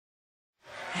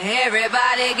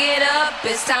Everybody get up,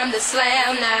 it's time to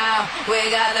slam now. We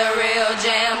got the real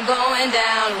jam going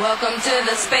down. Welcome to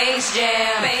the Space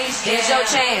Jam. Here's your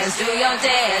chance, do your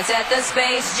dance at the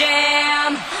Space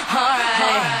Jam.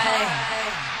 Alright.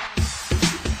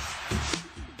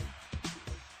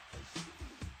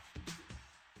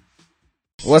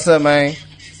 What's up, man?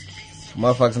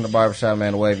 Motherfuckers in the Barbershop,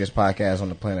 man. The waviest podcast on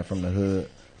the planet from the hood.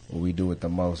 What we do it the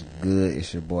most good.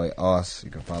 It's your boy, Oss.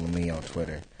 You can follow me on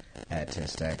Twitter at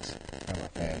 10stacks. I have my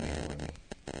family here with me.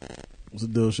 What's the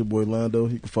deal? It's your boy, Lando.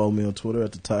 You can follow me on Twitter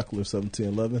at the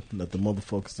Tackler1711 and at the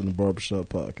Motherfuckers in the Barbershop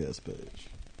podcast page.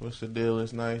 What's the deal?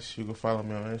 It's nice. You can follow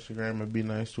me on Instagram at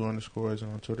BeNice 2 underscores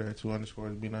and on Twitter at 2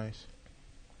 underscores BeNice.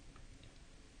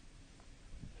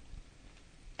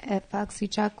 At Foxy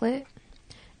Chocolate.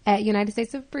 At United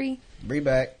States of Bree. Bree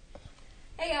back.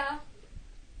 Hey,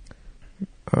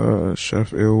 y'all.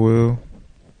 Chef Ill Will.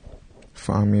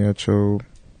 Find me at your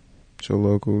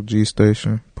local G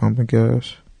station, pumping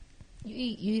gas.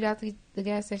 You eat out the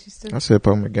gas station too? I said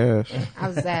pumping gas. I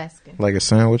was asking. Like a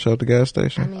sandwich out the gas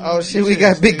station. I mean, Oh shit, we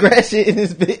got big grass shit in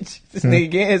this bitch. This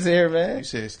nigga Gans here, man. You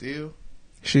said steal?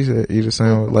 She said eat a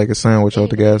sandwich like a sandwich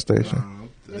out the gas station.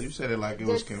 You said it like it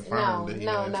was confirmed. that he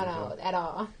had No, at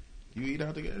all. You eat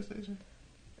out the gas station?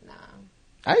 No.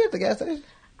 I eat at the gas station.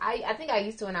 I think I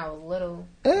used to when I was little.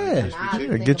 Yeah.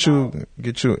 Yeah, get you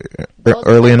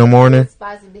early in the morning.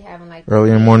 Spots be having like Early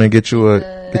in the morning, get you a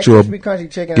Crispy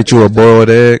crunchy chicken. get you a boiled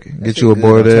egg. That Get shit you a good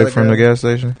boiled on egg from the Telegram. gas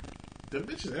station. Them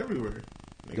bitches everywhere.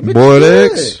 Boiled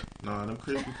eggs. Nah, them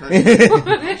crispy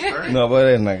crunchy. No, but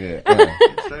that's not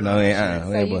good. No, it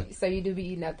ain't. So you do be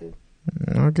eating out the.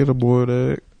 I'll get a boiled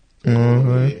egg. You know what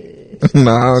I'm saying?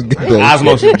 Nah, I'll get that.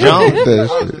 Osmosis Jones. That I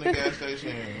was shit. in the gas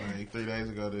station like 3 days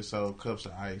ago. They sold cups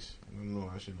of ice. I knew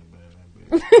I shouldn't have been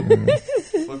that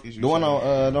bitch. Fuck is you The one saying?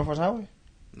 on Northwest Highway?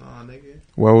 Nah,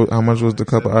 nigga. How much was the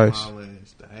cup of ice?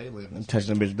 The Highlands.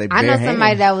 Touching them bitches, they I know bare somebody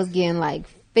hands. that was getting like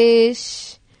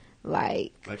fish,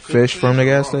 like Like cooked Fish from the or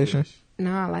gas raw station? fish?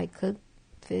 like cooked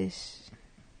fish.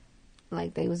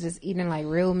 Like they was just eating like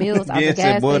real meals out the Yeah, gas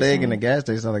said boiled egg in the station. gas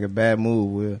station sound like a bad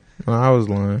move, Will. No, I was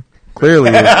lying. Clearly,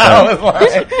 it was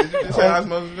Did you just say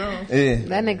Osmosis Jones? Yeah.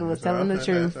 That nigga was telling the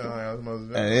truth.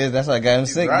 That is, that's why I got him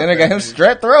sick. dropped Then I got that him bitch.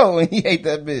 strep throat when he ate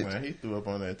that bitch. Man, he threw up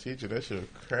on that teacher. That shit was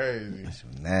crazy. That shit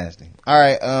was nasty. All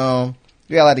right,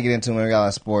 we got a lot to get into, man. We got a lot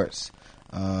of sports.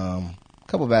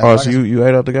 Couple Oh, basketball. so you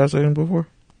ate out the gas station before?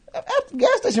 At the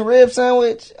gas station rib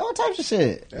sandwich, all types of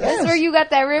shit. That's where you got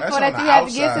that rip That's for that on you the had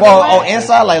to get to outside. the Well, west. on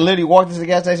inside, like literally walked into the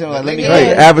gas station, like let me Yeah. Hey,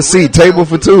 get. have a seat. Table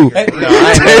for two. No, I ain't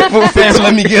never,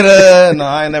 let me get a. No,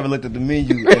 I ain't never looked at the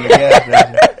menu in the gas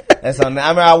station. That's on. I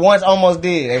mean, I once almost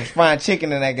did. They was frying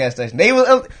chicken in that gas station. They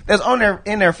was on there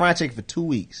in there frying chicken for 2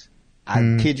 weeks.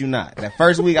 I kid you not. That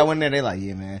first week I went there, they like,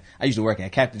 yeah, man. I used to work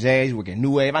at Captain J's, I used to work at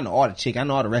New Wave. I know all the chicken. I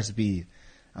know all the recipes.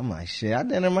 I'm like, shit. I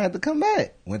didn't ever have to come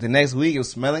back. Went the next week. It was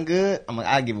smelling good. I'm like,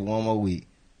 I'll give it one more week.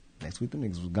 Next week, them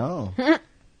niggas was gone.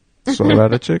 Sold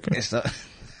out of chicken. It's, I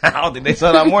don't think they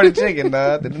sold out more than chicken,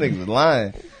 dog. The niggas was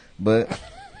lying. But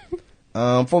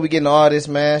before we get into all this,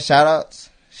 man, shout outs,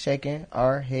 shaking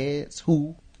our heads.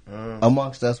 Who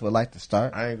amongst us would like to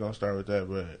start? I ain't gonna start with that,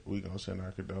 but we gonna send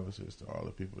our condolences to all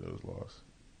the people that was lost.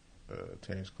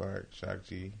 Terrence Clark, Shock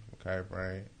G, Makai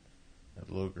Bryant, that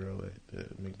little girl at the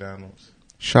McDonald's.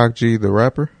 Shock G, the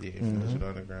rapper. Yeah, Felicia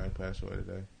Underground passed away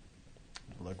today.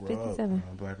 Like Rob. 57.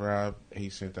 Black Rob, he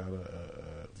sent out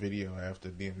a video after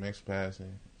DMX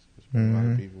passing. There's been a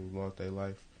lot of people who lost their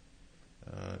life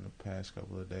in the past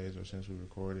couple of days or since we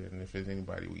recorded. And if there's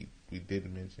anybody we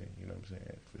didn't mention, you know what I'm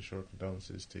saying, for sure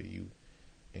condolences to you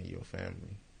and your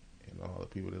family and all the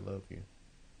people that love you.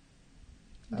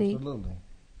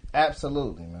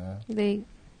 Absolutely, man. They,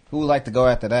 Who would like to go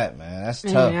after that, man? That's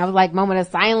tough. I was like moment of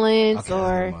silence Okay,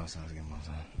 or let's get my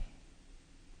son.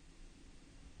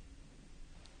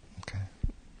 Okay,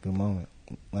 good moment.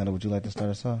 Lando, would you like to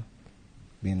start us off?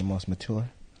 Being the most mature.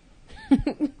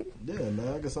 Yeah,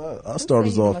 man. I guess I'll start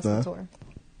us off, man.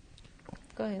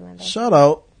 Go ahead, Linda. Shout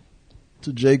out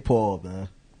to Jake Paul, man.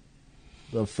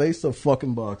 The face of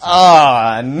fucking boxing.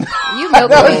 Oh, no. You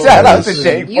milking it. Shout out to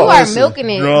Jake You Paul. are milking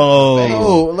it.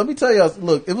 Oh, let me tell you.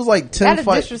 Look, it was like 10 That is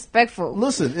fights. disrespectful.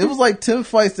 Listen, it was like 10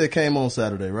 fights that came on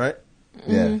Saturday, right?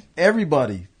 Yeah.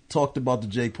 Everybody talked about the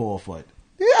Jake Paul fight.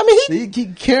 Yeah, I mean, He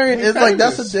keep carrying. It's like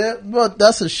that's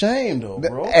a shame, though,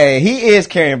 bro. hey, he is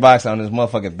carrying boxing on his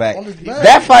motherfucking back. On his back.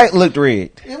 That fight looked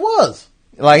rigged. It was.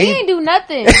 Like He ain't do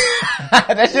nothing.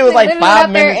 that shit was like literally 5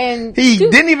 out there minutes. and He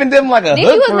didn't even them like a Then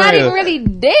hook he was for not real. even really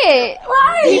dead.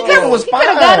 Right. He could was He could fine.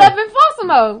 have got up and fought some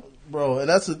more. Bro, and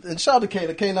and shout out to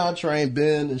K9 Train,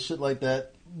 Ben, and shit like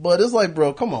that. But it's like,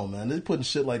 bro, come on, man. They putting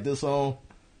shit like this on.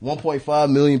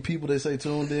 1.5 million people they say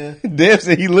tuned in. Dev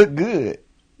said he looked good.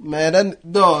 Man,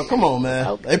 that dog, come on,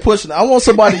 man. They pushing. I want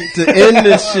somebody to end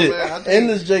this shit. Man, I think End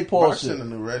this Jake Paul boxing shit.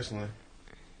 and the wrestling.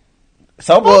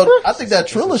 Soap Well, opera? I think that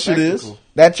Triller It's a shit is. spectacle.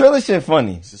 That Triller shit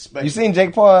funny. It's a spectacle. You seen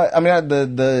Jake Paul? I mean,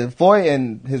 the Floyd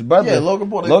and his brother. Yeah,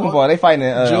 Logan Paul. They fighting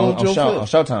on June 5th.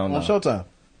 Showtime. On now. Showtime.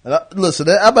 And listen,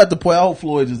 I'm about to point. I hope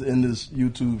Floyd just end this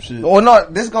YouTube shit. Well, no,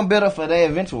 this is gonna build up for their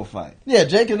eventual fight. Yeah,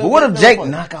 Jake and But what if Jake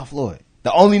knock out Floyd?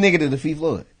 The only nigga to defeat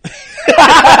Floyd.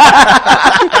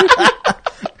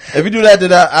 If you do that,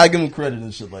 then I give him credit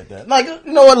and shit like that. Like,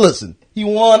 you know what? Listen, he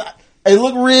won. Hey,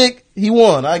 look rigged. He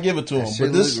won. I give it to him. shit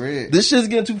But this look rigged. this shit's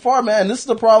getting too far, man. This is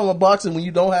the problem with boxing when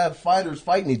you don't have fighters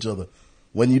fighting each other.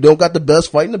 When you don't got the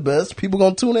best fighting the best, people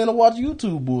gonna tune in and watch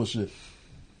YouTube bullshit.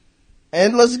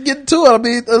 And let's get to it. I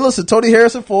mean, listen, Tony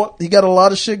Harrison fought. He got a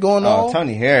lot of shit going on. Oh,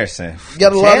 Tony Harrison. He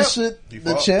got a lot of Champ? shit. He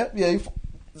The fought? champ, yeah.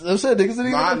 I said, niggas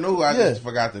didn't No, I even- knew. I yeah. just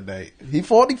forgot the date. He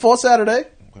fought Saturday.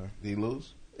 Okay. Did he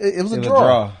lose? It was a It was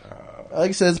draw. Like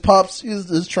he said, his pops,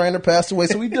 his trainer passed away,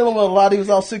 so we dealing with a lot. He was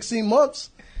out 16 months.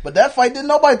 But that fight, didn't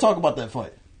nobody talk about that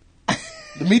fight.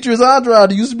 Demetrius Andrade,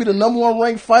 who used to be the number one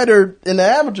ranked fighter in the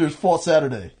amateurs, fought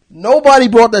Saturday. Nobody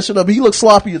brought that shit up. He looked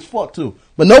sloppy as fuck, too.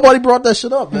 But nobody brought that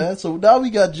shit up, man. So now we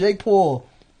got Jake Paul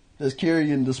that's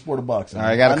carrying the sport of boxing. All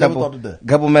right, got a never thought of that.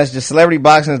 couple messages. Celebrity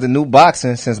boxing is the new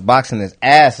boxing since boxing is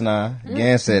ass now.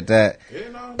 Again said that.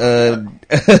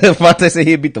 Fonte said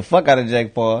he'd beat the fuck out of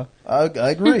Jake Paul. I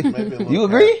agree. You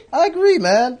agree? I agree,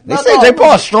 man. They say Jake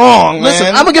Paul's strong, man. Listen,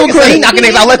 I'ma give him Niggas say credit. He knocking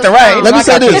niggas out left and right. Let me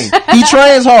say this. He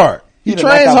trains hard. He He the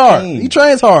trains knockout hard. king. He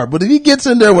trains hard. But if he gets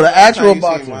in there with an actual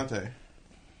boxer, Monte?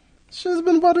 shit's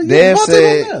been about a year. Dev Monte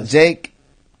said on this. Jake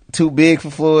too big for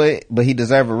Floyd, but he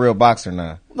deserve a real boxer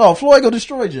now. No, Floyd go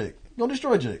destroy Jake. Go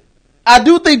destroy Jake. I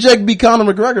do think Jake beat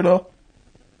Conor McGregor though.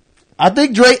 I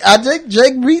think Jake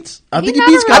beats. I think he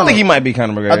beats Conor. I think he might be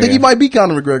Conor McGregor. I think he might beat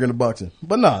Conor McGregor in the boxing.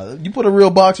 But nah, you put a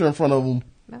real boxer in front of him,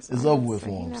 That's it's what over I'm with for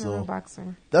saying. him. He's not a real So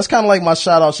boxer. that's kind of like my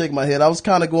shout out, shake my head. I was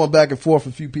kind of going back and forth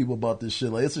with a few people about this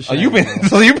shit. Like it's a Oh, shame. you've bro. been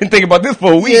so you've been thinking about this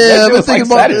for a week. Yeah, That I've shit been was thinking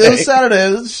like about it. It was Saturday.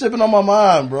 Saturday. It was shipping on my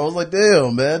mind, bro. I was like,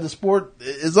 damn, man, the sport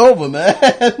is over,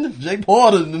 man. Jake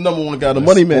Paul is the number one guy, the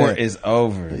money man. Sport is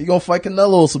over. He gonna fight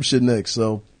Canelo or some shit next.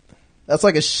 So that's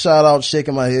like a shout out,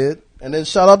 shaking my head, and then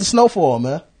shout out to Snowfall,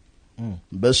 man.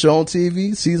 Best show on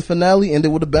TV. Season finale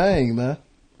ended with a bang, man.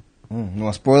 You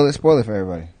want to spoil it? Spoil it for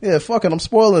everybody. Yeah, fuck it. I'm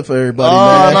spoiling for everybody,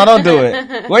 Oh man. no! Don't do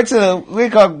it. Wait till we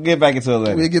get back into it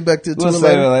later. We'll get back to We'll it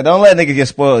say it later. later. Don't let niggas get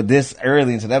spoiled this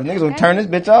early into that. Niggas gonna turn this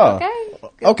bitch off.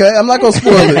 Okay. Okay, I'm not gonna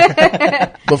spoil it.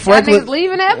 But Y'all Franklin, niggas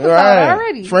leaving the episode Right.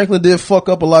 already. Franklin did fuck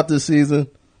up a lot this season,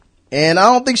 and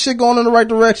I don't think shit going in the right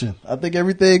direction. I think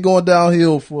everything going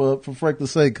downhill for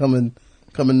Franklin's sake coming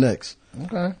next.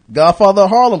 Okay. Godfather of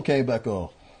Harlem came back on.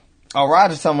 Oh,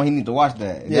 Roger's telling me he need to watch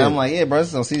that. Yeah, Yeah. I'm like, yeah, bro, this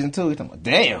is on season 2. He's talking about,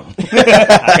 damn,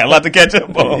 I got a lot to catch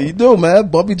up on. You do, man.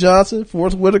 Bumpy Johnson,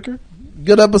 Forrest Whitaker.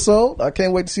 Good episode. I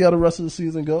can't wait to see how the rest of the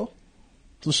season go.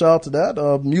 So shout out to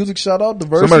that. Music shout out.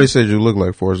 Diversity. Somebody said you look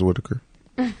like Forrest Whitaker.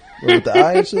 With the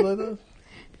eye and shit like that.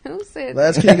 Who said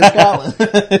Last King of Scotland.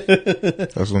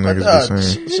 That's what niggas be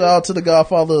saying. Shout out to the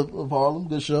Godfather of Harlem.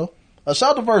 Good show.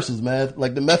 Shout out to Versus, man.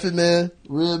 Like the Method Man,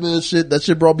 Real Man shit. That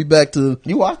shit brought me back to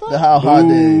You watched that? the How High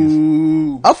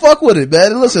days. I fuck with it,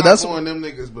 man. Listen, That's that's one of them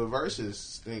niggas, but versus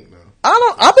stink though.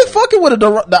 I've been fucking with it.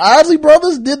 The Isley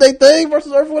Brothers did they thing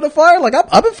versus Earth, Wind and Fire. Like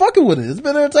I've been fucking with it. It's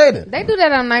been entertaining. they do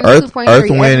that on Earth, 92.3 Earth,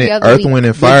 Wind, every other week. Wind,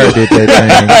 and Fire did that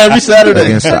thing Every Saturday.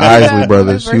 against the Isley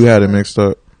Brothers. You had it mixed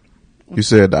up. You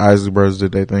said the Isley Brothers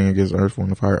did their thing against Earth,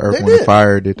 Wind, and Fire. Earth, They Wind, and did.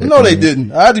 Fire did their No, thing. they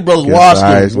didn't. Isley Brothers Against watched the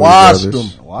them. Isley Watched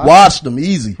Brothers. them. Watched them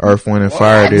easy. Earth, Wind, and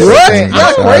Fire did What? their thing Y'all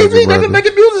against the crazy? Isley They've been Brothers.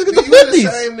 making music in the You the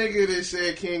 50s. same nigga that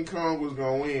said King Kong was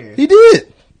gonna win. He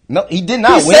did. No, he did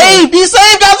not He win. saved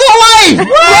Godzilla life.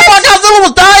 What? Godzilla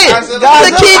was dying.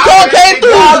 The King Kong came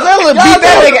through. Godzilla beat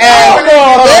that nigga ass. Hold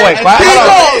on, wait.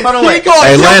 Hold on, wait.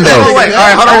 Hey, Lando. Hold on, wait. All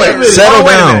right, hold on, wait. Settle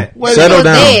Hold on, down. wait a minute. Settle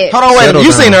down. dead. Hold on, wait. Settle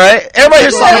You down. seen it, right? Everybody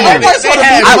here saw the movie. Everybody saw the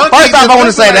movie. First off, I want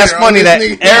to say that's funny that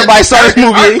everybody saw this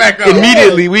movie Art back up.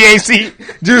 immediately. We ain't see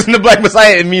Juice and the Black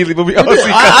Messiah immediately, but we all see.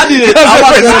 I did.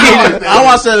 I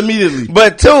watched that immediately.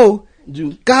 But two,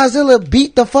 Godzilla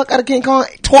beat the fuck out of King Kong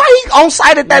twice. He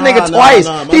on-sighted that nigga twice.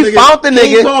 He found the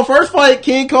King nigga. Kong first fight.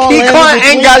 King Kong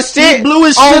ain't got shit He blew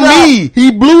his on shit me. out.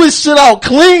 He blew his shit out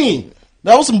clean.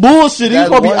 That was some bullshit. He was That's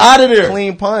gonna be one out of there.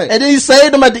 Clean punch. And then he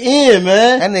saved him at the end,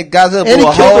 man. And then Godzilla And he blew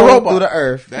a killed the hole robot. through the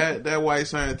earth. That white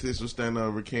scientist was standing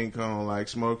over King Kong like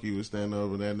Smokey was standing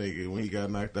over that nigga when he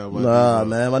got knocked out by Nah, Godzilla.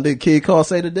 man. My nigga King Kong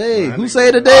saved the day. Nah, Who nigga-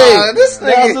 saved the day? This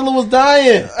nigga- Godzilla was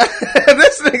dying.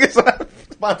 This nigga's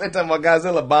Spontaneous talking about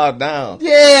Godzilla bowed down.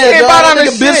 Yeah, He dog, bowed down that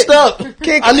his nigga bitched shit. up.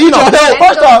 King, I need your help. That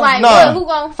First nigga was off, like, no. well, who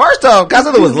gon'- First off,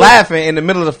 Godzilla was laughing in the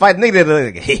middle of the fight. Nigga did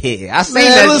like, I seen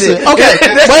Man, that listen. shit. Okay, That's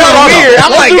wait, so hold on. weird.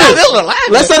 I'm Let's like, do this. Godzilla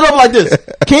laughing. Let's set it up like this.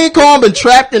 King Kong been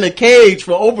trapped in a cage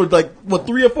for over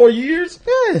 3 or 4 years.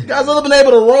 Yeah. Godzilla been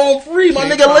able to roam free. My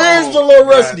King nigga Kong legs was a little got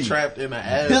rusty. Trapped in the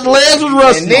ass. His legs was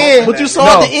rusty. And then- but you saw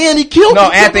No. at the end, he killed No,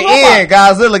 him. at the end,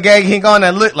 Godzilla gave King Kong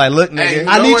that look, like, look, Hey, nigga.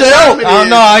 I you need know your what help. time it I don't is.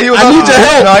 know. He was I on need your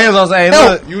help. No, he was on saying, Help.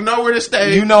 look, You know where to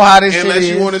stay. you know how this shit unless is.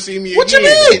 you want to see me What you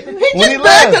again. mean? He When he just begged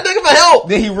left. that nigga for help.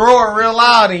 Then he roared real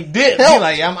loud and he dipped. He Help.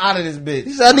 like, yeah, I'm out of this bitch.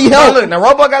 He said, I need Now, help. look, now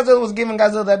Robot Godzilla was giving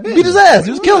Godzilla that bitch. Beat his ass.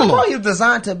 He was killing him. Bro, he was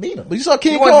designed to beat him. But you saw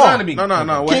King He wasn't designed Kong. to be.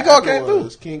 No. What King Kong happened came through.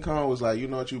 was King Kong was like, you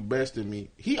know what, you bested me.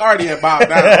 He already had bowed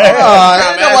down.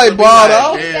 ain't nobody bowed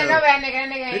out. That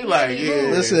nigga He ain't like, really yeah.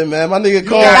 moved. Listen, man, my nigga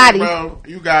Kong. Yeah, body. Bro,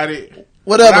 you got it.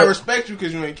 Whatever. But I respect you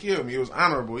because you ain't killed me. It was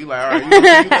honorable. He like, all right, you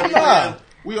let me live.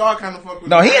 We all kind of fuck with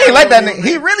No, you. he ain't like that nigga.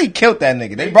 He really killed that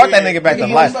nigga. They brought that nigga back to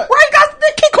Nigga, life. he was Why he got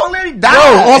King Kong literally died?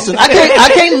 Bro, Austin, I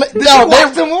can't. No,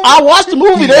 watch the movie? I watched the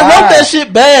movie. He They wrote died. that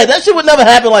shit bad. That shit would never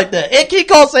happen like that. And King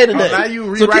Kong say today. now you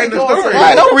So rewriting King the Kong story. say-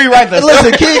 Right, don't rewrite the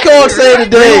Listen, story. King Kong say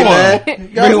today, Bring man.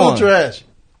 one. Got Bring some one. trash.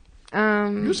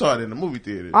 You saw it in the movie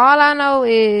theater. All I know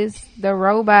is the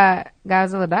robot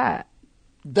Godzilla died.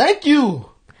 Thank you.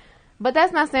 But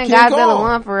that's not saying King Godzilla Kong.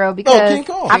 won for real because King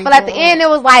Kong. I King feel at the Kong. end it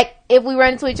was like if we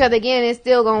run into each other again, it's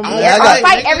still gonna be I a got-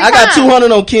 fight every I time. got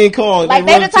 200 on King Kong. Like, they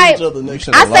they run the into type- each other next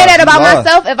You year. I say that about lost.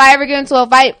 myself. If I ever get into a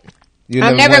fight, You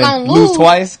I'm never win- gonna lose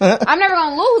twice. I'm never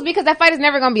gonna lose because that fight is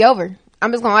never gonna be over.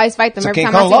 I'm just gonna always fight them So every King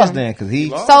time Kong I see lost them. then because he.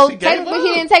 lost. So He gave technically, up.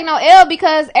 he didn't take no L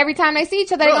because every time they see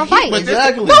each other, they gonna fight.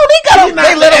 Exactly. No,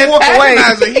 they let him walk away.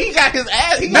 He got his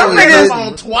ass. He Them got his niggas- ass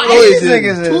on twice. No, he These didn't.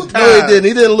 niggas is- Two No, he times. didn't.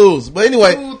 He didn't lose. But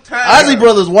anyway, 2 times. Ozzy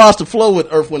Brothers watched the flow with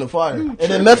Earth, Wind, and Fire. And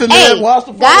then Method Hey, Man watched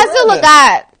the flow. Godzilla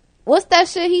got what's that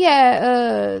shit he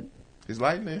had? His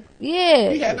lightning. Yeah,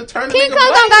 He had to turn the King nigga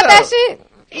Kong don't blade got that up. shit.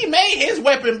 He made his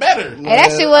weapon better. Hey,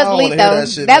 that shit I was don't leaked wanna hear though. that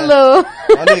shit, That man.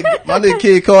 little. My nigga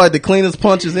Kid Kong had the cleanest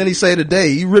punches any say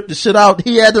today. He ripped the shit out.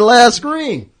 He had the last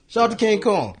scream. Shout out to King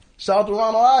Kong. Shout out to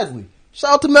Ronald Isley.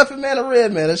 Shout out to Method Man and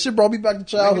Red Man. That shit brought me back to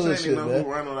childhood Niggas and ain't shit, even know man.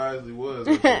 who Ronald Isley was.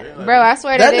 Bro, I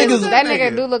swear That that nigga's- that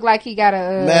nigga do look like he got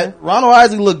a. Man, Ronald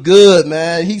Isley look good,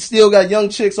 man. He still got young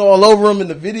chicks all over him in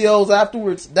the videos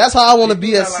afterwards. That's how I want to He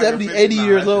be got at like a 70, 50 80 nah,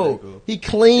 years that shit old. ain't cool. He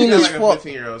clean He as got like a fuck.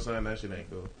 15-year-old son. That shit ain't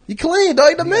cool. He clean, dog.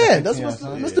 He the man. That's Yeah, Mr.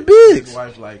 son. Mr. His Biggs.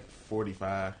 wife like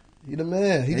 45. He the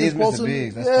man. He He just is supposed Mr. to.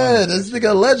 Biggs. That's Yeah, funny. this nigga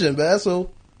a legend, man. So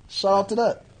shout out to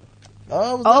that.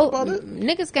 Was that Oh, about it?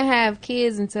 niggas can have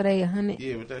kids until they 100.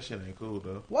 Yeah, but that shit ain't cool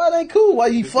though. Why it ain't cool? Why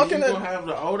you Because fucking you it? gonna have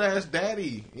the old ass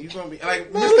daddy. He's gonna be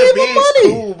like Man, Mr. leave him Big's money.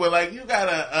 cool, but like you got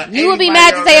a You would be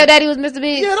mad to say your daddy was Mr.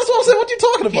 Big. Yeah, that's what I'm saying. What you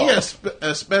talking He about?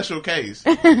 a special case.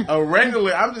 A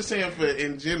regular, I'm just saying for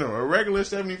in general, a regular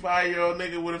 75-year-old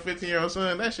nigga with a 15-year-old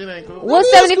son, that shit ain't cool. What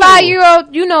That is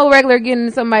 75-year-old you know regular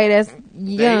getting somebody that's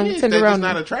young, They is, they just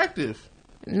not tenderoni? attractive.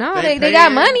 No, they they got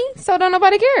paying- money, so don't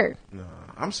nobody care. No,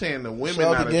 I'm saying the women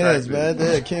Shout out not to Gans, attractive.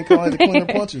 man. Yeah, King Kong had the cleaner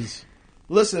punches.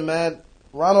 Listen, man.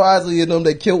 Ronald Isley and them,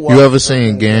 they killed You ever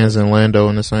seen Gans and Lando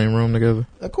in the same room together?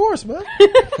 Of course, man.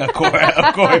 Of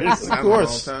course. Of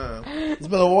course. Time. It's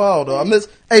been a while, though. I miss.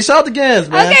 Hey, shout out to Gans,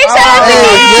 man. Okay, shout out to Hey,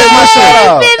 Gans. yeah, my shout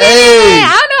out. Hey, Hey.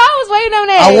 I don't know. I was waiting on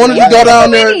that. I wanted to go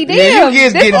down there. Damn, Yeah, you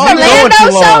kids this getting is going Orlando too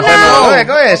show long. now.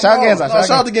 Go ahead. Shout Gans out. Shout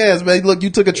out to Gans, man. Look, you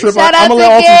took a trip. Shout I'm out gonna to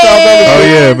let Austin shout out Gans. to Oh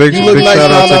you. yeah, big You look big nice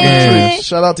shout out to on the Gans. tree.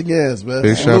 Shout out to Gans, man.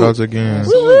 Big shout out to Gans.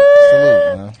 Salute,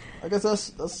 man. I guess that's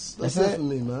That's it it? for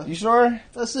me, man. You sure?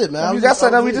 That's it, man. If I you was got just-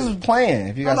 something I up, we was just it. was playing.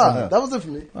 If you got No, something up. that was it for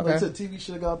me. Like Okay. I said, TV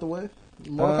should have got out the way.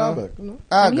 Mortal Kombat. You know?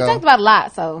 I'll You go. talked about a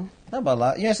lot, so Not about a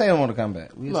lot. You ain't saying want to come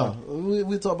back. No,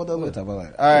 we'll talk about that We'll later. talk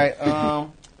about that. All right.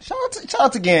 Shout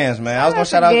out to Gans, man. I was gonna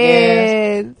shout out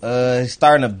Gans. He's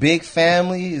starting a big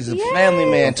family. He's a family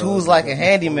man. Tools like a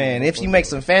handyman. If you make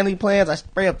some family plans, I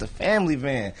spray up the family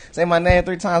van. Say my name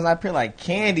 3 times, and I appear like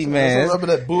Candy, man. Remember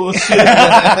that bullshit?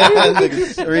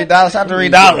 $3. Shout out to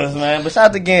 $3, man. But shout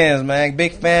out to Gans, man.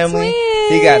 Big family.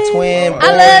 He got twin. I boys.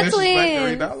 love This is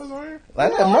twins. like $3 on here?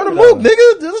 Like That Murder Mook,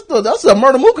 nigga. That's a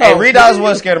Murder Mook Hey, house. $3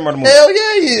 wasn't scared of Murder Mook. Hell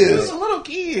yeah, he This is is. a little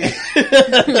kid.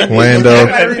 Lando.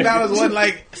 $3 wasn't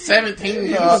like 17.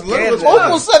 He was little as Mook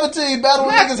fuck. was 17, battle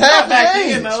niggas Not half back his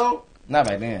then, age. though. Not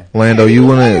back then. Lando, you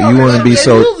wouldn't be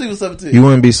so He was 17. you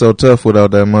wouldn't be so tough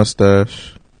without that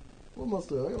mustache. What must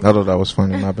have? I thought that was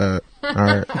funny. My bad. All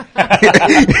right.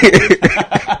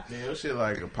 Yeah, Your shit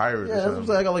like a pirate Yeah, or that's what I'm something.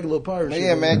 saying. I got like a little pirate. shit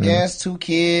Yeah, on man. there. Gans, 2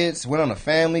 kids, went on a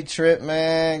family trip,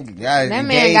 man. Got That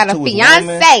man engaged got a to his fiance.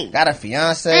 woman. Got a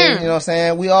fiance. You know what I'm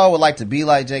saying? We all would like to be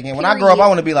like Jay Gans. When I grow up, Period. I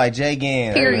want to be like Jay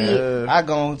Gans. Period. I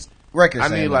go on record. I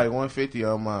saying need that. like 150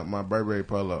 on my Burberry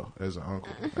polo as an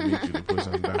uncle. I need you to put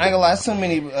something down. I ain't gonna lie, so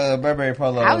many Burberry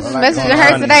polos. I was just like messaging going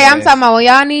her on today. these I'm days. talking about when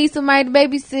y'all need somebody to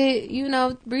babysit. You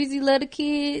know, Breezy love the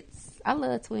kids. I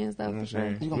love twins though. You know what For I'm sure.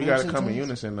 saying? You gonna We gotta babysit come in twins?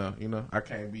 unison though. You know, I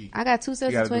can't be. I got 2 sets You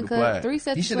of gotta twin do the plaid. cousins, 3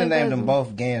 sets You of should twin have named them cousins.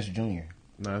 both Gans Jr.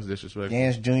 No, it's disrespectful.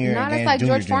 Gans Jr. No, and that's Gans like Jr.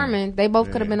 George Jr. Foreman. They both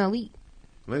Yeah. could have been elite.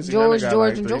 Lindsay George, got George,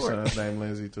 like and 3 George. sons named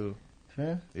Lindsay too.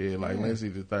 Yeah. Yeah, like Lindsay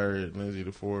the 3rd, Lindsay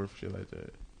the 4th, shit like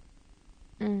that.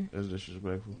 That's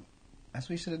disrespectful. That's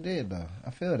what you should have did, though. I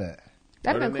feel that.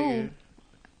 That'd But been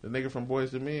cool. The nigga from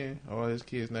Boys to Men, all his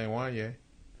kids named Wanye.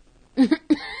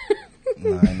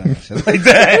 No, I know shit like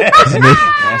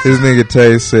that. This nigga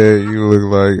Tay said you look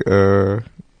like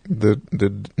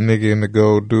the nigga in the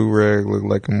gold do rag look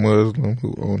like a Muslim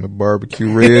who owned a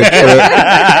barbecue rib truck.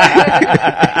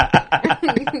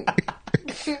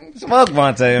 Smoke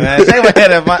Vontae, man. Shake my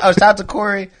head up. Shout out to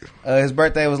Corey. His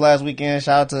birthday was last weekend.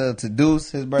 Shout out to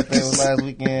Deuce. His birthday was last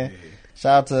weekend.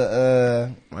 Shout out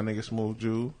to My nigga Smooth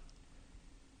Jew.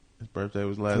 His birthday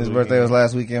was last his weekend. birthday was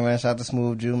last weekend, man. Shout out to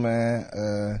Smooth Jew,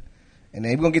 man. And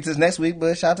then we're gonna get to this next week,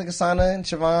 but shout out to Kasana and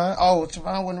Siobhan. Oh,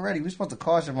 Siobhan wasn't ready. We were supposed to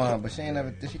call Siobhan, but she ain't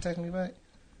never. Did she text me back?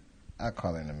 I'll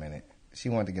call her in a minute. She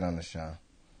wanted to get on the show,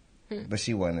 but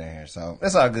she wasn't in here, so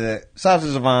it's all good. Shout out to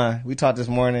Siobhan. We talked this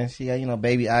morning. She got,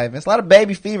 baby Ivan. It's a lot of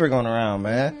baby fever going around,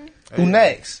 man. Who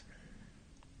next?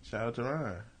 Shout out to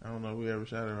Ryan. I don't know if we ever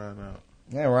shouted Ryan out.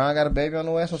 Yeah, Ron got a baby on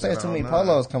the way. So I'm saying it's too many Shout out,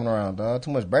 polos coming around, dog.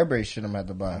 Too much Burberry shit I'm gonna have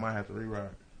to I buy. might have to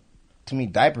re-rock. Too many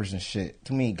diapers and shit.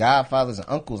 Too many godfathers and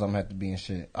uncles I'm gonna have to be and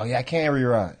shit. Oh yeah, I can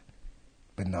re-ride.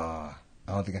 But nah,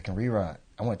 I don't think I can re-ride.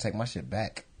 I want to take my shit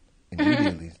back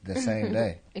immediately the same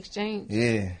day. Exchange.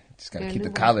 Yeah, just gotta Yeah, keep the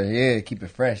new collar. Yeah, keep it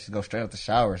fresh. Go straight out the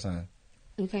shower or something.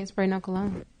 You can't spray no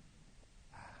cologne.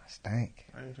 Stank.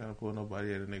 I ain't trying to pull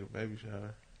nobody at a nigga baby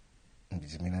shower. It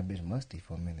just mean that bitch musty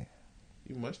for a minute.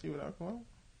 You musty without cologne?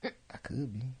 I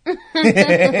could be.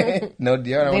 No deodorant.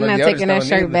 They're no not deodorant taking that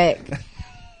stone shirt either. back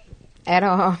at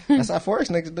all. That's how Forex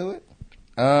niggas do it.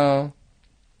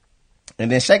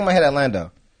 And then shake my head at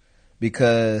Lando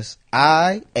because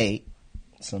I ate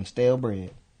some stale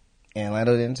bread and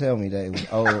Lando didn't tell me that it was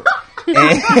old.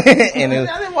 and it was,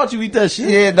 I didn't want you eat that shit.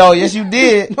 yeah, no, yes you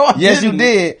did. No, I yes you didn't.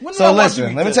 did. When did So I watch you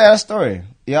listen, eat let me that? tell you a story.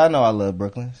 Y'all know I love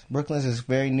Brooklyn's. Brooklyn's is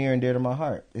very near and dear to my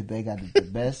heart. They got the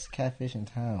best catfish in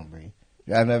town, bro.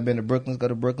 Y'all never been to Brooklyn's? Go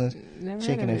to Brooklyn's. Never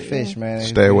Chicken heard and of it, fish, yeah. man.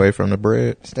 Stay away from the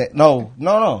bread.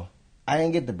 No. I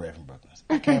didn't get the bread from Brooklyn's.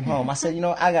 I came home. I said,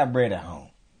 I got bread at home.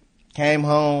 Came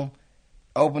home,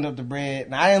 opened up the bread.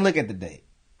 Now, I didn't look at the date.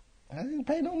 I didn't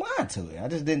pay no mind to it. I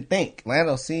just didn't think.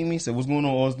 Lando seen me, said, "What's going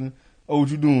on, Austin? Oh, what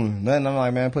you doing?" Nothing. I'm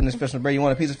like, "Man, putting this fish in the bread. You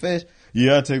want a piece of fish?"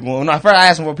 "Yeah, I'll take one." No, first I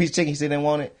asked him for a piece of chicken. He said he didn't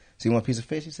want it. So you want a piece of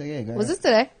fish? He said, "Yeah, go Was ahead." this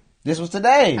today? This was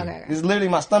today. Okay. This is literally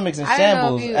my stomach's in I don't know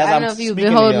shambles. if you, as I don't I'm know if you've speaking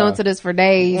been to holding y'all. on to this for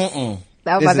days. Mm-mm.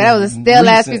 That was This like that was a stale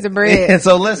ass recent. piece of bread.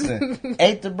 So listen,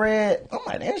 ate the bread. I'm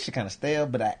like, that shit kind of stale,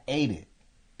 but I ate it.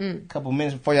 A couple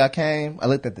minutes before y'all came, I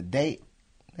looked at the date.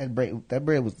 That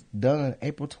bread was done on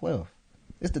April 12th.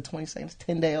 It's the 22nd. It's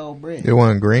 10-day-old bread. It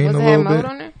wasn't green Was a it little had mold bit.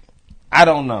 on there? I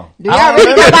don't know. Do y'all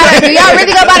really go by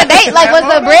the date? Like, was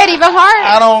the bread even hard?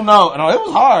 I don't know. No, it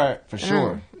was hard for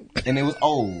sure. And it was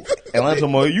old. And I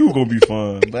told me, you were going to be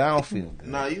fine. But I don't feel good.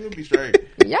 Nah, you would be straight.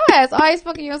 Your ass always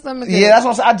fucking your stomach. Yeah, that's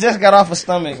what I'm saying. I just got off a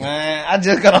stomach, man. I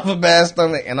just got off a bad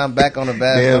stomach, and I'm back on a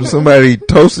bad Damn, stomach. somebody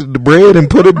toasted the bread and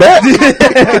put it back.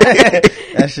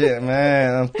 That shit,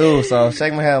 man. I'm through. So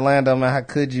shake my head, Lando, man. How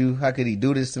could he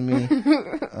do this to me?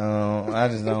 I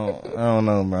just don't. I don't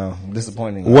know, bro. I'm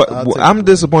disappointing. I'm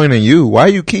disappointed in you. Why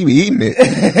you keep eating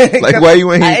it? Like, why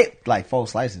you ain't? I ate like 4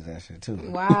 slices and shit too.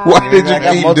 Wow. Why did you I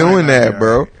got keep multiple- doing that,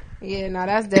 bro? Yeah, no,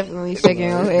 that's definitely shaking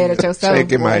your head at yourself.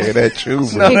 Shaking my boy. head at you, bro.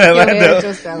 Shaking your head at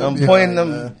yourself. I'm pointing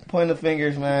the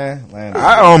fingers, man. Lando.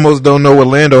 I almost don't know what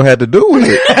Lando had to do with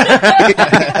it.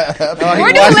 No, he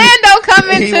Where did watched me- Lando come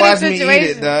into He this watched me eat it,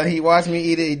 situation? dog. He watched me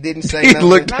eat it. He didn't say He nothing.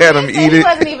 looked at him eat He it.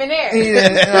 wasn't even there. He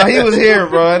didn't. No, he was here,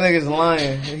 bro. That nigga's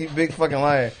lying. He big fucking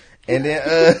liar. And then,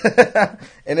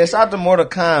 and then shout out to Mortal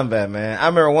Kombat, man. I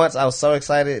remember once I was so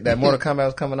excited that Mortal Kombat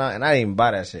was coming out, and I didn't even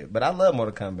buy that shit. But I love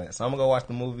Mortal Kombat, so I'm gonna go watch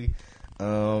the movie.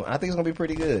 I think it's gonna be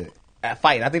pretty good. I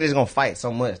think they're just gonna fight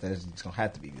so much that it's gonna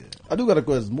have to be good. I do got a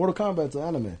question. Mortal Kombat's an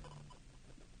anime.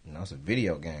 No, it's a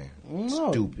video game.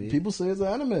 No, Stupid. people say it's an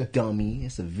anime. Dummy.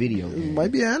 It's a video It game.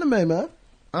 might be an anime, man.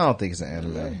 I don't think it's an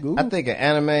anime. Google. I think an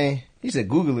anime. He said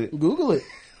Google it. Google it.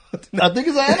 I think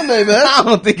it's an anime, man. I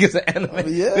don't think it's an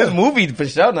anime. Yeah. This movie for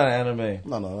sure not an anime.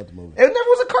 No, not the movie. It never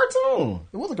was a cartoon.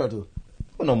 It was a cartoon.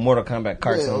 Well, no Mortal Kombat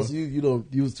cartoon. Yeah, so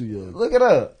you was too young. Look it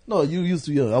up. No, you was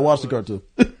too young. I watched the cartoon.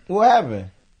 What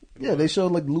happened? Yeah, they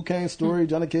showed like Luke Cane's story,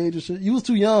 Johnny Cage and shit. You was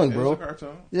too young, It bro. was a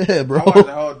cartoon. Yeah, bro. I watched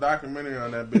the whole documentary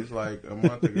on that bitch like a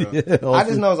month ago. Yeah, I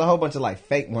just know it's a whole bunch of like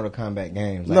fake Mortal Kombat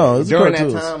games. Like, No, it's during that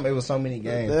cartoons. time, it was so many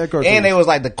games, They're cartoons. and it was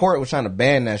like the court was trying to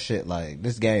ban that shit. Like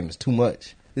this game is too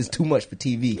much. It's too much for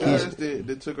TV. Kids-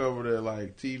 They took over their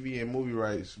like TV and movie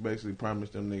rights. Basically,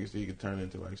 promised them niggas that you could turn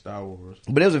into like Star Wars.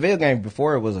 But it was a video game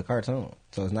before it was a cartoon,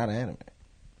 so it's not an anime.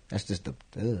 That's just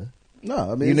the.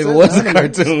 No, I mean, Even if it it was a anime.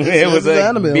 cartoon, it was an a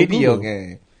anime on video Google.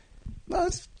 game. No,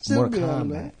 it's still Mortal be Kombat.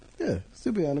 anime. Yeah,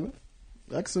 still be anime.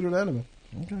 I consider it anime.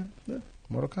 Okay. Yeah.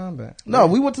 Mortal Kombat. No,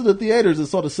 we went to the theaters and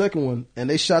saw the second one, and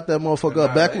they shot that motherfucker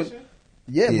up back when. Annihilation?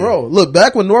 Yeah, bro. Look,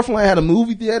 back when Northland had a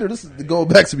movie theater, this is going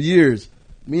back some years.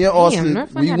 Me and Austin,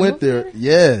 Northland we had a went movie there. theater?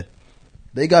 Yeah.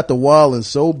 They got the wilding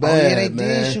so Oh bad, yeah, they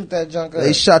man. did shoot that junk up.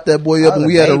 They shot that boy up, I was and a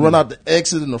we had to baby. run out the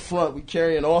exit in the front. We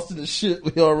carrying Austin and shit.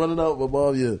 We all running out with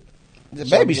Bob. Yeah, The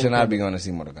baby should not be going to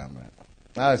see Mortal Kombat.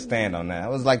 I would stand on that. I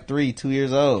was like 2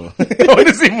 years old. Going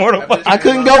to see Mortal Kombat. I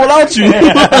couldn't go without you.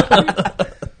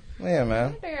 Yeah,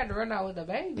 man. They had to run out with the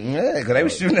baby. Yeah, because they were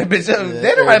shooting that bitch up.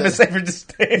 They might have been safer just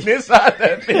staying inside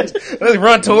that bitch. Let's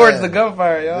run towards the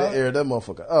gunfire, They y'all. aired that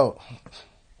motherfucker. Oh,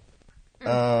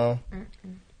 All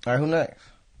right, who next?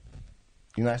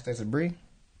 United States of Bree.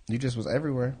 You just was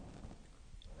everywhere.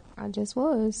 I just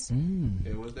was.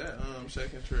 Yeah, was that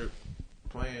second trip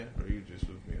planned, or you just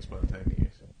was being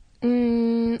spontaneous? A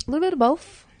little bit of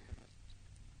both.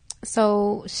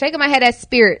 So, shaking my head at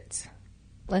Spirit.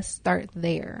 Let's start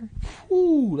there.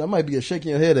 ooh, that might be a shaking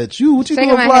your head at you. What you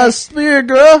Shaking doing, my fly head. Spirit,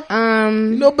 girl?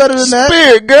 You know better than that.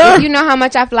 Spirit, girl. If you know how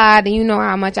much I fly, then you know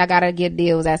how much I gotta get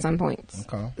deals at some points.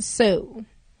 Okay. So,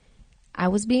 I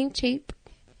was being cheap,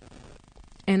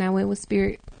 and I went with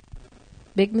Spirit.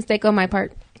 Big mistake on my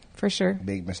part, for sure.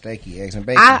 Big mistakey, eggs and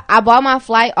bacon. I bought my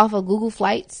flight off of Google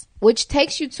Flights, which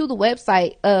takes you to the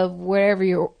website of wherever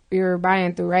you're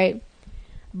buying through, right?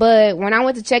 But when I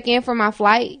went to check in for my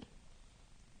flight,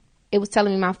 it was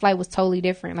telling me my flight was totally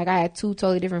different. Like I had 2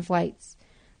 totally different flights.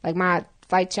 Like my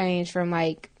flight changed from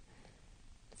like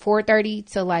 4:30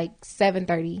 to like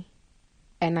 7:30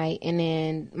 at night, and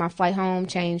then my flight home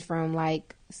changed from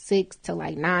like 6 to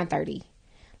like 9:30.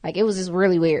 Like it was just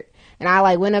really weird. And I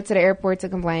like went up to the airport to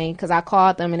complain because I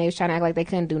called them and they was trying to act like they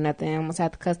couldn't do nothing. I almost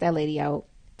had to cuss that lady out.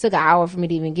 Took an hour for me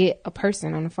to even get a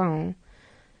person on the phone.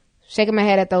 Shaking my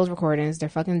head at those recordings. They're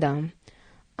fucking dumb.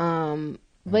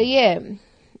 But yeah.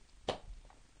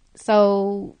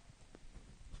 So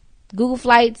Google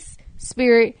Flights,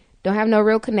 Spirit don't have no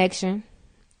real connection.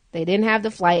 They didn't have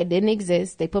the flight. It didn't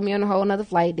exist. They put me on a whole nother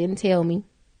flight. Didn't tell me.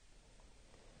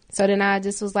 So then I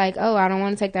just was like, oh, I don't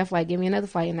want to take that flight. Give me another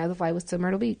flight. Another flight was to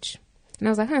Myrtle Beach. And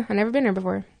I was like, I've never been there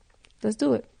before. Let's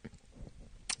do it.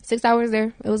 6 hours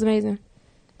there. It was amazing.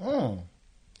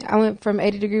 I went from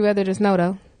 80-degree weather to snow,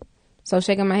 though. So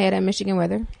shaking my head at Michigan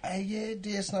weather. Hey, yeah, it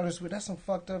did snow this week. That's some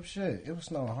fucked up shit. It was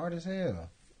snowing hard as hell.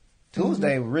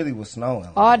 Tuesday really was snowing.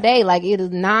 All day. Like, it was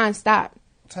nonstop.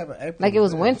 What type of April Like, it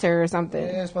was this? winter or something.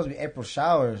 Yeah, it's supposed to be April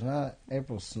showers, not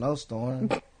April snowstorm.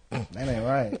 That ain't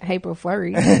right. April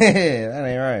flurry. Yeah, that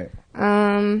ain't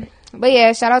right. But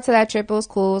yeah, shout out to that trip. It was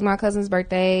cool. It was my cousin's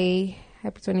birthday.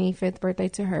 Happy 25th birthday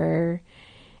to her.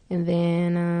 And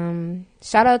then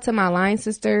shout out to my line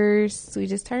sisters. We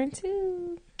just turned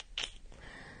 2.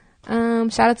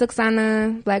 Shout out to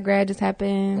Xana. Black grad just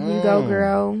happened. You go,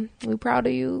 girl. We proud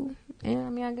of you. And I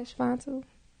mean, I guess you're fine too.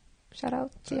 Shout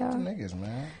out to Talk to y'all. niggas,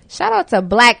 man. Shout out to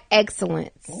Black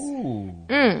Excellence.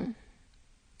 Ooh.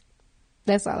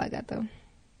 That's all I got though.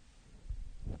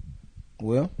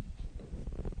 Well,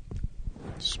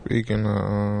 Speaking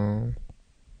of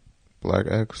Black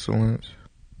excellence,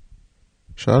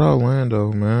 shout out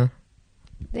Lando, man.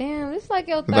 Damn, it's like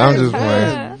your I'm third just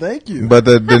time. Thank you. But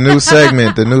the new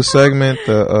segment,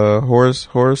 the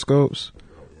horoscopes,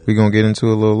 we gonna get into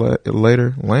a little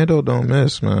later. Lando don't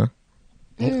miss, man.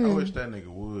 I wish that nigga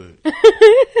would.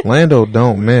 Lando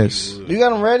don't miss. you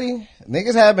got them ready?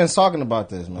 Niggas have been talking about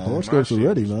this, man. Horoscopes are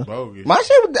ready, man. Bogus. My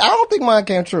shit, I don't think mine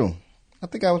came true. I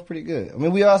think I was pretty good. I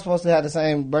mean, we all supposed to have the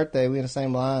same birthday. We in the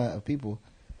same line of people.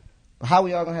 But how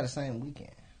we all gonna have the same weekend?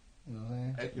 You know what I'm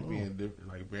saying? That could be in different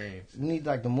like variants. We need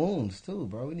like the moons too,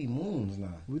 bro. We need moons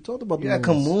now. We talked about You the gotta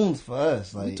come moons. moons for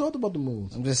us. We Like talked about the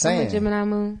moons. I'm just I'm a saying. Gemini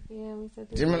moon. Yeah, we said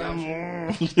that. Gemini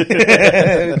moon.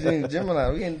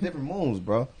 Gemini. We in different moons,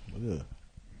 bro. Yeah.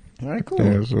 All right, cool.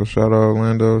 Yeah, so shout out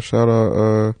Lando. Shout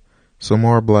out some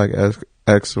more Black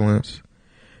excellence.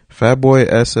 Fatboy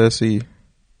SSE.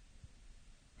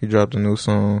 He dropped a new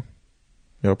song.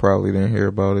 Y'all probably didn't hear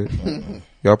about it.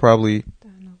 Y'all probably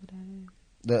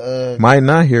might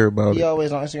not hear about He it.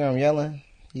 always on Instagram yelling.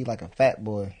 He like a fat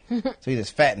boy. So he this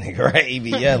fat nigga, right? He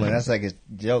be yelling. That's like his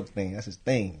joke thing. That's his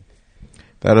thing.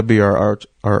 That'll be our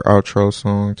outro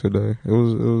song today. It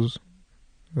was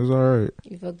alright.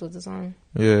 You fucked with the song.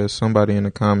 Yeah, somebody in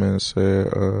the comments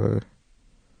said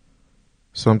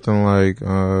something like,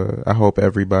 I hope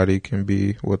everybody can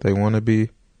be what they want to be,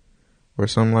 or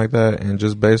something like that. And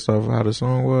just based off of how the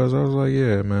song was, I was like,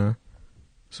 yeah, man,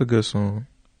 it's a good song.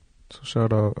 So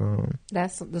shout out.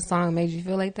 That's the song made you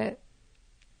feel like that?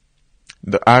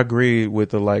 I agree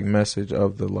with the like message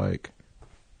of the like,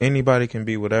 anybody can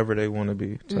be whatever they want to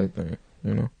be type thing,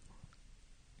 you know?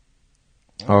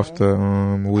 Off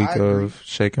the week of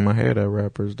shaking my head at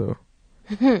rappers though.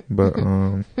 But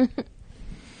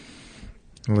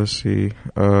let's see.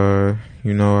 I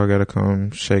gotta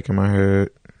come shaking my head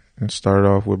and start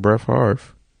off with Brett Favre.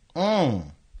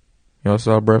 Y'all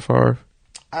saw Brett Favre?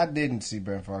 I didn't see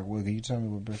Brett Favre. Will, can you tell me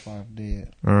what Brett Favre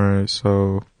did? Alright,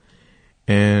 so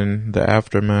in the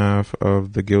aftermath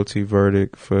of the guilty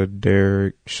verdict for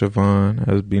Derek Chauvin,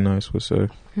 as Be Nice would say,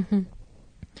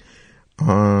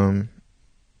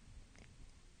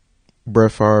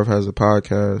 Brett Favre has a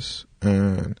podcast,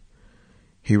 and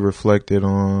he reflected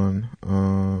on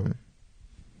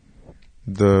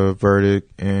the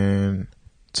verdict, and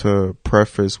to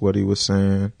preface what he was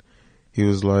saying, he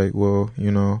was like, well,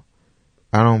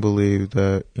 I don't believe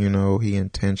that, he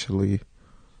intentionally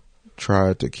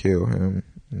tried to kill him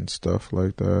and stuff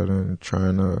like that, and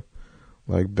trying to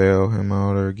like bail him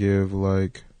out or give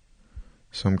like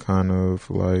some kind of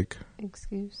like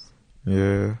excuse.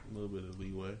 Yeah. A little bit of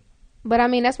leeway. But I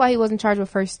mean, that's why he wasn't charged with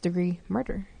first degree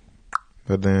murder.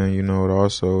 But then, it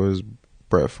also is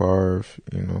Brett Favre,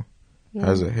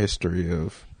 has a history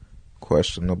of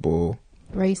questionable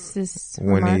racist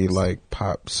when remarks. he like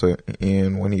pops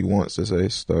in when he wants to say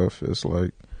stuff. It's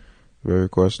like very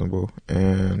questionable.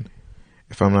 And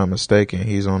if I'm not mistaken,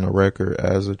 he's on the record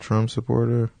as a Trump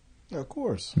supporter. Of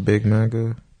course. Big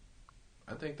MAGA.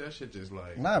 I think that shit just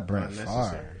like Not Brent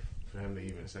unnecessary Favre. for him to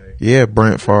even say. Yeah,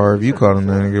 Brent Favre. You called him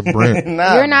that nigga. Brent. You're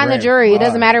not in the Brett jury. It Favre.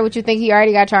 doesn't matter what you think. He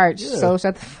already got charged. So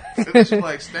shut the fuck It's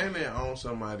like standing on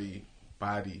somebody's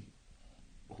body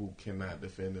who cannot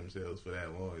defend themselves for that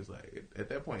long. It's like, at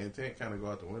that point, intent kind of go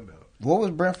out the window. What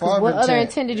was Brett Favre? What other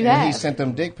intent did you when have? He sent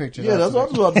them dick pictures. Yeah, out that's to what I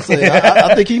was them. about to say.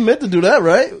 I think he meant to do that,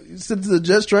 right? He sent it to the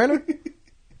Jets trainer.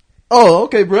 Oh,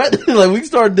 okay, Brett. Like, we can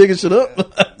start digging shit up.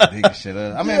 Digging shit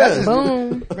up. I mean, Yeah. that's just,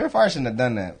 Boom. Brett Favre shouldn't have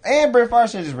done that. And Brett Favre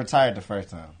should have just retired the first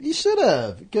time. He should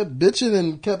have. He kept bitching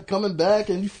and kept coming back,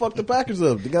 and you fucked the Packers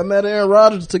up. They got mad at Aaron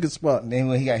Rodgers, took his spot. And then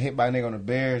when he got hit by a nigga on the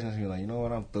Bears, and he was like, you know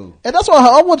what, I'm through. And that's why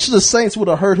I wish the Saints would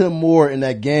have hurt him more in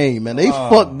that game, man. They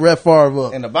fucked Brett Favre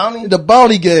up. In the bounty? In the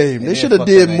bounty game. They did should have fuck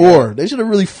did that more. nigga. They should have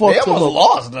really They fucked him almost up.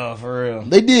 lost, though, for real.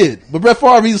 They did. But Brett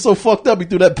Favre, he was so fucked up, he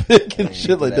threw that pick and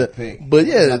shit like that. Pick. But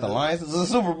yeah. Not the Lions, it's a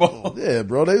Super Bowl. Yeah,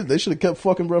 bro, they should have kept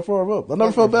fucking Brett Favre up. I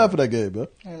never felt bad for that game, bro.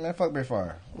 Hey, man, fuck Brett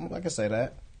Favre. I can say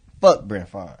that. Fuck Brett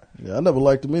Favre. Yeah, I never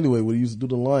liked him anyway when he used to do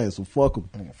the Lions, so fuck him.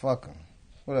 Nigga, fuck him.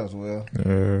 What else, Will?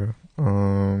 Yeah.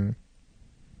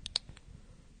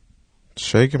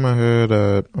 Shaking my head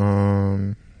at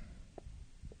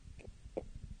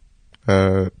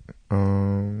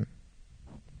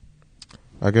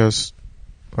I guess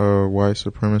white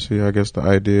supremacy. I guess the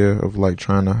idea of like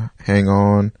trying to hang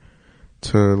on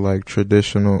to like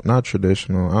not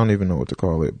traditional, I don't even know what to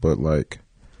call it, but like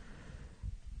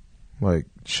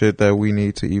shit that we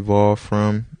need to evolve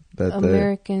from, that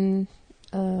American.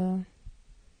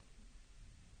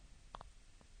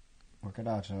 Work it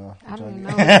out, y'all. I don't know.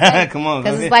 Come on, go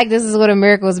Because ahead. it's like this is what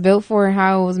America was built for and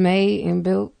how it was made and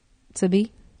built to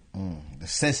be. The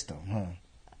system, huh?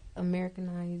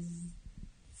 Americanism.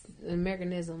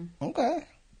 Okay.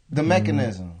 The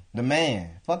mechanism. The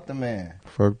man. Fuck the man.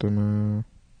 fuck the man.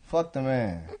 Fuck the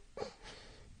man.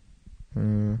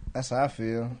 Yeah. That's how I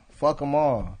feel. Fuck them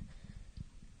all.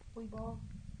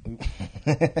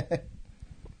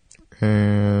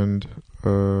 And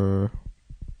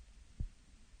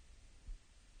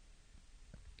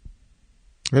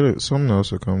something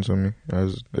else will come to me,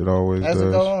 as it always As does.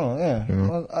 it go on, yeah. You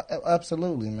know? Well,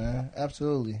 absolutely, man.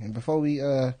 Absolutely. And before we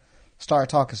start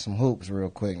talking some hoops real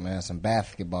quick, man, some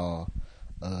basketball,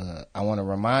 I want to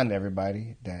remind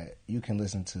everybody that you can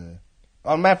listen to,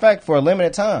 matter of fact, for a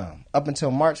limited time, up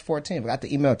until March 14th. I got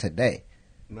the email today.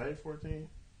 May 14?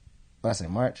 What I say,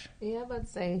 March? Yeah, I'm about to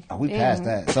say. Oh, we passed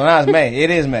that. So now it's May. It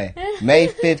is May. May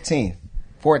 15th.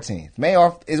 14th. May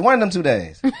or is one of them 2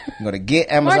 days. You go to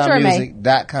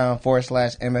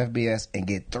getamazonmusic.com/MFBS and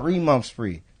get 3 months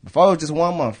free. Before it was just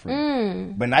 1 month free.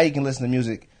 But now you can listen to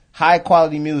music, high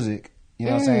quality music. You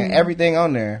know what I'm saying? Everything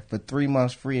on there for 3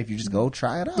 months free if you just go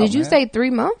try it out. Did you man. say 3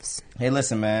 months? Hey,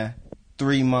 listen, man.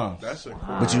 3 months. That's a cool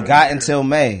But you idea. got until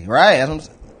May, right? That's what I'm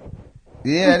saying.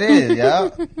 Yeah, it is, y'all.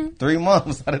 3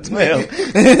 months out of 12.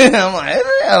 I'm like,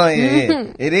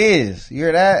 yeah, it is. You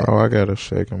hear that? Oh, I got a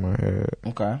shake in my head.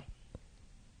 Okay.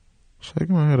 Shake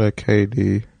my head at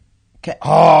KD. Durant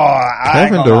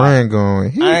Kevin Durant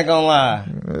going. I ain't gonna lie.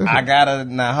 I gotta,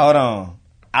 now hold on.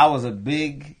 I was a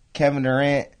big Kevin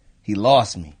Durant. He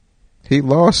lost me. He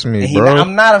lost me, And bro.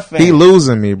 I'm not a fan. He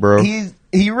losing me, bro.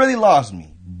 He really lost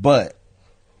me. But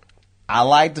I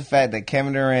like the fact that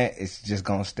Kevin Durant is just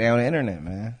gonna stay on the internet,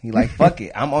 man. He like, fuck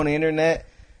it. I'm on the internet.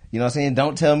 You know what I'm saying?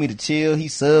 Don't tell me to chill. He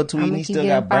subtweeting. I'ma He keep still got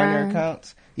getting burner fined.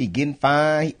 accounts. He getting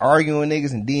fined. He arguing with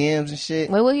niggas in DMs and shit.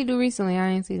 What he do recently?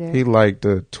 I didn't see that. He liked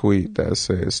the tweet that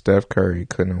said Steph Curry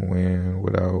couldn't win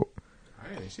without. I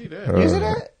didn't see that. You see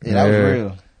that? Yeah, that was yeah.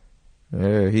 real.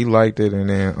 Yeah, he liked it and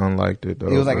then unliked it though.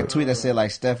 It was like a but- tweet that said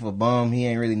like Steph a bum. He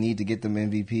ain't really need to get them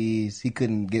MVPs. He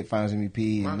couldn't get Finals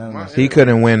MVP. And none of that shit. He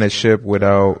couldn't win a ship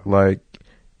without like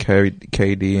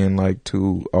KD and like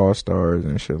 2 All-Stars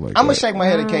and shit like I'm that. gonna shake my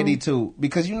head at KD too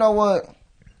because you know what?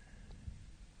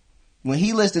 When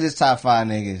he listed his top 5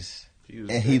 niggas He was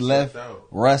and he getting left sucked out.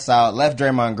 Russ out, left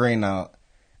Draymond Green out,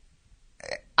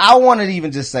 I want to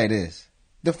even just say this: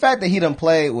 the fact that he done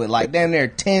played with like damn near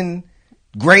 10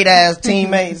 great ass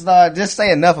teammates, dog, just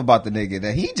say enough about the nigga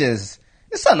that he just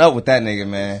there's something up with that nigga,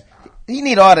 man. He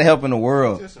need all the help in the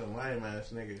world. Just a lame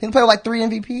ass nigga. He done played with like 3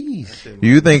 MVPs.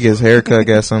 You think his haircut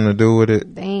got something to do with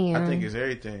it? Damn. I think it's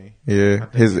everything. Yeah, I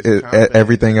think his it's the confidence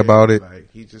everything that, about it.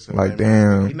 Like, he just a Like, lame damn,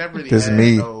 ass nigga. He never really this had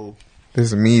me. no. This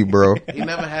is me, bro. He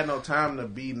never had no time to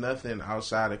be nothing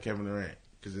outside of Kevin Durant.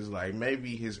 Because it's like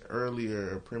maybe his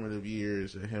earlier primitive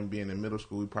years of him being in middle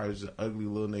school, he probably was an ugly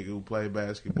little nigga who played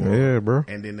basketball. Yeah, bro.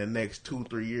 And then the next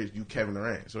 2-3 years, you Kevin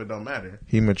Durant. So it don't matter.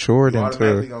 He matured You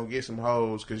automatically into. gonna get some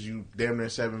hoes because you damn near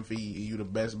 7 feet and you the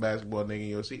best basketball nigga in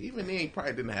your city. Even then, he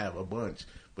probably didn't have a bunch,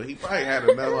 but he probably had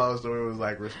enough hoes where it was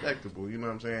like respectable. You know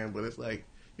what I'm saying? But it's like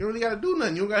you don't really gotta do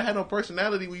nothing. You don't gotta have no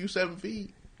personality when you 7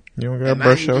 feet. You don't gotta And now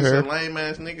brush you your just hair. a lame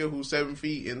ass nigga who's 7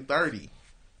 feet and 30,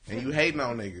 and you hating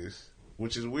on niggas,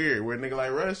 which is weird. Where a nigga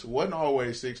like Russ wasn't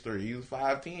always 6'3", he was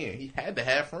 5'10". He had to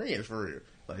have friends for real.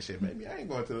 Like shit, maybe I ain't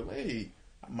going to the league.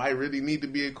 I might really need to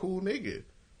be a cool nigga.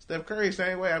 Steph Curry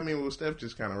same way. I mean, well, Steph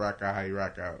just kind of rock out how he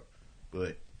rock out,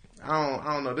 but I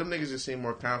don't know. Them niggas just seem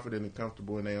more confident and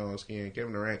comfortable in their own skin.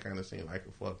 Kevin Durant kind of seemed like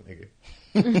a fuck nigga.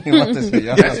 What this shit,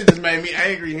 y'all? That shit just made me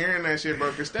angry hearing that shit,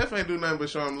 bro. Cause Steph ain't do nothing but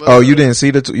show him love. Oh, you didn't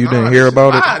see the? You didn't hear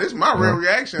about it? This is my real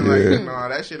reaction. Like, Yeah. no,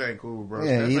 that shit ain't cool, bro.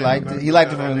 Yeah, Steph he ain't liked do it. nothing He but liked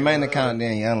it show from that his nigga main love. account.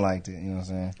 Then he unliked it. You know what I'm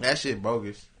saying? That shit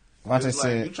bogus. Vontae It's like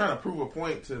said- you trying to prove a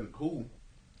point to who?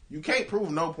 You can't prove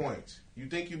no points. You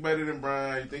think you better than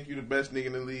Brian. You think you the best nigga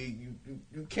in the league.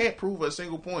 You can't prove a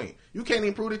single point. You can't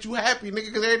even prove that you happy, nigga,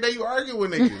 because every day you argue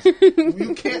with niggas.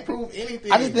 You can't prove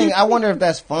anything. I just think I wonder if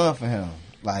that's fun for him,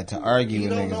 like to argue You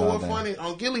with don't niggas know all what day. funny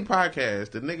on Gilly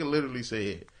podcast. The nigga literally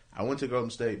said, "I went to Golden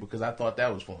State because I thought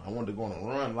that was fun. I wanted to go on a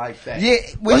run like that." Yeah,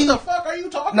 when what he- the fuck are you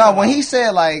talking No, about? when he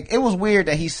said like it was weird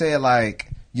that he said like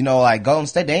you know like Golden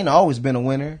State they ain't always been a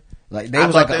winner. Like they I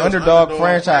was thought like an they was underdog underdog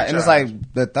franchise, and it's franchise.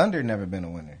 like the Thunder never been a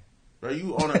winner. Bro,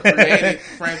 you on a created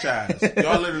franchise.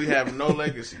 Y'all literally have no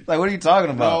legacy, Like what are you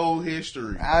talking about? no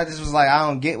history. I just was like I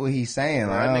don't get what he's saying.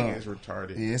 Bro, Like, that I nigga don't- is retarded.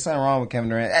 Yeah, there's something wrong with Kevin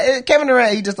Durant. Kevin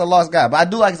Durant, he just a lost guy. But I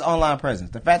do like his online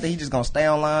presence. The fact that he just gonna stay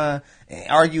online and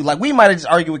argue, like we might have just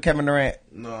argued with Kevin Durant.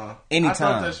 No, Anytime. I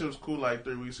thought that shit was cool like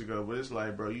 3 weeks ago, but it's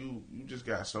like, bro, you just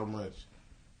got so much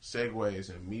segues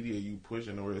and media you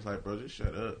pushing where it's like, bro, just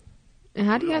shut up. And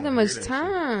how do you We have that don't much hear that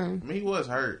time? I mean, he was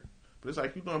hurt, but it's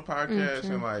like you doing podcasts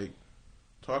and like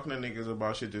talking to niggas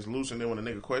about shit that's loose, and then when a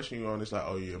nigga question you on, it's like,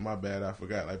 oh yeah, my bad, I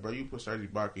forgot. Like, bro, you put Serge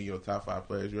Ibaka in your top 5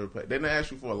 players you ever played. They didn't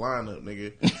ask you for a lineup,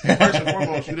 nigga. First and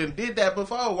foremost, you didn't did that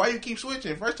before. Why you keep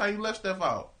switching? First time you left Steph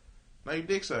out. Now you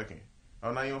dick sucking.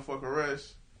 Oh, now you don't fuck with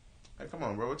Russ. Like, come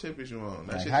on, bro, what tip is you on?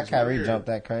 That Like, shit how just Kyrie weird. jumped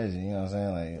that crazy? You know what I'm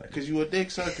saying? Like, Cause you a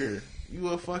dick sucker. You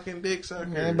a fucking dick sucker.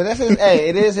 man, but that's his. Hey,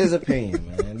 it is his opinion,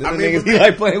 man. This I the mean, niggas but he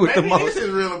like playing with the maybe most. this is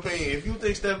real opinion. If you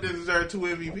think Steph didn't deserve 2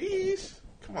 MVPs,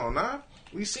 come on now.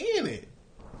 We seeing it.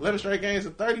 11 straight games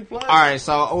of 30 plus. All right,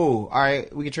 so all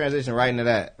right, we can transition right into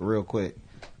that real quick.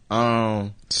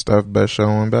 Steph best show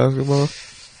in basketball.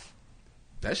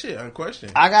 That shit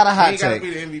unquestioned. I got a hot He ain't gotta take.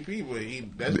 be the MVP,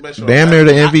 but that's the best show. Damn near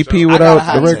the MVP I got a without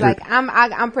hot the take. It's record.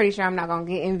 like I'm pretty sure I'm not gonna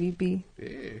get MVP.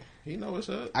 Yeah, he know what's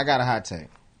up. I got a hot take.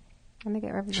 I think it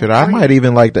represents Shit, I three. might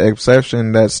even like the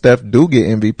exception that Steph do get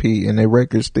MVP and their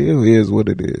record still is what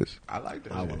it is. I like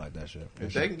that. I shit. would like that shit.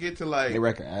 If they can get to like, They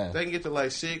record ass. they can get to like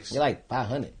 6. You're like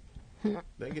 500.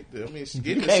 They get. To, I mean, You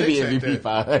getting to can't 6 be ain't MVP that.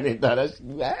 500. No, that's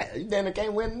you damn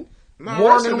can't win No, more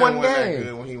Russell than one wasn't that game.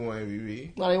 good when he won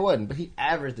MVP. No, he wasn't, but he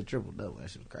averaged the triple double. That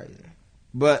shit was crazy.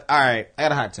 But all right, I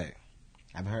got a hot take.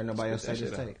 I haven't heard nobody else say Spit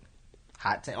this that shit take.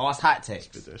 Hot take. Oh, it's hot takes.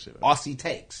 Spit that shit out. Aussie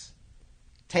takes.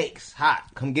 Takes. Hot.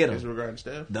 Come get Is them. regarding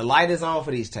Steph. The light is on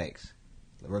for these takes.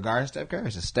 Regarding Steph Curry,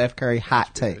 it's a Steph Curry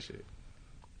hot Spit take. that shit.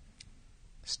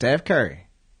 Steph Curry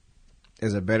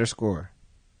is a better scorer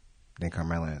than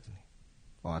Carmelo Anthony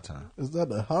all time. How's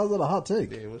that a hot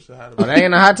take? Yeah, what's the hot Oh, that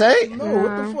ain't a hot take? No,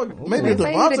 what the fuck? Maybe They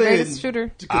say he's the greatest Devontae.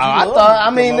 shooter. Oh, I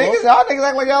mean, niggas, y'all niggas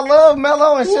act like y'all love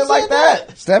Melo and shit like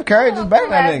that. Steph Curry just better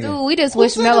than that nigga. Dude, we just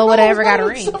wish Melo would have ever got a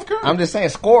ring. I'm just saying,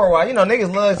 score wise, you know,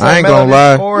 niggas love. I ain't Melo gonna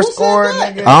lie. Score, Who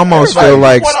said nigga. I almost Everybody feel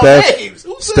like point on Steph. games.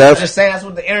 I'm Steph. just saying that's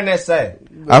what the internet say.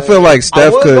 I feel like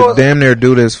Steph would could go- damn near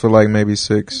do this for like maybe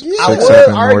six, I would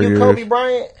 7 more argue years. Kobe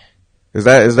Bryant. Is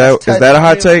that a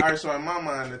hot take? All right, so in my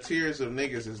mind, the tiers of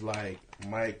niggas is like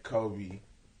Mike, Kobe,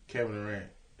 Kevin Durant,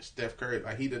 Steph Curry.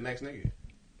 Like he the next nigga.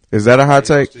 Is that a hot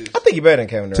take? I think you better than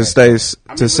Kevin Durant. To say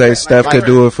but say that- Steph like, could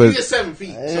do it for. He is 7 feet.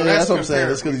 Yeah, So that's what I'm saying. comparable.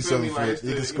 That's because he's You feel 7 me? Like, foot.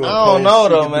 He it's can the- score. I don't know Post, he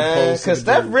though, can do man. post, he Because can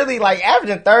Steph do- really like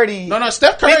averaging 30. No,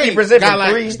 Steph Curry 50% got from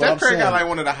like three. Steph Curry got saying. like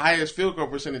one of the highest field goal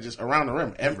percentages around the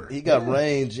rim ever. He got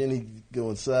range and he go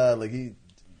inside like he.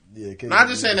 Yeah, No, I'm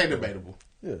just saying they debatable.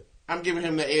 Yeah. I'm giving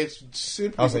him the edge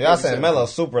simply. Oh, so y'all because saying he's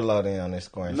Melo's super low then on this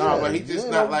scoring? No, shit. but he just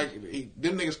Yeah. not like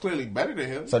them niggas clearly better than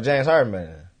him. So James Harden better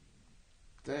than him.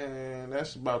 Damn,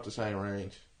 that's about the same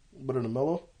range. Better than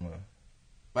Melo.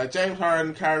 Like James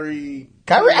Harden, Kyrie.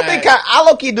 Kyrie, I think I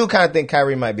low key do kind of think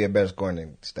Kyrie might be a better scorer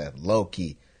than Steph. Low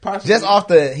key, Possibly. just off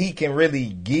the he can really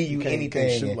give you Can't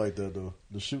anything. shoot like that though.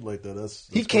 To shoot like that, that's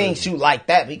he can't crazy. shoot like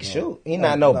that. But he can shoot. He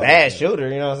not No, no not bad like that. shooter.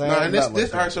 You know what I'm No, saying? and this Not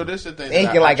like all right. So this is the thing. and he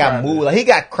that can I like got tried to- move. Like he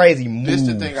got crazy moves. This is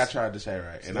the thing I tried to say,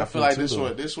 right? And I feel like this too,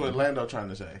 what this what Lando trying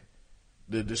to say.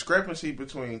 The discrepancy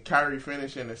between Kyrie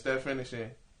finishing and Steph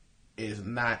finishing is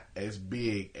not as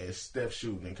big as Steph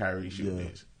shooting and Kyrie shooting Yeah.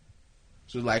 is.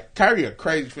 So like Kyrie a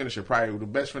crazy finisher, probably the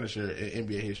best finisher in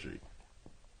NBA history.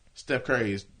 Steph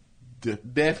Curry is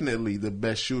definitely the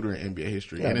best shooter in NBA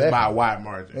history, Yeah, and it's by a definitely. wide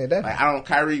margin. Yeah, definitely. Like I don't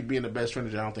Kyrie being the best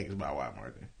finisher, I don't think it's by a wide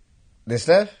margin. Did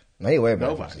Steph? No, he way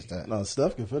better. Nobody. Than Steph. No,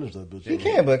 Steph can finish that bitch. He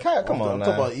can, but Kyrie, come on I'm now.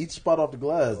 talking about each spot off the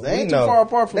glass. They We ain't know. too far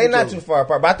apart from They each not other. too far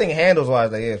apart, but I think handles wise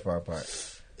they is far apart.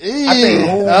 I think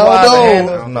I move-wise don't and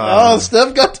know. handles, nah. Oh,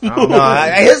 Steph got to move.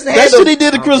 His That handles- shit he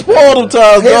did to Chris Paul them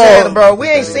times, His hand, dog. bro, we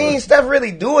ain't seen Steph really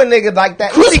do a nigga like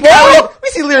that. Chris we see Paul? Kyrie, we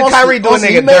see literally Also- Kyrie do a also,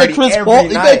 he nigga made dirty Chris every Paul-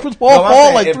 he night. made Chris Paul No, I'm fall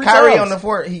saying, like if 3 Kyrie times. on the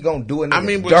court, he gonna do a nigga I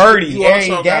mean, but dirty you every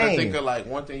also gotta game. think of like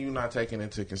one thing you're not taking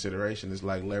into consideration is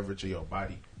like leverage of your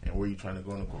body and where you trying to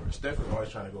go in the court. Steph is always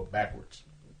trying to go backwards.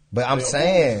 But I'm Your movements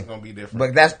saying, is gonna be different.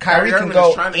 but that's Kyrie can Irving go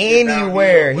is trying to get downhill,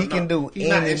 anywhere. but He can do he's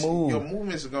not- any it's- move. Your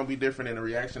movements is gonna be different, and the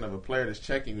reaction of a player that's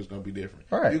checking you is gonna be different.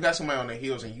 Right. You got somebody on the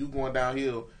heels and you going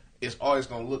downhill, it's always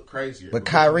gonna look crazier. But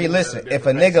because Kyrie, you're moving at listen, if a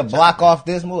different nigga pace. block off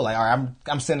this move, like, all right,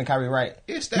 I'm sending Kyrie right.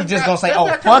 Yeah, He Steph just got- gonna say, Steph oh,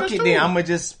 got fuck counters it then. too. I'm gonna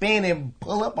just spin and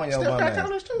pull up on your Steph bum got ass.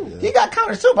 counters too. He got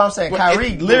counters too, but I'm saying But Kyrie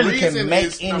the literally reason can make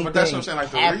is, anything no, but that's what I'm saying. Like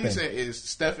happen. the reason is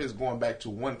Steph is going back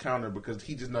to one counter because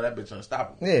he just know that bitch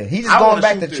unstoppable. Yeah, he just I going wanna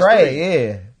back shoot to this trade. three.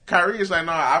 Yeah. Kyrie is like,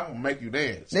 nah, I'm gonna make you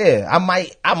dance. Yeah, I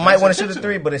might want to shoot a intentional.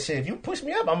 3, but shit, if you push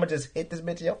me up, I'm gonna just hit this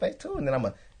bitch in your face too, and then I'm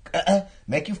gonna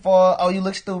make you fall. Oh, you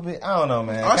look stupid. I don't know,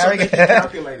 man. Also, Kyrie, think he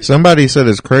calculated. Somebody said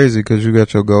it's crazy because you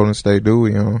got your Golden State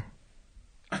Dewey on.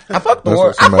 I fuck the That's Warriors. what I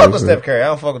fuck somebody with said. Steph Curry. I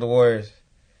don't fuck with the Warriors.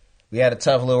 We had a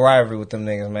tough little rivalry with them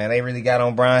niggas, man. They really got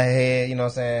on Brian head, you know what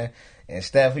I'm saying? And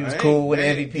Steph, he was cool with the They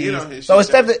ain't get on MVPs. his So shit. it's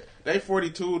Steph that. They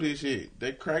 42 this shit.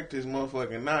 They cracked his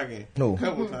motherfucking noggin Who? a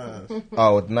couple times.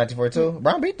 Oh, with the 1942?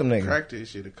 Brian beat them niggas. Cracked his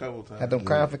shit a couple times. Had them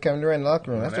crying for Kevin Durant in the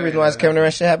locker room. That's the that reason why this ain't- Kevin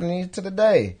Durant shit happening to the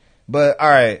day. But,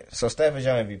 alright, so Steph is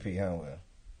your MVP, huh, Will?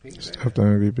 He said, After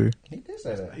MVP. He did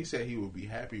say that. he said he would be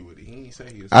happy with it. He didn't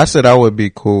say he was. I said I would be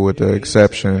cool with Yeah, the he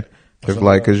exception. said If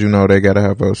like, cause you know they gotta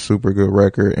have a super good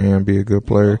record and be a good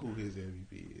player. who his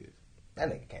MVP is. That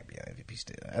nigga can't be an MVP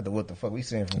still. After what the fuck we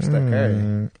seen from Steph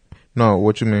Curry. No,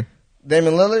 what you mean?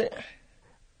 Damian Lillard?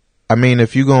 I mean,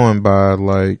 if you going by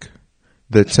like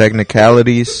the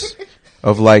technicalities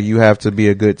of like you have to be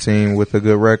a good team with a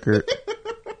good record.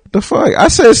 The fuck? I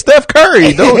said Steph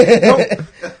Curry. Don't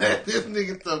This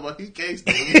nigga talking about he can't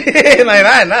still.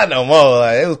 like, not no more.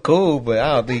 Like, it was cool, but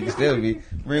I don't think he can still be.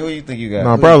 Real, who you think you got?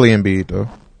 no, probably Embiid though.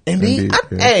 Embiid?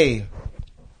 yeah. Hey.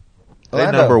 They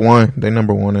Orlando, number one. They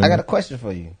number one. In I got a question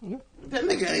for you. That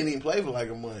nigga ain't even played for like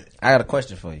a month. I got a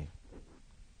question for you.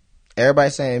 everybody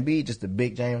saying Embiid just a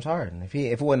big James Harden. If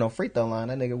it wasn't no free throw line,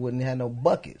 that nigga wouldn't have no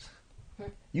buckets.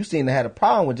 You seem to have a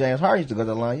problem with James Harden used to go to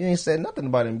the line. You ain't said nothing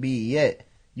about Embiid yet.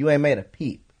 You ain't made a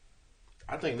peep.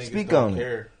 I think niggas Speak don't on it.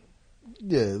 care.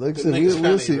 Yeah, like I The said, niggas we'll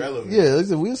kinda see. irrelevant. Yeah, like I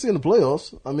said, we'll see in the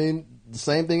playoffs. I mean, the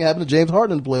same thing happened to James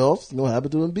Harden in the playoffs. It's gonna happen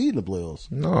to Embiid in the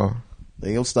playoffs. No. They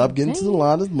ain't gonna stop getting to the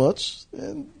line as much,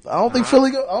 and I don't think I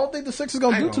don't think the Sixers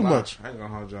gonna do too much. I ain't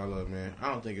gonna hold y'all up, man. I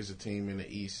don't think it's a team in the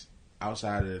East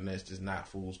outside of the Nets that's not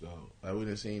fool's gold. Like we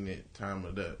done seen it time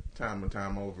and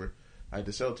time over. Like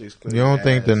the Celtics. You don't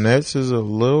think the Nets is a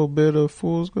little bit of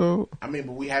fool's gold? I mean,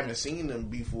 but we haven't seen them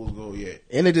be fool's gold yet.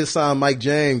 And they just signed Mike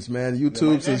James, man.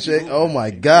 YouTube Mike says, James is oh moving. my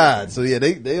god! So yeah,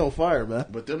 they on fire, man.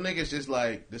 But them niggas just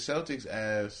like the Celtics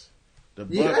as the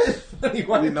Bucks. Yeah.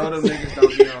 We know them niggas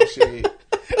don't be on shit.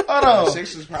 Hold The on.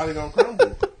 Sixers probably gonna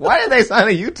crumble. Why did they sign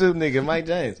a YouTube nigga, Mike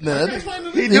James? Nah,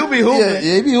 He do be hooping. Yeah,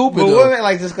 he be hooping. But though. what,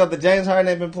 like, just because the James Harden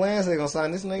ain't been playing, so they gonna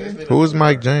sign this nigga? Who is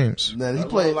Mike James? Nah, he He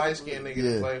playing. light skinned nigga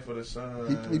yeah. to play for the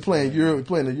Suns. He playing Europe. He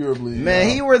playing the Europe League. Man,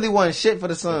 he really wasn't shit for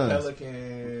the Suns.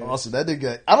 Pelicans. Also, that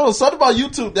nigga. I don't know something about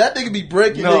YouTube. That nigga be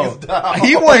breaking No, niggas down.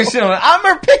 he wasn't shit on it. I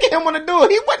remember picking him on the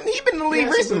dude. He been in the He league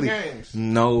had some good recently. games.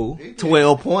 No, He did.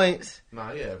 12 points.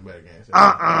 Nah, he had better games.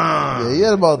 Yeah, he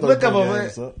had about 13 Look up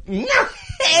games, a huh?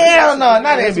 No, hell no,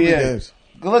 not He had some good NBA. games.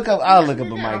 Look up. I'll look up a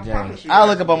Yeah, Mike I promise James. you I'll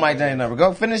that. look up on Mike James number.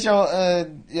 Go finish your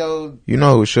You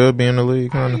know who should be in the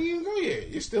league, I kind ain't of? even go yet.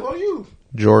 It's still on you.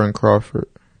 Jordan Crawford.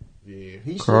 Yeah.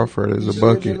 Crawford is a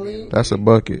bucket. That's a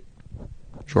bucket.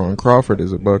 Jordan Crawford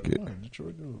is a bucket. I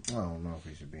don't know if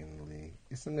he should be in the league.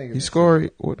 It's some niggas. He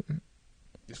scored. What?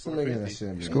 It's Some niggas that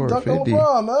shouldn't be. Scored Dunk on 50.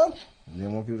 LeBron, man. You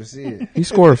don't want people to see it. He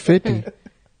scored 50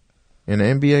 in the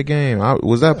NBA game.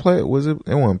 Was that play? Was it?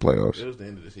 It wasn't playoffs. It was the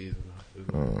end of the season.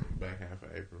 It was the back half of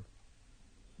April.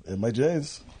 And Mike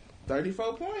James.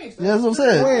 34 points. Yeah, that's what I'm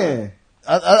saying. When?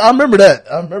 I remember that.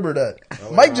 I remember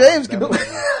that. Mike James can do it.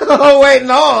 Oh wait,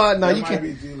 no, That you might can't.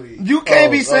 be G League. You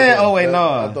can't be saying, okay. "Oh wait, That- no."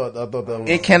 I thought that was.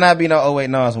 It cannot be no "oh wait,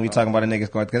 no" when we talking about a nigga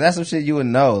score, because that's some shit you would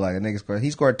know. Like a nigga score, he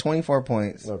scored 24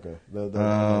 points. Okay. That's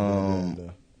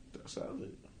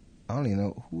solid. I don't even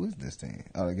know who is this thing.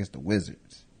 Oh, I guess the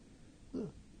Wizards. I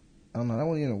don't know. That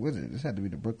wasn't even the Wizards. This had to be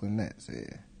the Brooklyn Nets.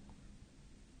 Yeah.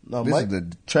 No, This Mike. is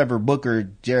the Trevor Booker,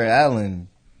 Jared Allen,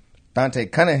 Dante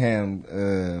Cunningham,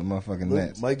 motherfucking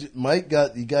Nets. Mike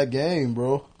got game,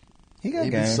 bro. He got He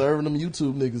be game. serving them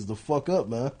YouTube niggas the fuck up,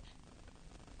 man.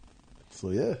 So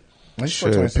yeah. He Shit,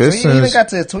 scored 26. Pistons- So he even got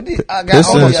to 20. I got Pistons-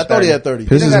 almost I thought he had 30.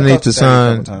 Pistons got need close to to 30 a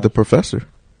sign couple times. the professor.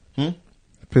 Hmm?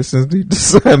 Pistons need to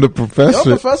sign the Yo, professor.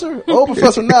 professor. Old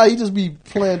professor. Now he just be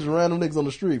playing just random niggas on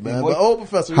the street, man. But old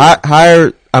professor.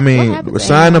 Hire. I What mean, happened to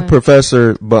sign the anyone?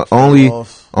 professor, but only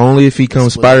if he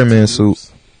comes Split Spider-Man into suit.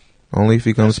 groups. Only if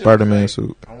he comes That shit Spider-Man was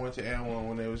suit. I went to N1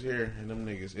 when they was here, and them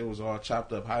niggas, it was all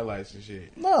chopped up highlights and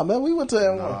shit. Nah, man, we went to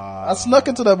M1. Nah. I snuck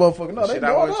into that motherfucker. No, The they shit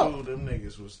I brought went out. to, them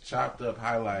niggas was chopped up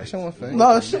highlights. That shit wasn't fake.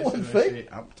 No, that shit wasn't Missing and fake. shit.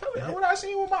 I'm telling you, what I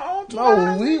seen with my own two No,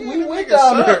 eyes, we nigga, them went niggas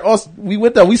down suck. there. We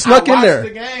went there. We snuck in watched there. the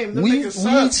game. Them We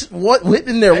niggas suck. went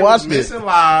in there, They watched was it. missing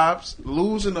lives,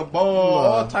 losing the ball,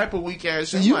 all type of weak ass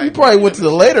shit. You Like, probably man, went to the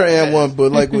this later shit and one, ass.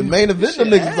 but like with main event, them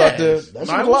niggas out there. Ass. That No, shit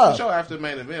I was was for live. sure after the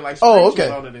main event. Like, Oh, Springs was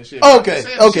okay. on it and shit. Oh, I'm okay, just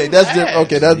saying, the okay, shit that's was different. ass.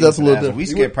 Okay, that's a little different. We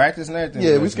skipped practice and everything.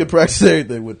 Yeah, we could practice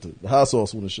everything with the hot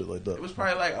sauce and shit like that. It was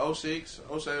probably like 06,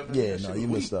 07. Yeah, That no, shit you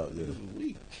was missed weak. out, yeah. It was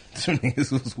weak. Some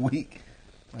niggas was weak.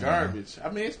 Garbage. I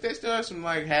mean, they still have some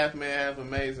like half man, half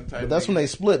amazing type. But that's when they niggas.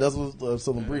 split. That's what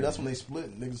Southern Breed. That's when they split.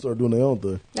 And niggas started doing their own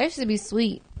thing. They used to be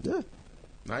sweet. Yeah,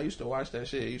 And I used to watch that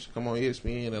shit. It used to come on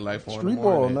ESPN at like 4 in the street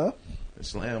ball morning. now. And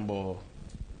slam ball.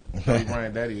 Kobe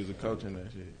Bryant daddy was a coach in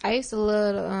that shit. I used to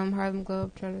love the Harlem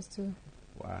Globetrotters too.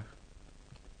 Why?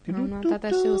 I don't know. I thought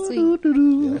that shit was sweet.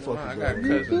 Yeah, fuck I you, got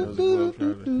bro. cousins that was a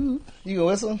Globetrotter. You go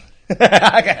whistle?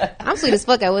 I got. I'm sweet as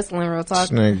fuck at whistling real talk.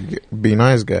 This nigga Be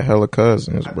Nice got hella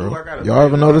cousins, I bro. do, I got a Y'all ever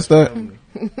very noticed large that?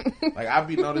 family. Like I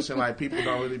be noticing like people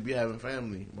don't really be having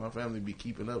family. My family be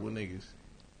keeping up with niggas.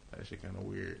 That shit kind of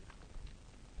weird.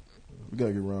 We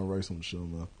gotta get Ron Rice on the show,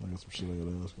 man. I got some shit I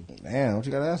gotta ask him. Damn, what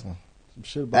you gotta ask him? Some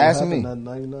shit about Ask what happened me. in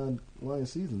that 99 Lion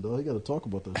season, though. He gotta talk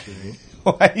about that shit, man.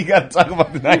 Why you gotta talk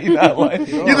about the 99 Lions?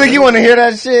 You think he want to hear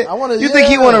that shit? I wanna- You think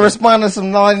he yeah. want to respond to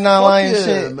some 99 Lions yeah,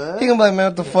 shit? man. He gonna be like, man,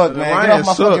 what the fuck, The man? Get off Lions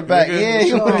my suck, fucking back. nigga. Yeah,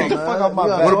 he gonna No, get the man. fuck off my We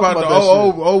back. gotta What talk about the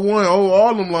about that 01,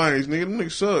 all them Lions, nigga? Them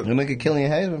niggas suck. You look at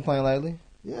Killian Hayes been playing lately.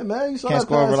 Yeah, man. You saw Can't that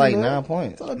score over passing, like man. 9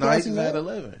 points. Saw that No, he passing, just had man.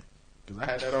 11. Because I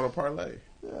had that on a parlay.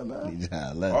 Yeah, man. He just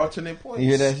had 11. Alternate points. You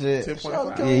hear that shit?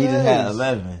 10.5. Yeah, he just had Hayes.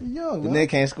 11. He young, The man. nigga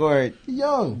can't score it. He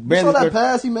young. You Barely saw that scored-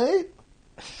 pass he made?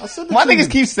 I said My niggas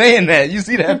keep saying that. You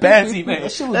see that pass he made?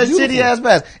 That shit was That beautiful. shitty ass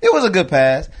pass. It was a good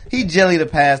pass. He jellied a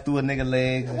pass through a nigga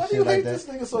legs and Why do shit you like hate that. this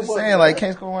nigga so Just much, saying, like, man?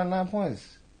 can't score 9 points.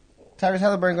 Tyrese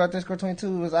Halliburton got there, score 22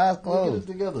 with his eyes Get it closed.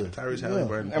 together. Tyrese Yeah.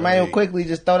 Halliburton. Emmanuel quickly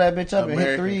just throw that bitch up and hit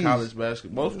American threes. college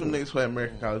basketball. Both of them niggas play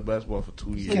American college basketball for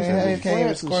 2 years. Can't even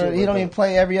France and score. shit He like don't that. even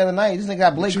play every other night. This nigga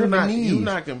got Blake But Griffin knees. you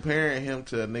not comparing him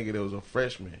to a nigga that was a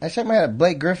freshman. That shit man had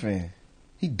Blake Griffin.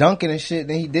 He dunking and shit.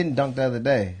 Then he didn't dunk the other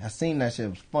day. I seen that shit. It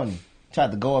was funny.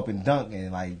 Tried to go up and dunk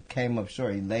and like came up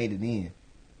short. He laid it in,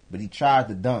 but he tried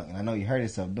to dunk. And I know he hurt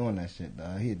himself doing that shit.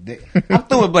 Dog. He a dick. I'm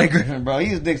through with Blake Griffin, bro.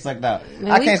 He was dick sucked out. Man,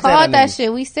 I we can't called stand that nigga.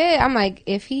 shit. We said, I'm like,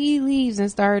 if he leaves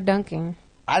and started dunking,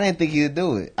 I didn't think he'd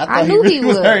do it. I I thought knew he really he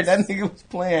was was. hurt. That nigga was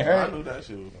playing I hurt. knew that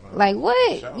shit was going like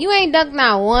what? You ain't dunked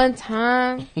not one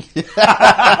time.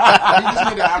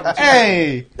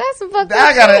 Hey, That's some fucked I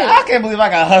up gotta. shit. I can't believe I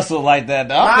got hustled like that.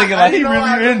 Though. I'm thinking like he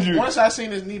really injured. Once I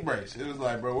seen his knee brace, it was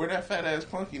like, bro, where that fat ass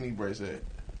punky knee brace at?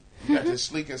 You got this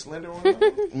sleek and slender one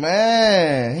on?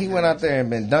 Man, he went out there and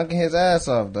been dunking his ass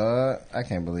off, dog. I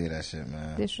can't believe that shit,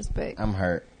 man. Disrespect. I'm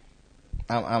hurt.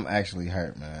 I'm actually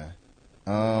hurt, man.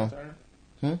 My turn?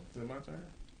 Hmm? Is it my turn?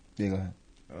 Yeah, go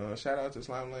ahead. Shout out to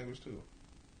Slime Language too.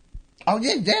 Oh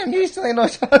yeah, damn! You still ain't no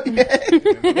show yet.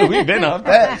 We been off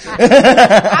that.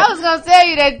 I was gonna tell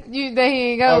you that he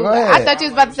ain't go. Oh, go ahead. I thought you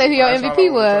was about to say who your That's all I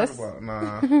MVP wanna was. talk about.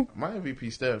 Nah, my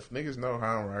MVP Steph. Niggas know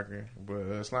how I'm rocking,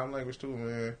 but Slime Language too,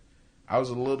 man. I was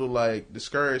a little like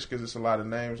discouraged because it's a lot of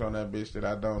names on that bitch that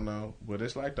I don't know. But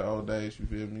it's like the old days. You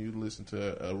feel me? You listen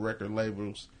to a record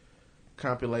label's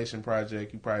compilation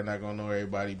project. You probably not gonna know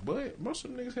everybody, but most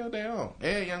of them niggas held their own.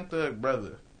 And Young Thug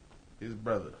brother, his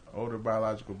brother, older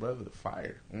biological brother,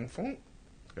 fire. Funk.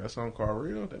 Got a song called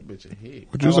Real. That bitch a hit.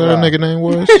 What you say that nigga name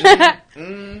was?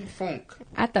 Funk.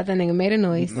 I thought that nigga made a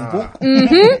noise. Nah. That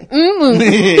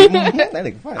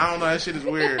nigga funny. I don't know, that shit is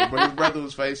weird, but his brother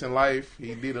was facing life.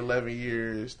 He did 11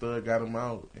 years. Thug got him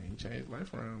out, and he changed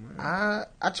life around, man.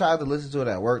 I tried to listen to it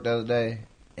at work the other day,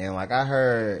 and like I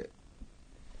heard,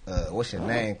 what's your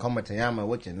name? Koma Tayama,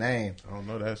 what's your name? I don't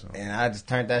know that song. And I just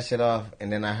turned that shit off,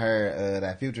 and then I heard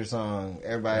that Future song,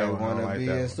 Everybody That one, I don't Wanna like Be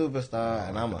that a one. Superstar,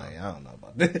 and I'm like, I don't know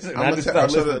about this. And I'm I gonna just tell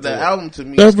started so listening the to it. album to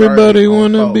me. Everybody started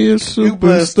on wanna be a Fold.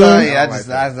 superstar. Yeah, I like just,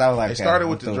 that. I was like, It started okay,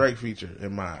 with the I'm Drake feature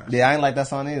in my eyes. Yeah, I ain't like that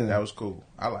song either. That was cool.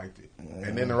 I liked it.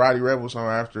 And then the Roddy Rebel song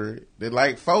after it. They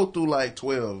like 4 through like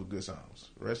 12 good songs.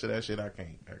 The rest of that shit I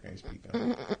can't speak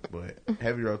on. But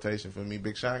heavy rotation for me.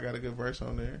 Big Sean got a good verse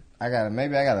on there.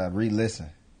 maybe I gotta re-listen.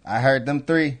 I heard them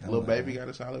 3. Lil Baby got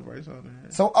a solid verse on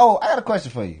there. So, I got a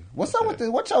question for you. What's up with this?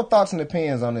 What's your thoughts and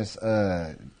opinions on this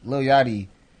Lil Yachty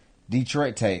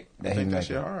Detroit tape I that he think that made?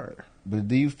 shit hard. But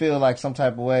do you feel like some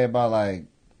type of way about like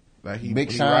Like Big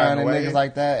he Sean riding and away. niggas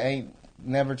like that ain't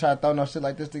never tried to throw no shit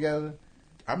like this together?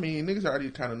 I mean, niggas already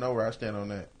kind of know where I stand on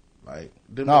that. Like,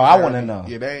 them No, niggas I wanna already- know.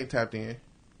 Yeah, they ain't tapped in.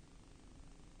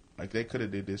 Like, they could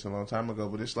have did this a long time ago,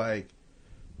 but it's like,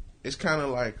 it's kind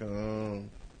of like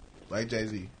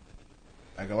Jay-Z.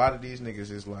 Like, a lot of these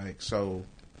niggas is like so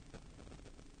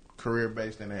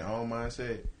career-based in their own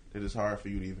mindset that it's hard for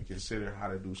you to even consider how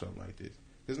to do something like this.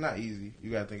 It's not easy.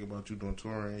 You gotta think about you doing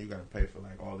touring. You gotta pay for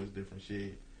like all this different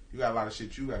shit. You got a lot of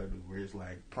shit you gotta do where it's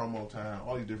like promo time,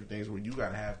 all these different things where you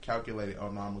gotta have calculated, oh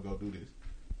no, I'm gonna go do this.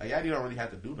 Like, Yachty don't really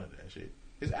have to do none of that shit.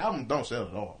 His album don't sell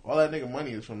at all. All that nigga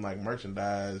money is from like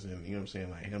merchandise and, you know what I'm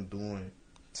saying, like him doing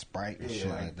Sprite and shit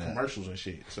like that. commercials and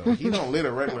shit. So he don't live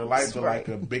a regular life of like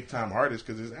a big time artist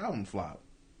because his album flopped.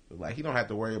 So like he don't have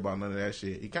to worry about none of that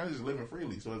shit. He kind of just living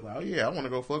freely. So it's like, oh yeah, I want to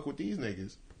go fuck with these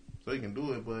niggas, so he can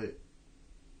do it. But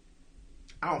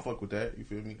I don't fuck with that. You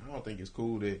feel me? I don't think it's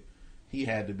cool that he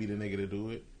had to be the nigga to do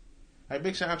it. Like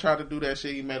Big Sean tried to do that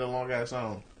shit. He made a long ass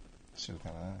song, Shit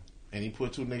kind of. and he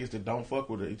put 2 niggas that don't fuck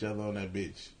with each other on that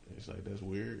bitch. It's like, that's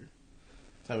weird.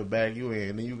 Type of bag you in.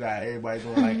 And then you got everybody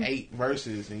doing like 8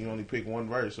 verses and you only pick 1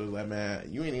 verse. So it's like, man,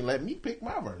 you ain't even let me pick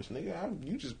my verse, nigga.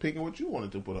 You just picking what you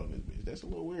wanted to put on this bitch. That's a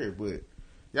little weird, but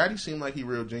Yachty seemed like he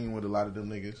real genuine with a lot of them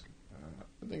niggas.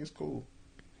 I think it's cool.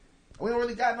 We don't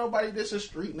really got nobody that's a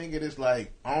street nigga that's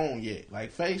like on yet.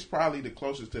 Like Face probably the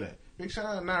closest to that. Big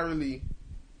Sean not really.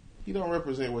 He don't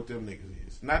represent what them niggas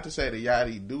is. Not to say that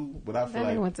Yachty do, but I feel That nigga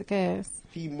like went to Cass.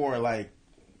 he more like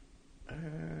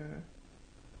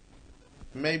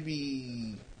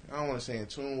maybe I don't want to say in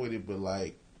tune with it, but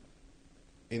like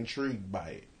intrigued by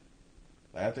it.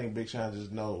 Like, I think Big Sean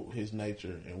just know his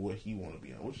nature and what he want to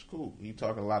be on, which is cool. He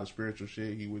talking a lot of spiritual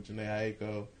shit. He with Janae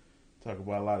Aiko, talk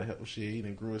about a lot of health shit. He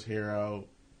done grew his hair out.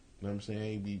 You know what I'm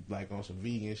saying? He be like on some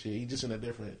vegan shit. He just in a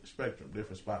different spectrum,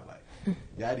 different spotlight.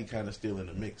 Yachty kind of still in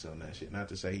the mix on that shit. Not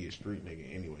to say he a street nigga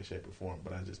in any way, shape, or form,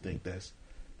 but I just think that's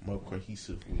more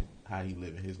cohesive with how he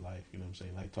living his life. You know what I'm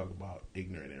saying? Like talk about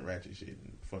ignorant and ratchet shit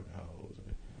and fucking hoes.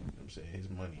 And, you know what I'm saying? His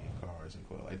money and cars and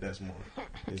clothes. Like that's more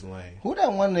his lane. Who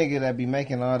that one nigga that be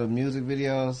making all the music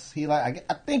videos? He like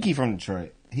I think he from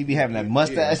Detroit. He be having that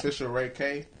mustache. Official Ray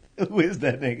K. Who is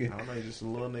that nigga? I don't know, he's just a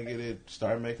little nigga that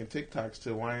started making TikToks to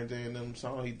YNJ and them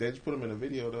songs. They just put him in a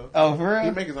video though. Oh, for real? He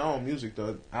make his own music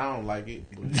though. I don't like it.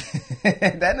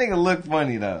 But That nigga look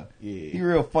funny though. yeah, He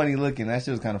real funny looking. That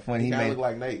shit was kind of funny. he He kind of made look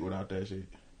like Nate without that shit.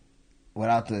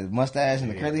 without the mustache and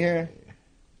the Yeah. curly hair.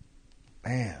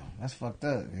 Damn, that's fucked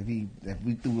up. If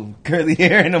we threw curly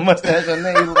hair and a mustache on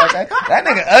there, he look like that. That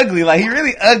nigga ugly. Like he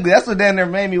really ugly. That's what damn near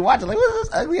made me watch it. Like what's this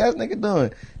ugly ass nigga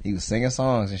doing? He was singing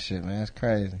songs and shit, man. It's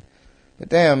crazy. But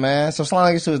damn, man. So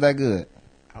Slime Niggas 2 is that good?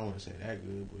 I wouldn't say that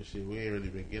good, but shit, we ain't really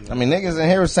been getting. I mean, niggas in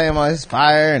here was saying, "Oh, it's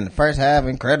fire," and the first half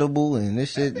incredible, and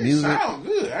this shit It music. sound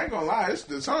good. I ain't gonna lie. It's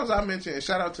the songs I mentioned. And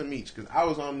shout out to Meech because I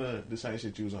was on the same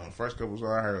shit you was on. First couple songs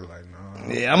I heard like,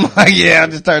 nah. Yeah, I'm like, yeah, I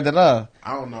just turned it off.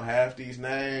 I don't know half these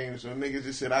names. So niggas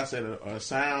just said I said a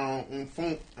sound.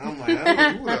 I'm like,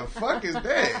 who the fuck is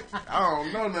that? I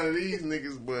don't know none of these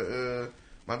niggas, but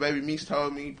my baby Meech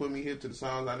told me, he put me hip to the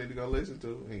songs I need to go listen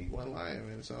to, and he wasn't lying,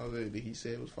 man. The songs that he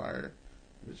said was fire.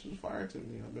 This was fire to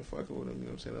me. I've been fucking with him, you know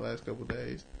what I'm saying, the last couple of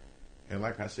days. And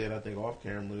like I said, I think off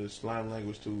camera, the Slime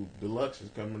Language 2 Deluxe is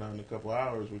coming out in a couple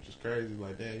hours, which is crazy.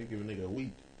 Like, damn, you give a nigga a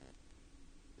week.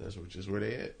 That's just where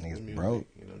they at. Niggas The music, broke.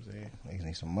 You know what I'm saying? Niggas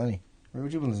need some money. Where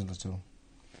would you been listening to?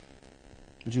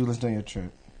 What you listen to on your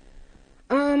trip?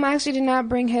 I actually did not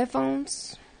bring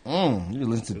headphones. You listen to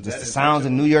Was just that the in sounds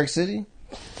in Portugal? New York City?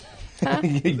 Huh?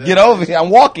 Get over here. I'm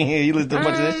walking here. You listen to a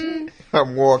bunch of that shit?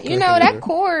 I'm walking. You know that here.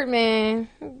 cord, man.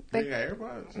 You got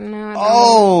AirPods? No, I don't.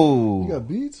 Oh. You got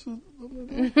beats?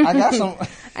 I got some.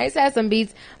 I used to have some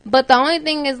beats, but the only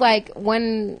thing is like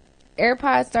when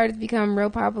AirPods started to become real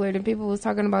popular, then people was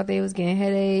talking about they was getting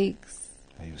headaches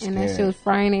and that shit was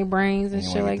frying their brains and You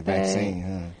shit wanna like get the that.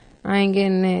 vaccine, I ain't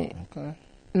getting it, Okay.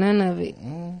 none of it.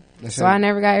 That's So I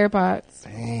never got AirPods.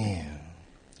 Damn.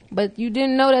 But you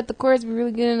didn't know that the cords be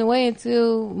really getting in the way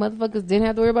until motherfuckers didn't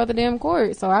have to worry about the damn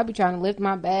cord. So I'd be trying to lift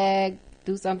my bag,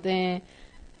 do something,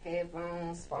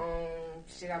 headphones, phone,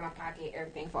 shit out my pocket,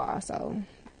 everything fall. So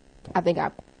I think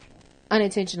I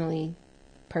unintentionally,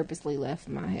 purposely left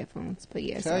my headphones. But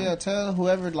yeah, Tell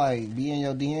whoever like be in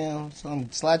your DM,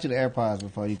 slide you the AirPods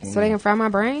before you can. so they can fry my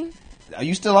brain. Are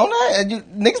you still on that?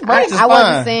 Niggas' brains is I fine.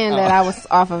 wasn't saying that I was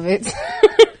off of it.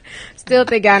 Still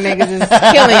think y'all niggas is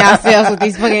killing yourselves with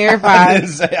these fucking I AirPods. didn't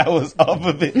say I was off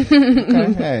of it.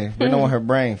 Okay. Hey, we don't want her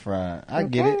brain fried. I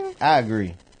get it. I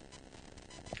agree.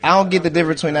 I don't get the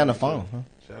difference between that and a phone. Huh?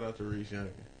 Shout out to Reese Young.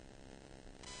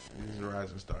 He's a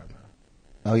rising star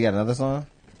now. Oh, you got another song?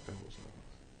 Couple songs.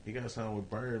 He got a song with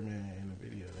Birdman in the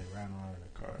video. They riding around in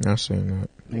the car. I seen that.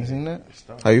 You seen that? It's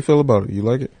star. How you feel about it? You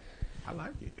like it? I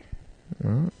like it.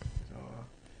 Alright. So,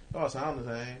 it all sound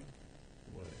the same,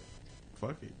 but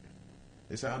fuck it.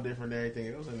 It sound different than everything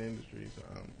else in the industry, so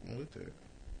I'm with that.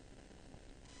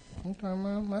 Okay,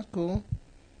 man. That's cool.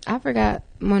 I forgot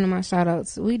one of my shout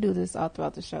outs. We do this all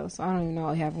throughout the show, so I don't even know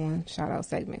I have one shout out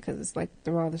segment because it's like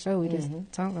throughout the show we just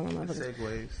talk about motherfuckers.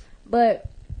 Segways. But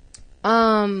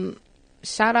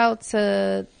shout out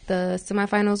to the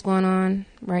semifinals going on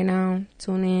right now.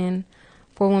 Tune in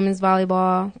for women's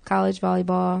volleyball, college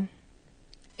volleyball.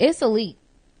 It's elite.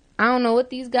 I don't know what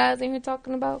these guys in here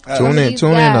talking about. Tune in to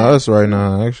us right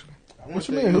now. Actually, What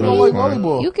you mean? Who don't like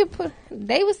volleyball? You can put.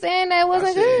 They was saying that it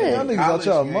wasn't good. Y'all niggas out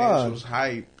y'all games mind. was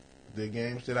hype. The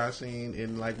games that I seen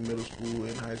in like middle school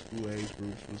and high school age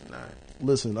groups was not.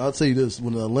 Listen, I'll tell you this: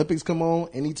 when the Olympics come on,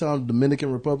 anytime Dominican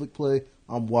Republic play,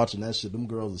 I'm watching that shit. Them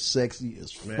girls are sexy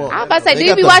as Man, fuck. I was about to say, They do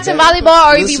you got be the watching best- volleyball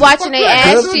or you be Listen, watching their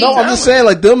ass Them- cheeks? No, I'm just saying,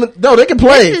 like them. No, they can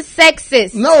play. This is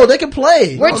sexist. No, they can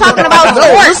play. We're No, talking no, about no,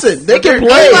 sports. listen, they can And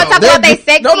play. you want to talk about they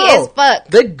sexy as fuck.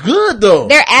 They're good though.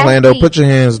 They're Lando, athletes. put your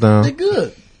hands down. They're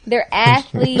good. They're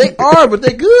athletes. They are, but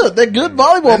they're good. They're good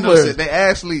volleyball Lando players. said they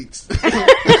athletes.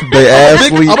 They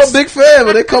athletes. I'm a big fan.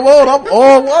 When they come on, I'm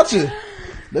all watching.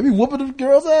 They be whooping the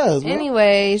girls' ass. Man.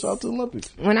 Anyways, Shout out to the Olympics.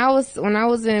 when I was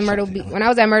in Myrtle Beach, when I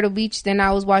was at Myrtle Beach, then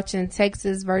I was watching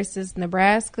Texas versus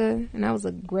Nebraska, and that was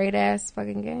a great ass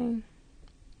fucking game.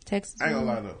 Texas. I ain't gonna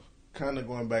won. lie though. Kind of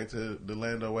going back to the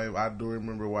Lando wave, I do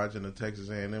remember watching the Texas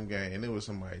A&M game, and it was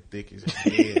somebody thick as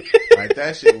hell. Like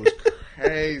that shit was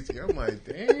crazy. I'm like,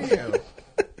 damn.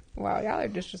 Wow, y'all are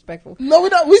disrespectful. No, we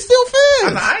not. We still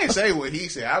fans. I ain't say what he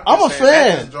said. I'm a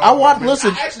fan. I watch.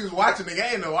 Listen, I actually was watching the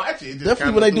game to watch it. It just definitely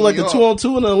kinda when they do threw like me the off.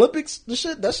 2-on-2 in the Olympics, the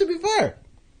shit that should be fair.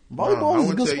 Volleyball I is a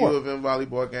went good to a sport. U of M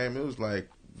volleyball game. It was like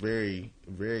very,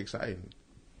 very exciting.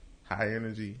 high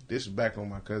energy. This is back when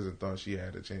my cousin thought she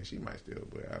had a chance. She might still,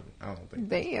 but I don't think.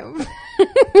 Damn.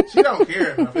 She don't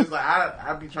care enough. It's like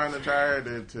I be trying to try her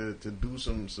to do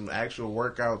some actual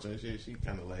workouts and shit. She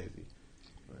kind of lazy,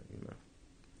 but, you know.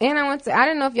 And I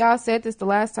didn't know if y'all said this the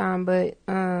last time, but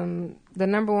the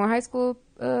number 1 high school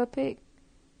pick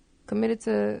committed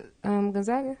to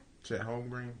Gonzaga. Chet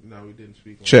Holmgren? No, we didn't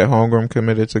speak on Chet Holmgren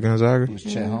committed to Gonzaga. It was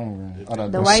Chet Holmgren. Oh,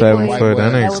 The white 7 boy. foot. That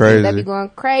That ain't was- crazy. That be going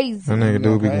crazy. That nigga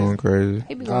do be going crazy.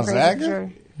 He be going Gonzaga? crazy for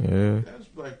sure. Yeah. That's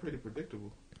like pretty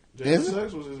predictable. Is Jalen it?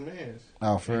 Suggs was his man's.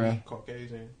 Oh, for real?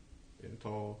 Caucasian and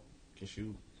tall, can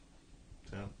shoot.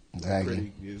 Sound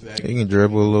Exactly. He can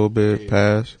dribble a little bit,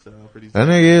 pass. Sound pretty That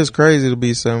nigga is crazy to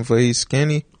be 7 foot. He's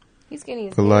skinny. He's skinny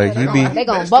as But, hell. like, he be- They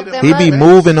gonna buck them He up. be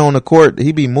moving on the court.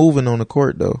 He be moving on the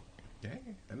court though. Dang,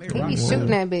 that He nigga be rock. shooting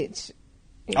that bitch.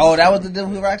 Oh, that was the dude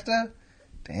who rocked that?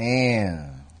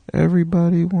 Damn.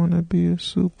 Everybody wanna be a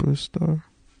superstar.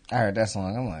 I heard that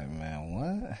song. I'm like, man,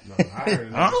 what? No, I heard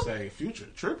a nigga say Future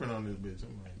tripping on this bitch.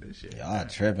 I'm like, this shit. Y'all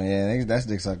tripping. Yeah, niggas, that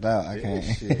dick sucked out. I can't.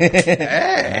 This shit I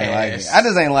ain't like it. I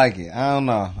just ain't like it. I don't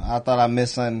know. I thought I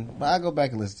missed something, but I'll go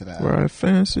back and listen to that. Right,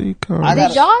 fancy car. I got-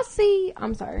 Did y'all see?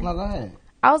 I'm sorry. No, go ahead.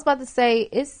 I was about to say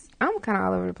I'm kind of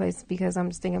all over the place because I'm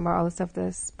just thinking about all the stuff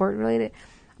that's sport related.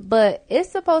 But it's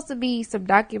supposed to be some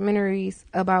documentaries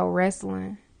about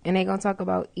wrestling, and they gonna talk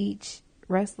about each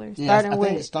wrestler, Yeah, I starting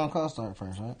think with Stone Cold started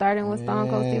first, right? Stone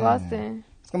Cold Steve Yeah. Austin.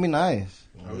 It's gonna be nice.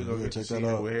 Are we gonna get to Check see that him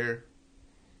out. with hair?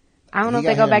 I don't know He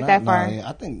if they got go hair back that now. far. Nah, yeah,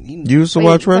 I think he. You used to Wait,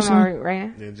 watch you talking wrestling? about right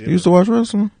now? Then You used to watch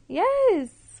wrestling? Yes,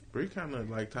 Bree kind of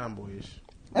like tomboyish.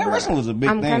 That wrestling was a big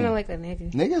I'm thing. kind of like a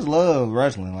nigga. Niggas love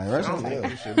wrestling. Like I don't wrestling.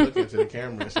 think you should look into the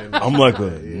camera and say, I'm like a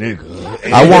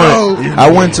nigga.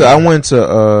 I went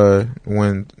to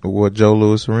when with Joe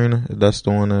Louis Arena. That's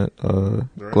the one that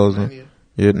closing.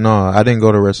 Yeah, no, I didn't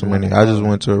go to WrestleMania. I just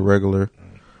went to a regular.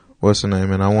 What's the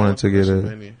name? And I wanted to get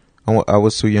a. I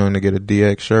was too young to get a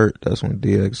DX shirt. That's when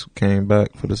DX came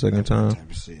back for the second time.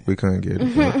 We couldn't get it,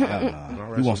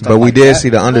 You want stuff but we like did that? see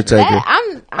the Undertaker.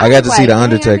 I got to see the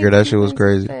Undertaker. That shit was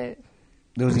crazy.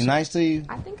 Was he nice to you?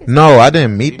 I think it's No, I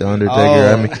didn't meet the Undertaker.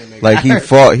 Oh. I mean, like he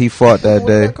fought that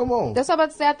day. Come on. That's what I'm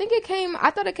about to say. I think it came. I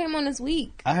thought it came on this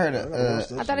week. I heard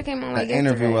I thought it came on like an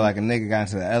interview yesterday. where like a nigga got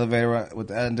into the elevator with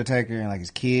the Undertaker and like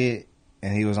his kid,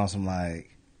 and he was on some like,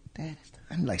 Dad,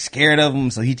 I'm like scared of him,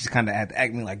 so he just kind of had to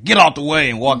act me like get off the way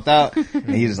and walked out.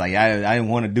 And he was like, I didn't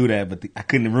want to do that, but I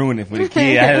couldn't ruin it for the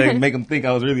kid. I had to make him think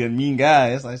I was really a mean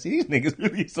guy. It's like, see, these niggas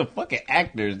really some fucking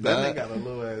actors. That nigga Dog. got a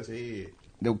little ass head.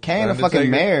 The Kane the Undertaker? fucking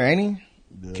mayor, ain't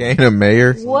he? Kane the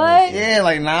mayor. What? Yeah,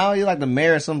 like now you're like the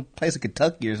mayor of some place in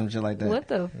Kentucky or some shit like that. What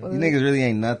the fuck? You niggas really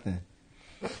ain't nothing.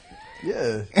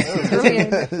 Yeah.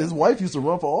 Korean. His wife used to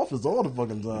run for office all the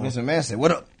fucking time. Mr. Man said,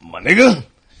 "What up, my nigga?"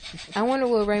 I wonder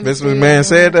what Raymond. Vince McMahon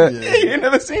said that. Yeah. You ain't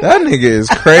never seen That nigga is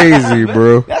crazy,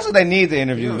 bro. That's what they need to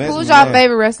interview. Vince Who's y'all McMahon.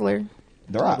 favorite wrestler?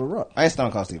 The Rock. The Rock. I ain't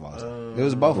Stone Cold Steve Austin. It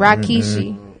was both. of them.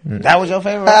 Rakishi. That was your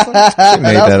favorite wrestler?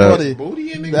 Made that that was up. funny.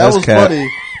 Booty in That That's was cap. funny.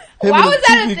 Him Why and was the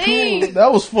that a TV thing? crew,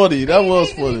 that was funny. That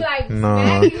was funny.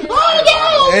 Nah.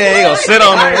 Yeah, he gonna sit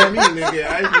on there. Me,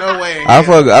 nigga. Ain't no way. I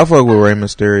fuck with Rey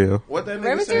Mysterio. What that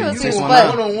Rey nigga say? Mysterio You seems going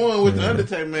fun. one on one with the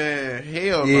Undertaker, man?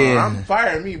 Hell no! Yeah. I'm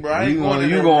firing me, bro. I ain't You going. in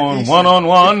there going with one on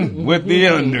one with the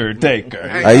Undertaker.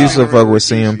 I used to fuck with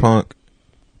CM Punk.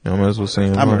 I mess with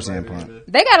CM I remember Punk. saying Punk.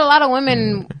 They got a lot of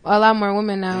women, a lot more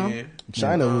women now. Yeah.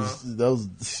 China was.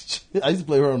 I used to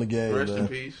play her on the game. Rest in man.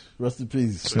 peace. Rest in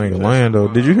peace. This nigga Lando.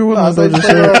 Did you hear what No, I Lando used to just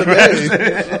play her said? on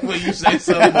the game. When you say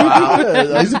something wild,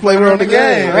 Yeah, I used to play her on the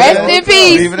game. Rest in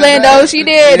peace, Leave it at Lando. that. She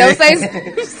did. Don't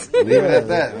say. Leave it at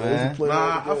that, man.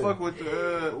 nah, I fuck with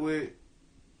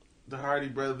the Hardy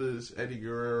brothers, Eddie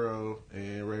Guerrero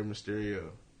and Rey Mysterio.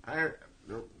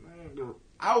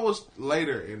 I was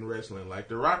later in wrestling. Like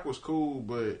The Rock was cool,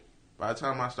 but by the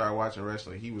time I started watching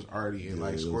wrestling, he was already in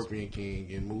like Scorpion King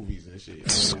and movies and shit.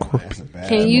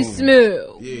 Can you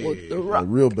smell? Yeah. What the rock?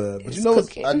 Real bad. But It's you know what?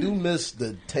 cooking. I do miss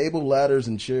the table, ladders,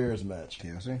 and chairs match.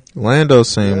 Yeah, see? Lando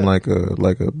seemed like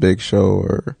a Big Show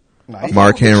or Nah, he-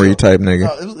 Mark Henry type nigga.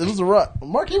 No, it was a rock.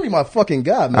 Mark Henry, my fucking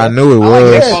guy, man. I knew it I like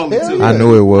Mick was. Foley, Hell too. yeah. I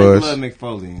knew it I was. love Mick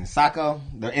Foley and Sacco.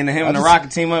 Him and the just-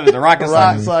 Rocket team up. The Rocket The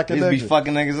Rock Sock. Sock They used to be connection.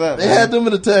 fucking niggas up. They man. had them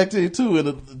in the tag team too in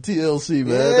the TLC,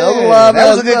 man. Yeah, That was a live that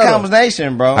was a ass good battle.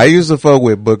 combination, bro. I used to fuck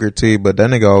with Booker T, but that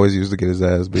nigga always used to get his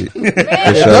ass beat. For sure, for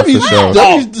W- sure. W-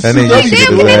 That nigga They used to did. get We his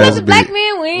did let ass the black beat.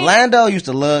 man win. Lando used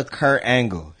to love Kurt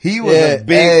Angle. He was Yeah, a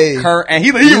big hey. Kurt, and he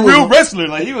a real wrestler.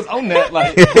 Like he was on that.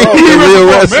 Like he a real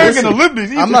wrestled for wrestler. American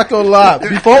Olympics. He I'm not gonna lie.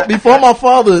 Before my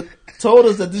father told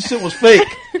us that this shit was fake.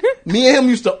 Me and him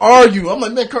used to argue. I'm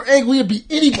like, man, Kurt Angle, he'd beat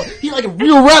anybody. He like a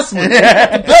real wrestler.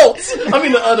 The belts. I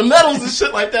mean, the medals and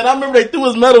shit like that. I remember they threw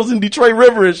his medals in Detroit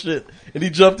River and shit. And he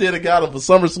jumped in and got him for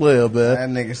SummerSlam,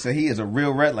 man. That nigga said he is a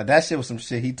real wrestler. Like, that shit was some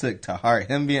shit he took to heart.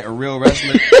 Him being a real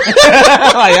wrestler.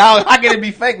 Like, how can it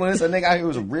be fake when it's a nigga out here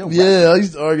who's a real wrestler? Yeah, I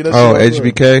used to argue that Oh, shit. all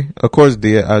the time. HBK. Of course,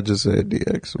 I just said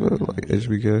DX, but like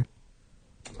HBK.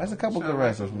 That's a couple good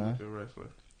wrestlers, man. Good wrestler.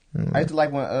 I used to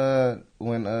like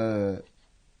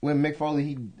when Mick Foley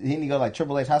he didn't go like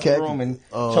Triple H hospital room and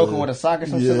choke him with a sock or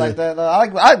some shit like that. I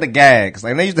like the gags.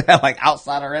 Like they used to have like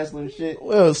outsider wrestling shit.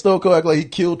 Well, Stone Cold act like he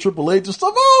killed Triple H and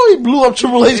stuff. Oh, he blew up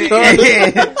Triple H car.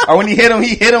 Yeah. Or when he hit him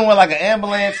with like an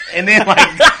ambulance and then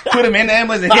like put him in the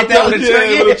ambulance and hit that with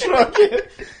a truck.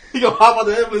 He gonna hop out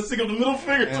the ambulance, stick up the middle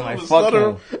finger to And him like and fuck stutter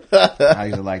him. him. I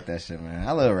used to like that shit, man.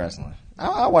 I love wrestling.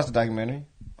 I watched the documentary.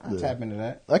 I tap into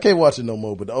that. I can't watch it no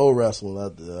more, but the old wrestling, I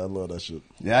love that shit.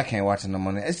 Yeah, I can't watch it no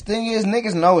more. The thing is,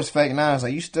 niggas know it's fake now. It's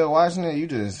like, you still watching it? You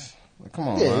just, like, come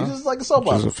on, Yeah, man. it's just like a soap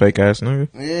Just opera. a fake ass nigga.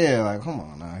 Yeah, like, come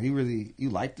on now. You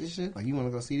like this shit? Like, you want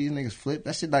to go see these niggas flip?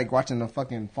 That shit like watching the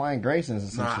fucking Flying Graysons or some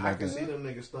shit Nah, I like can that. see them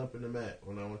niggas thumping the mat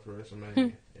when I went to WrestleMania.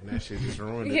 And that shit just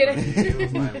ruined Yeah. it. It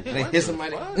was like, They what hit the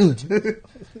somebody.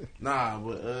 fuck? Nah,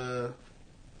 but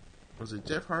was it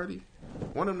Jeff Hardy?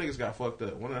 One of them niggas got fucked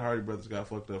up. One of the Hardy brothers got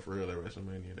fucked up for real at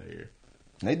WrestleMania that year.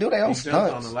 They do their own He jumped on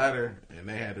stunts. the ladder and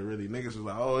they had to really niggas was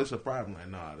like, oh, it's a problem. Like,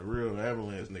 nah, the real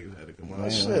ambulance niggas had to come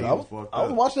out. Shit, He I was was fucked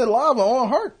up. watching it live and Owen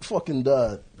Hart fucking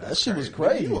died. That shit was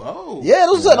crazy. You old. Yeah, it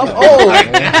was it. I'm old.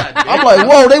 I'm like,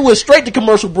 whoa, they went straight to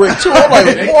commercial break too. I'm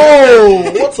like,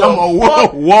 whoa, what's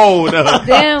up? Whoa, no.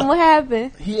 Damn, what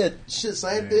happened? He had shit,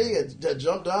 same thing, that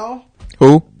jumped down.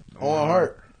 Who? Owen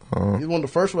Hart. He's one of the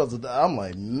first ones to die. I'm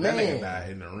like, That nigga man, died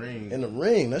in the ring. in the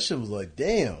ring, that shit was like,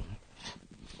 damn.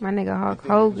 My nigga Hulk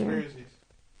Hogan, Conspiracies.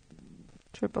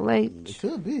 Triple H. It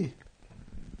could be.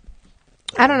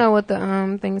 I don't know what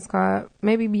the thing is called.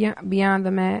 Maybe Beyond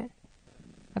the Mat.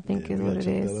 I think Yeah, is we what gotta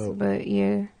it check is. that out. But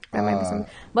yeah, that might be something.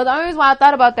 But the only reason why I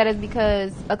thought about that is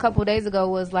because a couple days ago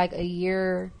was like a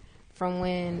year from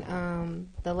when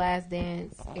The Last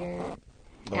Dance aired.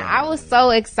 And I was so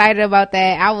excited about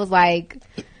that. I was like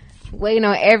waiting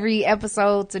on every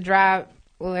episode to drop.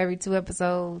 Well, every 2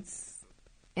 episodes.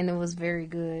 And it was very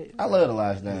good. I love The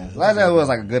Last Dance. Last Dance was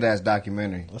like a good ass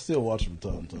documentary. I still watch from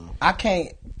time to time. I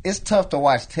can't. It's tough to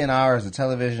watch 10 hours of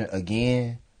television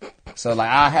again. So like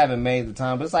I haven't made the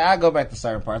time, but it's like I go back to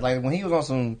certain parts. Like when he was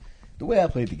on the way I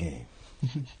played the game,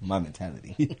 my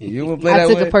mentality. You want to play I that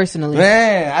took way? it personally.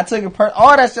 Man, I took it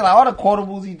all that shit, like all the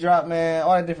quotables he dropped, man,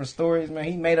 all the different stories, man.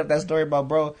 He made up that story about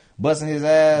bro busting his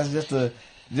ass just to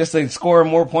score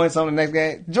more points on the next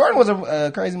game. Jordan was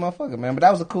a crazy motherfucker, man, but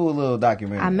that was a cool little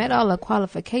documentary. I met all the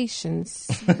qualifications,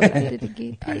 but I didn't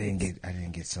get I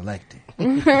didn't get selected.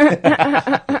 You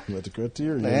got the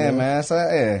criteria. Yeah, man. So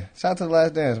yeah, shout out to The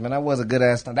Last Dance, man. That was a good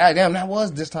ass. That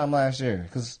was this time last year.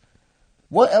 Cause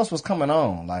what else was coming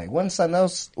on? Like, wasn't something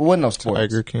else? Wasn't no sports.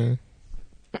 Tiger King.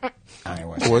 I ain't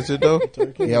watched. Was it though?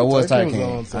 Yeah, it was Tiger was King. on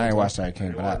I ain't sometime. watched Tiger King,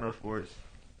 There but wasn't no sports.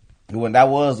 when that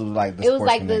was like the It was sports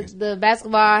like for the niggas.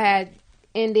 basketball had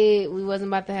ended. We wasn't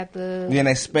about to have to. Then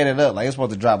they sped it up. Like it's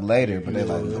supposed to drop later, but they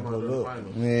like Come on to the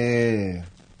finals. yeah.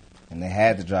 And they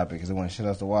had to drop it because there wasn't shit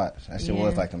else to watch. That shit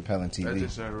was Yeah. like compelling That TV.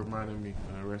 just reminded me.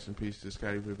 Rest in peace to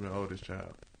Scottie Pippen's oldest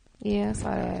child. Yeah, I saw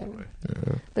that.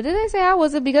 Yeah. But did they say I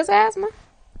was it because of asthma?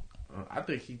 I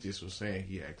think he just was saying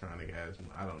he had chronic asthma.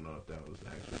 I don't know if that was the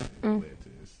actual thing that led to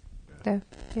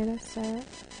his. Yeah, that's sad.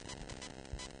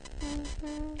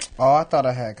 Oh, I thought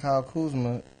I had Kyle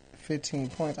Kuzma 15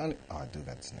 points. I do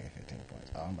got this nigga 15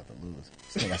 points. Oh, I'm about to lose.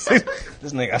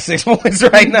 This nigga got 6 points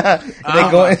right now.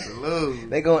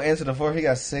 They going into the fourth. He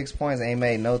got 6 points. Ain't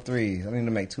made no threes. I need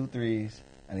to make 2 threes.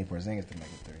 I need Porzingis to make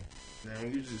a 3. Now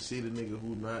you just see the nigga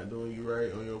who not doing you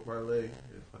right on your parlay.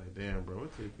 It's like, damn, bro,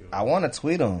 what take you? I want to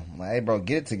tweet him. Like, hey, bro,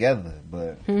 get it together.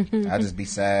 But I just be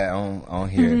sad on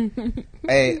here.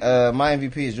 Hey, my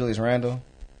MVP is Julius Randle.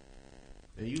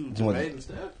 And you want- debating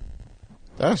Steph?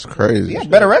 That's crazy. He got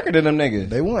better record than them niggas.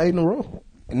 They won 8 in a row.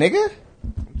 Nigga,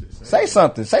 I'm just saying. say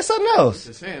something. Say something else.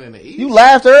 Just saying in the East. You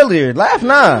laughed earlier. Laugh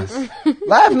now.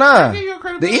 Laugh now. give you a The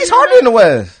credibility East harder than the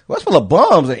West. West full of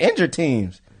bums and injured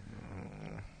teams.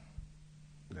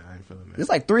 Nah, I ain't feeling that. There's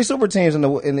like 3 super teams in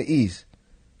the East.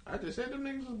 I just said them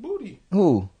niggas was booty.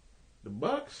 Who? The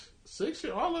Bucks,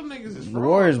 Sixers, all them niggas is The frauds.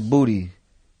 Warriors booty.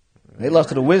 They lost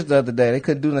to the Wizards the other day. They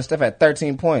couldn't do nothing. Steph had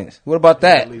 13 points. What about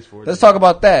that? At least 14. Let's talk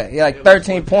about that. Yeah, like Yeah, at least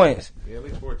 13 14. points. Yeah, at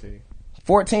least 14.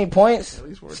 14 points? At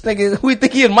least 14. This nigga, we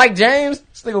think he is Mike James?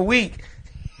 This nigga weak.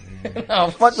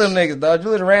 No, fuck them niggas, dog.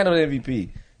 Julius Randle the MVP.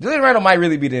 Julius Randle might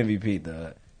really be the MVP,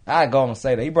 though. I go and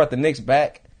say that. He brought the Knicks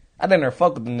back. I didn't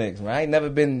fuck with the Knicks, man. I ain't never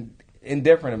been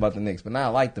indifferent about the Knicks, but now I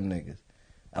like them niggas.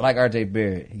 I like RJ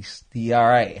Barrett. He all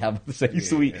right. How about to say he's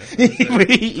sweet?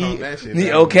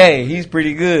 He okay. He's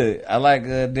pretty good. I like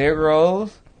Derrick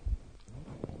Rose.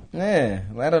 Yeah,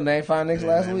 Lando named 5 niggas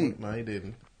last week. No, he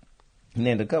didn't. He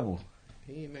named a couple.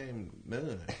 He ain't named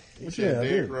none. He Yeah, said I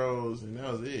Derrick did. Rose, and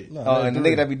that was it. No, Oh, and the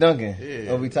nigga that be dunking.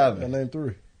 Yeah. Obi I Toppin. named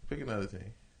 3. Pick another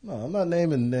team. No, I'm not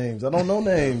naming names. I don't know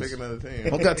names. Pick another I team.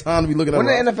 don't got time to be looking at When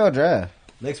the rosters. NFL draft?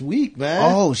 Next week, man.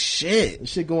 Oh shit!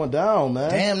 This shit going down, man.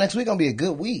 Damn, next week gonna be a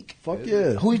good week. Fuck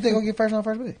yeah. Who you think gonna get first on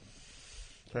first pick?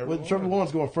 Trevor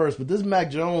Lawrence going first, but this Mac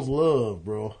Jones love,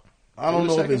 bro. I don't Who the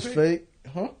know if second it's pick? fake.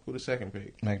 Huh? Who the second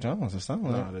pick? Mac Jones or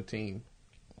something. No, the team.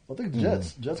 I think the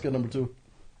Jets. Jets got number 2.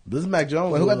 This is Mac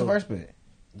Jones. Wait, who got the love. first pick?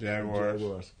 Jaguars.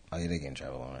 Jaguars. Oh yeah, they getting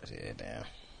Trevor Lawrence. Yeah, damn.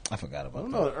 I forgot I about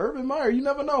don't that. know. Urban Meyer, you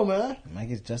never know, man. Might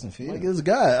get Justin Fields. Like this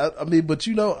guy. I mean, but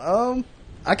you know,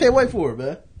 I can't wait for it,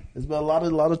 man. There's been a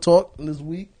lot of talk in this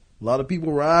week. A lot of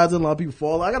people rising, a lot of people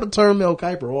falling. I got to turn Mel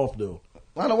Kiper off though.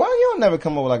 Lionel, why you don't never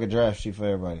come up with like a draft sheet for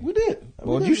everybody? We did.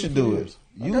 Well, We you did should for do it. years.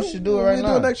 You should do it right we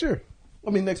now. Do it next year. I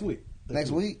mean, next week.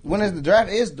 Next week? When is the draft?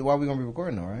 Is why we gonna be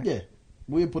recording though, right? Yeah.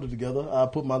 We'll put it together. I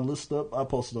put my list up. I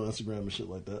posted on Instagram and shit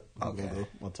like that. Okay.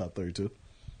 My top 32.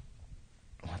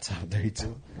 My top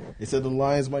 32. They said the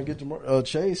Lions might get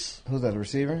Chase. Who's that? The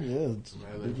receiver? Yeah, it's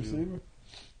a big receiver.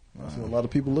 I see a lot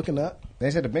of people looking at.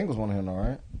 They said the Bengals want him though,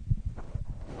 right?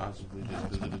 Possibly just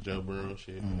because of the Joe Burrow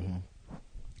shit.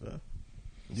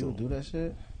 You would do that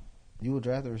shit? You would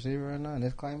draft a receiver right now in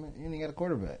this climate? You ain't got a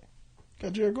quarterback.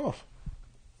 Got Jared Goff.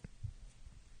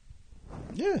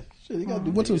 Yeah, shit. He got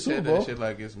went to He the Super said Bowl. that shit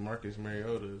like it's Marcus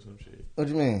Mariota or some shit. What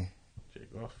do you mean? Jared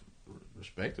Goff,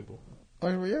 respectable. Oh,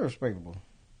 yeah, respectable.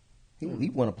 He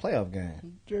won a playoff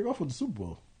game. Jared Goff with the Super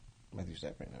Bowl. Matthew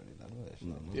Stafford never did that shit.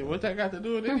 Yeah, what that got to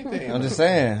do with anything? I'm just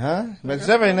saying, huh? Matthew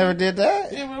Stafford never did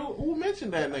that. Yeah, but who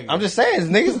mentioned that nigga? I'm just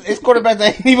saying, it's quarterback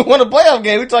that ain't even won a playoff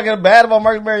game. We talking bad about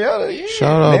Marcus Mariota.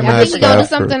 Shout out They I Matt think he gonna do Stafford.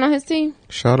 something on his team.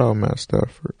 Shout out Matt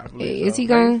Stafford. I believe Is he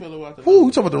How you going- feel about the Who?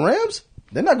 You talking about the Rams?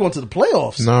 They're not going to the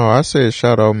playoffs. No, I said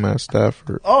shout out Matt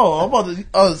Stafford. Oh, I'm about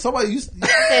to. Somebody used.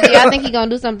 Said, do y'all think he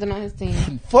gonna do something on his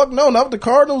team? Fuck no, not with the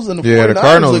Cardinals and the Yeah, the 49ers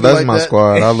Cardinals, looking that's like my that.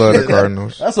 squad. I love the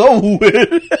Cardinals. That's over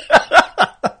with.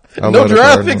 I No love the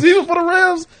draft Cardinals. picks even for the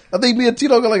Rams. I think me and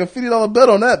Tito got like a $50 bet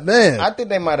on that, man. I think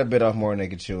they might have bit off more than they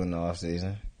could chew in the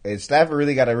offseason. And Stafford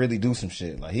really got to really do some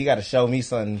shit. Like, he got to show me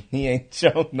something he ain't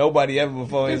shown nobody ever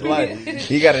before in his life.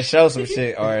 He got to show some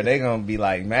shit or they going to be,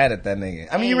 like, mad at that nigga.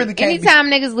 I mean, you really can't Anytime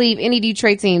niggas leave any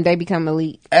Detroit team, they become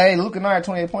elite. Hey, Luke Kennard had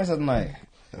 28 points last night.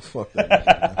 Fuck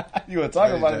that. You want to talk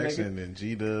Reggie about it, nigga? Jackson and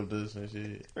G-Dub this and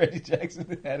shit. Reggie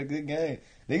Jackson had a good game.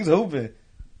 Niggas hooping.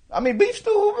 I mean, Beef Stew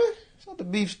hooping. Shout out to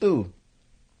Beef Stew.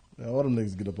 Man, all them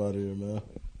niggas get up out of here, man.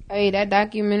 Hey, that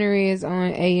documentary is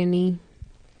on A&E.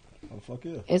 Oh, fuck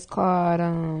yeah. It's called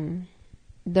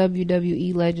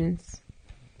WWE Legends.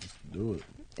 Do it.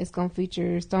 It's gonna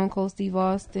feature Stone Cold Steve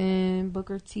Austin,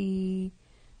 Booker T,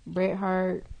 Bret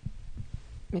Hart,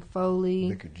 McFoley,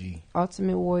 Booker G.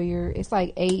 Ultimate Warrior. It's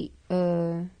like 8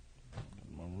 I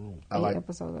like.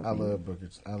 episodes. I love Booker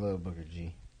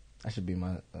G. I should be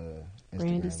my Instagram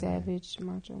Randy name. Savage,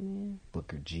 Macho Man.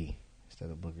 Booker G instead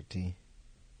of Booker T.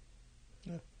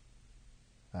 Yeah.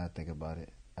 I think about it.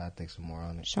 I think some more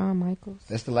on it. Shawn Michaels.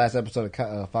 That's the last episode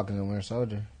of Falcon and Winter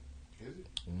Soldier.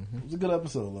 It was a good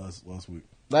episode last week.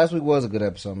 Last week was a good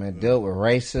episode, man. Dealt with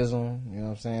racism. You know what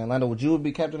I'm saying? Lando, would you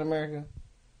be Captain America?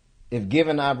 If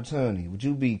given the opportunity, would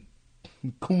you be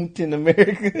Captain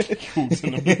America?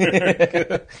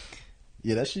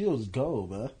 Yeah, that shield is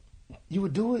gold, man. You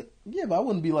would do it? Yeah, but I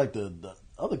wouldn't be like the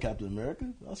other Captain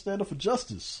America. I'll stand up for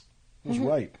justice. What's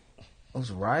right? That's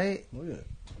right. Oh, yeah.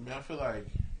 I mean, I feel like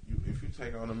if you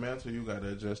take on the mantle, you got to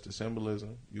adjust the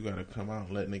symbolism. You got to come out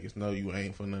and let niggas know you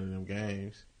ain't for none of them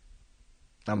games.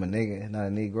 I'm a nigga, not a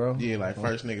Negro. Yeah, like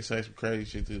first nigga say some crazy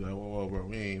shit to like, whoa, bro,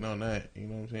 we ain't on that. You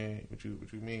know what I'm saying? What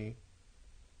you mean?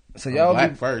 So I'm y'all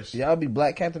black be first. Y'all be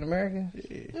Black Captain America?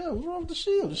 Yeah. Yeah, what's wrong with the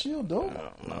shield? The shield don't.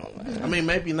 I mean,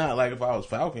 maybe not like if I was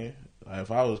Falcon. Like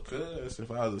if I was Cuz,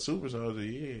 if I was a super soldier,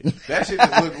 yeah. That shit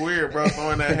just look weird, bro.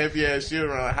 Throwing that heavy ass shield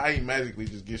around. Like, how you magically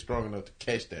just get strong enough to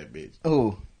catch that bitch?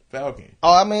 Who? Falcon.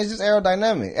 Oh, I mean, it's just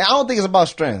aerodynamic. I don't think it's about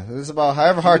strength. It's about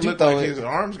however hard He you looked throw like it. his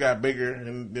arms got bigger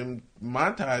and them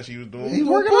montage he was doing. He's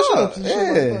working out. push-ups and shit like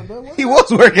Yeah, that, man. he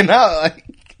was working out. Like,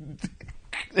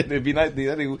 it'd be nice.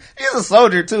 He's a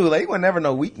soldier too. Like he would never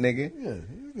no weak nigga.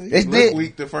 Yeah. It's Looked did.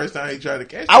 weak the first time he tried to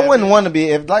catch. I that wouldn't bitch. want to be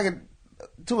if like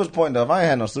to his point though. If I ain't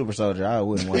had no super soldier, I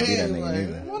wouldn't want to be that nigga Like,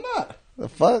 either. Why not? The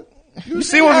fuck? You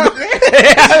see what?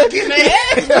 Getting their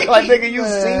ass Like nigga, you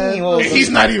seen? What beat. He's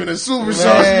not even a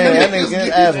superstar. Man, that nigga get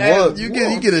his ass whooped. You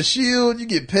get a shield, you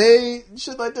get paid,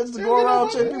 shit like that to go around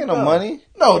checking They people get no out. money.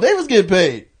 No, they was getting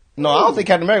paid. No, I don't think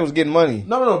Captain America was getting money.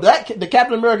 No. The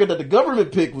Captain America that the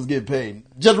government picked was getting paid.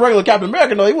 Just regular Captain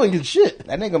America, no, he wasn't getting shit.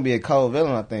 That nigga gonna be a cold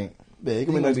villain, I think. Yeah, he He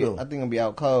gonna be gonna next be, I villain. think he gonna be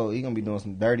out cold. He gonna be doing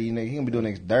some dirty nigga. He gonna be doing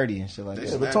niggas dirty and shit like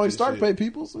Yeah, that. but Tony Stark paid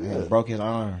people, so Yeah, yeah. broke his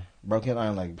arm. Broke his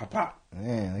arm like Pop.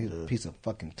 man, he's a piece of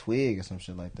fucking twig or some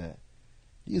shit like that.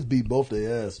 He just beat both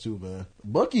their ass too, man.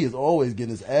 Bucky is always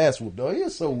getting his ass whooped, though. He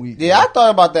is so weak. Yeah, man. I thought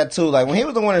about that too. Like when he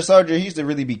was the Winter Soldier, he used to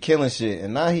really be killing shit,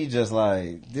 and now he just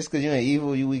like just because you ain't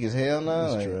evil, you weak as hell now.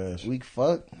 He's Like, trash. weak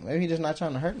fuck. Maybe he just not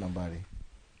trying to hurt nobody.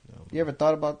 You ever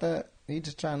thought about that? He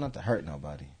just trying not to hurt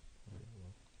nobody.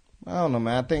 I don't know,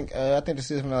 man. I think the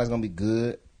season finale is gonna be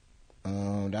good. I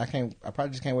probably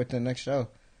just can't wait till the next show.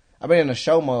 I've been in a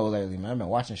show mode lately, man. I've been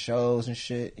watching shows and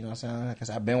shit. You know what I'm saying?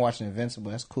 Because I've been watching Invincible.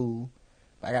 That's cool.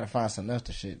 But I gotta find something else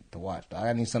to watch. Though.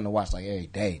 I need something to watch like every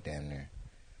day, damn near.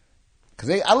 Cause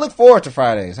I look forward to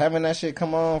Fridays. Having that shit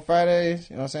come on Fridays.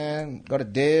 You know what I'm saying? Go to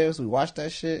Devs. We watch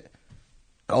that shit.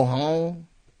 Go home.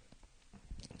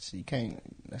 See, you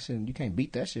can't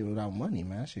beat that shit without money,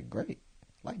 man. That shit great.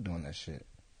 I like doing that shit.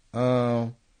 I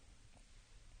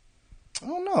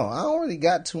don't know. I don't really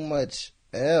got too much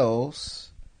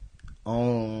else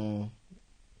on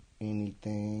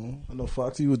anything. I know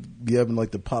Foxy would be having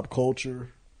like the pop culture.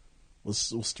 What's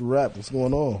the rap? What's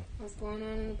going on? What's going on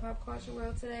in the pop culture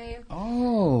world today?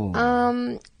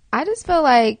 Oh. I just feel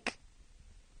like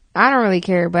I don't really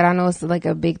care, but I know it's like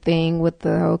a big thing with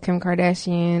the whole Kim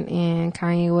Kardashian and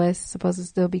Kanye West supposed to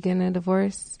still be getting a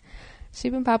divorce. She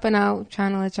been popping out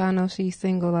trying to let y'all know she's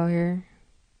single out here.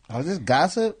 Is this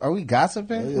gossip? Are we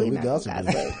gossiping? Yeah, we not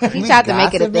gossiping. He tried to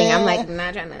make it a gossiping? thing. I'm like,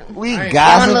 not trying to. We I ain't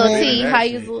One little gossiping? tea, That how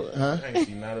shit. you I ain't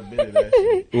seen not a bit of that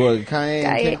shit. Well, Kanye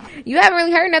and Kim, You haven't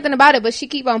really heard nothing about it, but she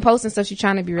keep on posting stuff. She's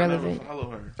trying to be I never relevant. follow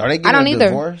her. are they I getting don't a either.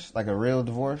 divorce? Like a real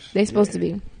divorce? They supposed to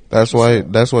be. That's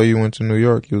why you went to New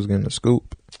York. You was getting a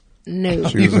scoop. No,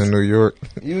 She was in New York.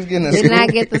 You was getting a did not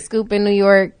get the scoop in New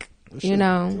York. You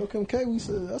know, Tell Kim K,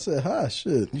 I said hi.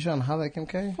 Shit. You trying to holler at Kim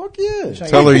K? Fuck yeah.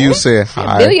 Tell her you said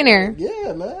hi. billionaire.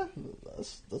 Yeah, man.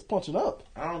 Let's punch it up.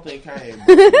 I don't think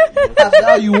Kanye. That's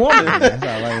how you want it. That's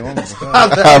all right. You want me to say.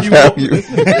 I have you.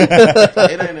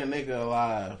 It ain't a nigga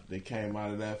alive that came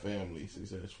out of that family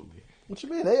successfully. What you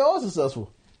mean? They all successful.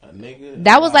 A nigga.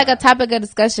 That was like a alive. topic of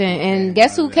discussion, and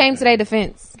guess who came to their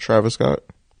defense? Travis Scott.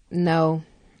 No,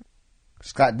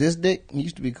 Scott Disdick? He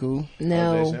used to be cool. O.J.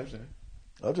 no, Simpson.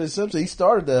 O.J. Simpson, he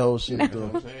started that whole shit. You know Though.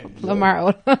 what I'm saying? Lamar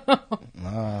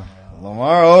Odom.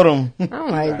 Lamar Odom.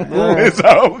 I'm like, You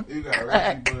bruh. You got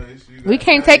Reggie Bush. You got We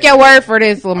can't Kanye, take your word for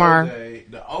this, Lamar. O.J.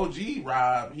 The OG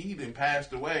Rob, he done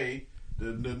passed away.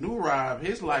 The new Rob,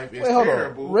 his life is Wait, hold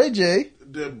terrible. on. Ray J.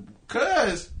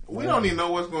 Cause we don't even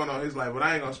know what's going on in his life, but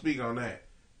I ain't gonna speak on that.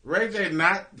 Ray J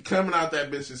not coming out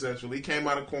that bitch successfully. He came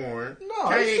out of corn. No,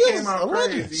 Kanye he's came out a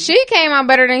legend. crazy. She came out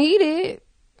better than he did.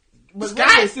 But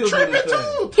Scott tripping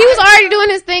too. He was already doing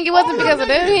his thing. It wasn't All because them of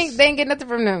them. niggas. They didn't get nothing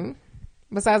from them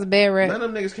besides a bad rep. None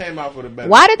of them niggas came out for the better.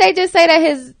 Why did they just say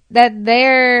that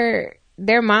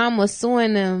their mom was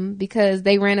suing them because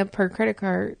they ran up her credit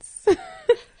cards?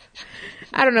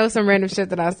 I don't know, some random shit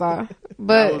that I saw.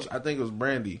 But I think it was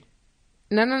Brandy.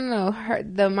 no.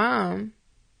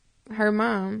 Her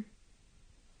mom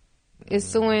is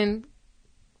suing.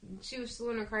 She was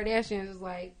suing the Kardashians,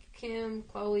 like Kim,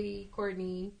 Khloe,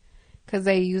 Kourtney, because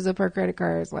they use up her credit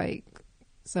cards like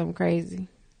something crazy.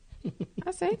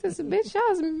 I say this a bitch.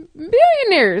 Y'all is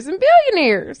billionaires and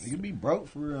billionaires. You be broke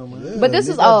for real, man. But this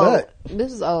get is that old. back.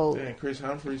 This is old. Then Chris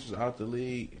Humphries was out the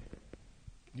league.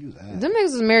 You was ass. Them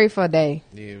niggas was married for a day.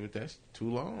 Yeah, but that's too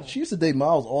long. She used to date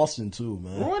Miles Austin too,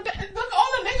 man. Ruined that. Look,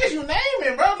 all the niggas you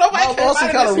naming, bro. Nobody Miles came Austin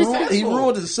out kind of of this he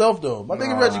ruined himself though. My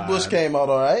nigga Nah. Reggie Bush came out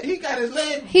all right. He got his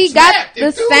leg. He got snapped the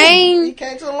in two. He same.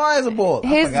 came to the Lions and ball.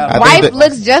 His forgot about wife that.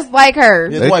 looks just like her.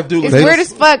 His They- wife do It's look weird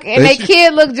as fuck, and they- they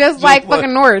kid look just like like-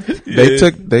 fucking North. They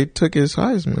took his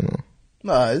Heisman. Though.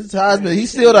 Nah, it's Heisman.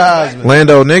 He's still the Heisman.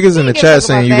 Lando, niggas in the He chat can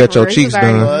saying talk you about got your that for real. cheeks He was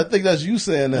already- done. I think that's you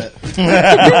saying that.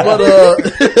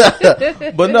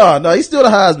 but no, he's still the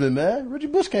Heisman, man. Reggie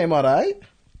Bush came out all right.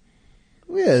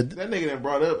 Yeah, That nigga that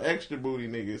brought up extra booty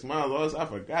niggas. Miles Austin, I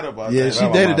forgot about yeah, that. she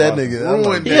dated that nigga. I'm like,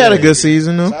 Ruined He had a good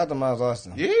season though. Shout out to Miles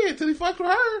Austin. Yeah, till he fucked with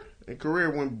her. And career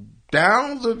went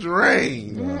down the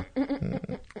drain.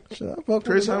 shit, I fuck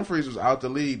Chris with him. Humphries was out the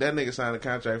league. That nigga signed a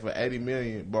contract for $80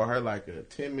 million. Bought her like a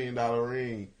 $10 million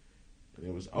ring. And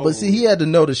it was over. But see, he had to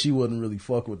know that she wasn't really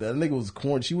fuck with that. That nigga was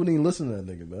corny. She wouldn't even listen to that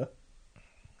nigga, man.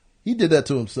 He did that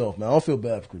to himself, man. I don't feel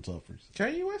bad for Chris Humphries.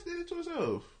 Kanye West did it to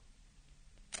himself.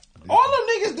 All them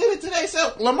niggas did it to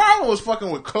themselves. Lamar was fucking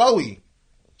with Chloe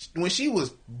when she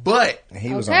was butt And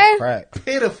he was Okay. on crack.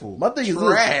 pitiful. My thing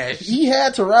trash. is this, he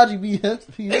had Taraji B.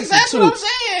 Henson Exactly too. what I'm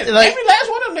saying. Like- Every last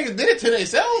one of them niggas did it to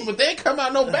themselves, but they ain't come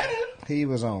out no better. He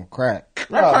was on crack.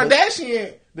 Right, Nah, but-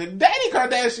 Kardashian, the daddy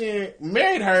Kardashian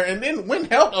married her and then went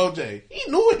and helped OJ. He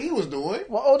knew what he was doing.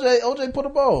 Well, OJ put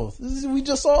them both. We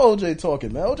just saw OJ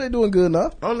talking, man. OJ doing good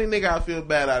now. Only nigga I feel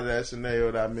bad out of that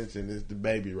scenario that I mentioned is the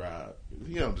baby Rob.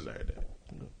 He don't deserve that.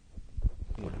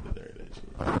 He don't deserve that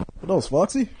shit. What else,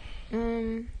 Foxy?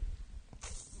 Who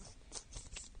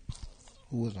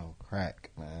was on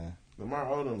crack, man? Lamar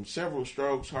Odom, several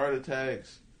strokes, heart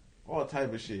attacks, all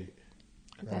type of shit.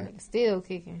 That nigga still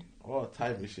kicking. All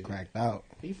type of shit. Cracked out.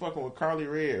 He fucking with Carly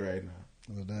Red right now.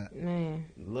 What was that? Man,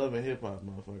 Love and hip hop,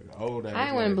 motherfucker. Old ass. I ain't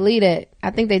lady. wouldn't believe that. I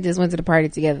think they just went to the party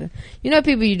together. You know,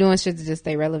 people you doing shit to just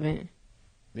stay relevant.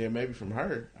 Yeah, maybe from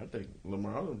her. I think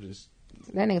Lamar Odom just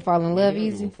That nigga fall in love he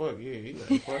don't give easy. a fuck. Yeah, he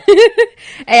like fuck.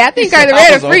 Hey, I think Carly I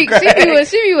Red a was on freak. crack.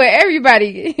 She be with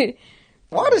everybody.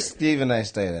 Why did Stephen A.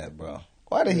 say that, bro?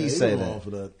 Why did he say was wrong that? for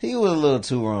that. He was a little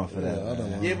too wrong for that. I don't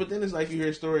man. know. Yeah, but then it's like you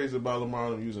hear stories about Lamar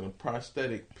Odom using a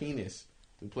prosthetic penis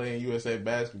to play in USA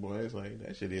basketball. It's like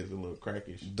that shit is a little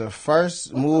crackish. The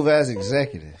first move as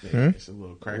executive Yeah, it's a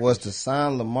little crackish. was to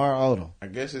sign Lamar Odom. I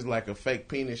guess it's like a fake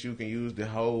penis you can use to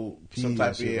hold Pee some and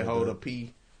type of shit like hold that. a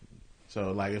pee.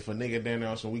 So like if a nigga down there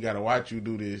on some we gotta watch you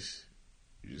do this,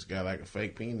 you just got like a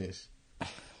fake penis.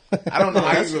 I don't know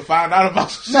how you even found out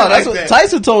about some shit No, that's like what that.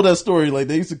 Tyson told that story. Like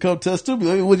they used to come test too. Be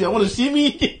like, "Would y'all want to see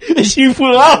me?" And she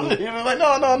put it out. He was like, "No."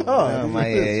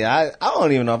 I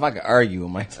don't even know if I could argue with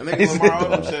Mike I think Tyson. Lamar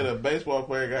Odom said a baseball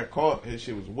player got caught. His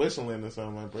shit was whistling or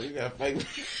something like, bro, you got fake.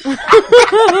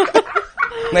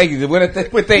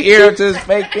 Niggas with their ear up to his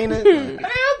fake penis. Hey,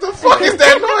 what the fuck is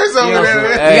that noise over Yeah, there? so,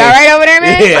 man? hey. You all right over there,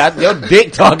 man? Yeah, your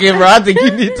dick talking, bro. I think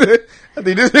you need to. I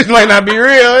think this bitch might not be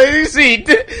real. Let me see.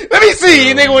 Let me see.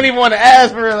 You nigga wouldn't even want to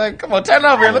ask for it. Like, come on, turn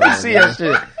over here. Let me see that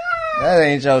shit. That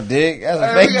ain't your dick. That's a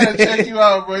Hey, fake we gotta dick. check you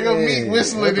out, bro. Your meat Yeah,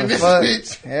 whistling what in the this fuck?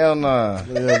 bitch. Hell no.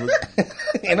 Yeah, but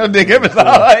Ain't no dick ever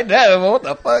all like that. But what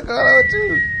the fuck going on with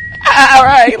you? All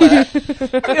right.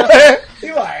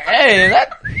 You like, hey,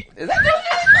 is that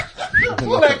your shit?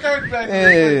 Pull that curtain back.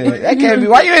 Yeah, that can't be.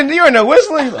 Why you in there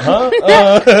whistling? Huh?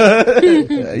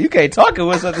 You can't talk and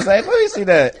whistle at the same. Let me see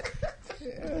that.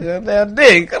 Damn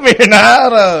dick. Come here now.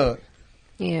 Hold on.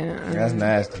 Yeah. That's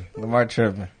nasty. Lamar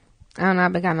tripping. I don't know.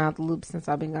 I've been kind of out the loop since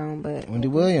I've been gone, but Wendy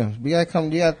Williams. We gotta come.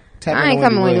 You gotta tap I in ain't with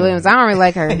coming Wendy Williams. I don't really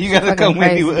like her. You gotta She's come fucking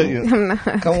Wendy crazy. Williams. I'm not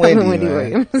Come coming Wendy, man.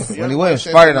 Williams. Wendy Williams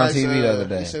farted on TV the other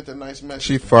day. He sent a nice message.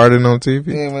 She farted on TV.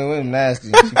 Yeah, Wendy Williams nasty.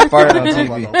 She farted on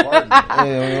TV. Yeah,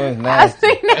 Wendy Williams I nasty.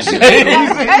 seen that shit.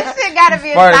 That shit gotta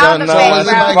be a Farted sound on, effect,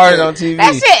 no, bro. farted on TV.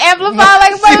 That shit amplified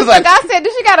like a She was like- motherfucker. I said,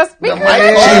 "Does she got a speaker?" She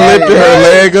lifted her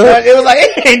leg up. It was like,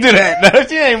 it ain't do that. No,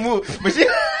 she ain't move. But she,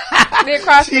 Then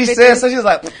cross she the said, bitches. so she was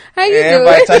like, How you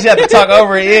everybody doing? she had to talk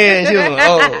over it. Yeah, and she was like,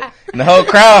 oh. And the whole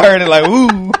crowd heard it like,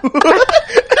 woo.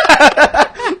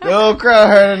 The whole crowd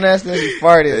heard it and she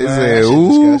farted. They Man. said, That shit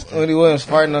ooh. disgusting. Wendy Williams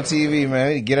farting on TV, man.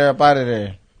 We need to get her up out of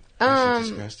there.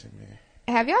 Disgusting, man.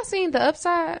 Have y'all seen The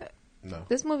Upside? No.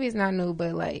 This movie is not new,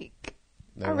 but like,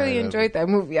 Never I really heard of enjoyed it. that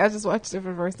movie. I just watched it for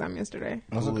the first time yesterday.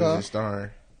 What's Who it is called? it starring?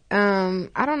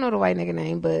 I don't know the white nigga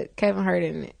name, but Kevin Hart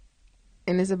in it,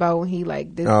 and it's about when he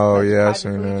like. Did, Oh like, yeah, I tried to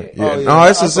seen preach that. it. Yeah, Oh, yeah. no,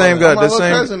 it's I the saw same that. guy. My The little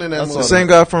same, cousin in that the movie. same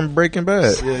guy from Breaking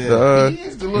Bad. Yeah, yeah. The He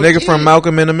is the little nigga from kid.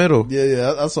 Malcolm in the Middle.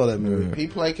 yeah, I saw that movie. He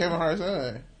played Kevin Hart's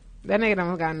son. That nigga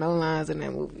don't got no lines in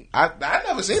that movie. I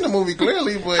never seen the movie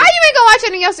clearly, but How you ain't gonna watch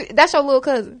any else? That's your little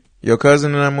cousin. Your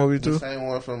cousin in that movie the too. same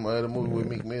one from the movie with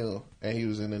Meek Mill, and he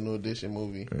was in the New Edition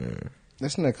movie.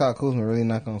 This nigga Kyle Kuzma really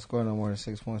not gonna score no more than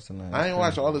 6 points tonight. I ain't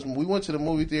watched all this. We went to the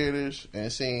movie theaters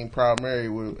and seen Proud Mary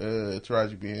with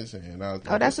Taraji P. Henson, and I was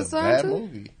like, Oh, that's this the a song, bad too?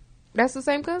 movie. That's the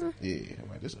same cousin. Yeah, I'm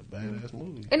like, this is a badass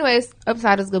movie. Anyways,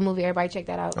 Upside is a good movie. Everybody check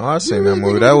that out. Oh, I seen that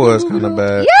movie. That was kind of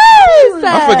bad. Yes,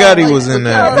 I forgot he was in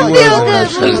that. He was in that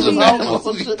Still shit. good.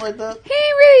 Some shit like that. He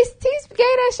ain't really. He gave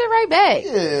that shit right back.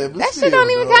 Yeah, but That still, shit don't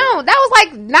even dog. count. That was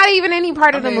like not even any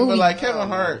part of the movie. But like Kevin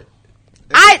Hart,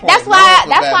 That's why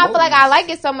I feel like I like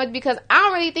it so much because I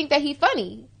don't really think that he's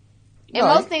funny. And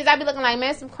No, most things I be looking like,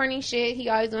 man, some corny shit. He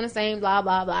always doing the same blah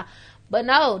blah blah. But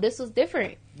no, this was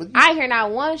different. But you- I ain't hear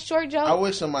not one short joke. I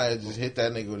wish somebody had just hit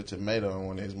that nigga with a tomato in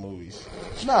one of his movies.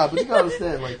 Nah, but you gotta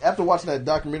understand. Like after watching that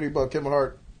documentary about Kevin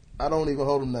Hart, I don't even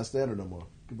hold him that standard no more.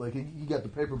 'Cause, like he got the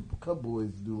paper cup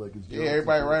boys to do like his. Yeah, jokes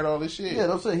everybody and shit. write all this shit.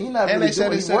 Yeah, I'm saying he not and really they said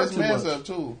doing. he set worked his too mans much. up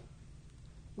too.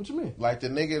 What you mean? Like the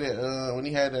nigga that when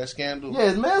he had that scandal. Yeah,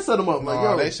 his man set him up. No, Like,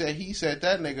 yo, they said he set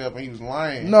that nigga up and he was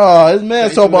lying. nah, his man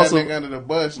They talking threw about that some. nigga under the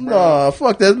bus, bro. Nah,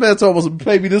 fuck that. His man talking about some.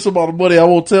 Pay me this amount of money. I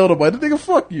won't tell nobody. The nigga,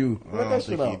 fuck you. I Let don't that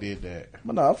shit think he out. did that.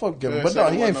 But nah, fuck Kevin. Good But said nah,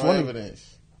 there he ain't wasn't no funny.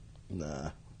 evidence. Nah. I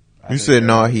You think said that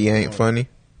no, was he ain't wrong. funny.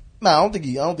 Nah, I don't think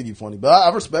he funny. But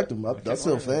I respect him. I'm still a Kevin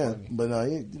Hart ain't fan. funny. But nah,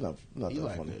 he's not He that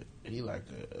like funny. he like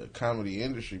a comedy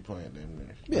industry plant in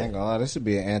there. Yeah. I ain't gonna lie, this should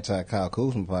be an anti-Kyle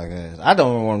Kuzma podcast. I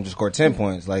don't want him to score 10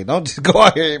 points. Like, don't just go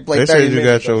out here and play They 30 said you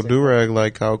minutes. got your do-rag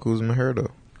like Kyle Kuzma hair,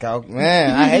 though. Kyle, man,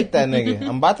 I hate that nigga.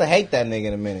 I'm about to hate that nigga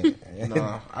in a minute.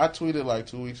 Nah, I tweeted like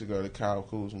 2 weeks ago that Kyle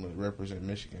Kuzma represent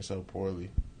Michigan so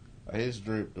poorly. Like, his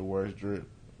drip, the worst drip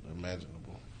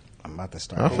imaginable. I'm about to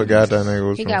start. I forgot that nigga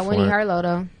was He from got Winnie Flint. Harlow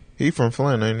though. He from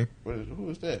Flint, ain't Who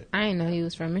is that? I didn't know he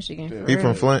was from Michigan. The- He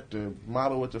from Flint? The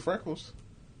model with the freckles,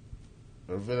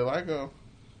 or vitiligo.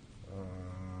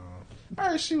 I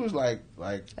heard she was like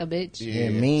A bitch. yeah,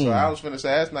 mean. So I was finna say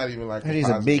that's not even like. He's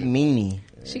a positive. big meanie.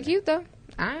 She cute though.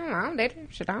 I don't date her.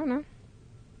 Shit, I don't know.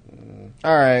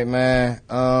 All right, man.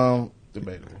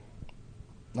 Debatable.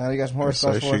 Now you got some he?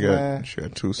 horoscopes So for us, man. she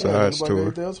got two sides to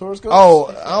her.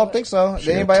 Oh, I don't think so. Did She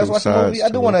got anybody else two watch the movie? sides I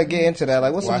do to want to it. get into that.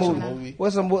 Like, what's Watch some a movie? movie.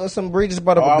 What's some Bridges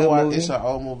brought up a good movie? It's an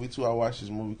old movie too. I watched this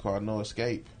movie called No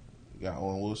Escape. Got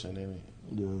Owen Wilson in it.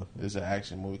 Yeah. It's an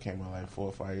action movie. Came out like 4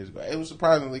 or 5 years ago. It was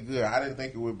surprisingly good. I didn't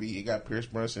think it would be. It got Pierce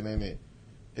Brosnan in it.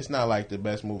 It's not like the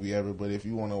best movie ever, but if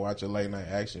you want to watch a late night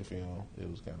action film, it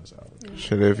was kind of solid.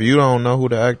 Shit, if you don't know who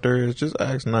the actor is, just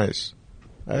ask nice.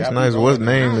 Ask Yeah, nice. people What know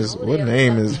name I is? don't know What who the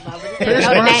name hell is? you're talking about. Pierce Know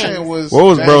the Brosnan names. was. What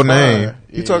was James bro Bond. name? Yeah.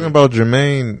 You talking about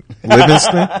Jermaine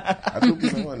Livingston? I do be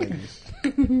the one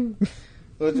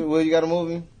niggas. What you got a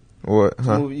movie? What?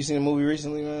 Huh? Movie? You seen a movie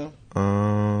recently,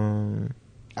 man?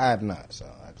 I have not. So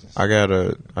I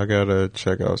gotta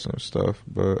check out some stuff.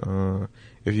 But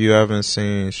if you haven't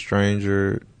seen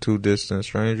Two Distant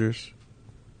Strangers,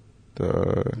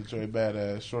 Detroit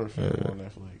Badass short film on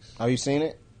Netflix. Oh, you seen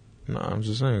it? I'm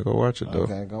just saying, go watch it though.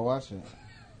 Okay, go watch it.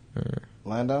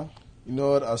 Lando. You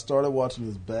know what? I started watching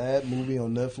this bad movie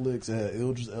on Netflix. It had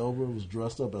Idris Elba was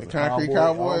dressed up as The a Concrete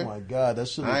cowboy. Cowboy? Oh my god, that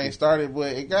shit! I ain't Looked, started,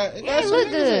 but it got Yeah, it some look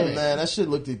niggas good. in it. man, that shit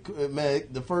looked. Man,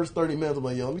 the first 30 minutes, I'm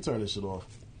like, yo, let me turn this shit off.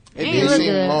 It Ain't did look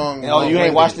seem good. long. Oh, you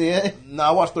ain't watched it yet? Nah,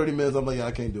 I watched 30 minutes. I'm like, yeah,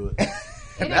 I can't do it.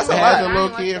 That's It a had lot. the little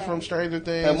watch kid that. from Stranger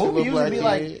Things. A the movie little usually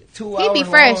black be kid. like 2 He hours be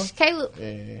fresh. long. Caleb.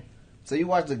 Yeah. So you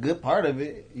watched a good part of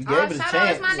it. You gave Oh, it a shout out,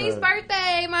 chance. it's my niece's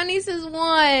birthday. My niece is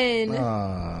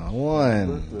 1.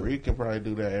 One. Reed can probably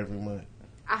do that every month.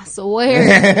 I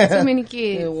swear. Too many Good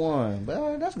kids. one.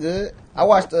 But that's good. I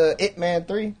watched It Man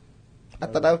 3. I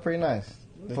thought that was pretty nice. Is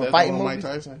For that the fighting one with movies?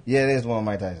 Mike Tyson? Yeah, it is one of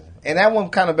Mike Tyson. And that one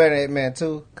kind of better than It Man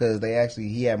 2 because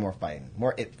he had more fighting.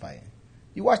 More It fighting.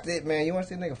 You watch the It Man, you want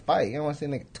to see a nigga fight. You don't want to see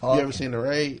a nigga talk. You ever seen The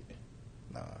Raid?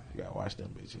 Nah. You gotta watch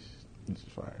them bitches. This is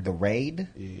fire. The Raid?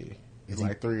 Yeah. Is It's he-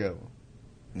 like 3 of them.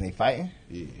 And they fighting?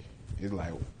 Yeah. It's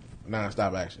like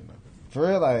non-stop action though. For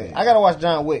real? Like, I got to watch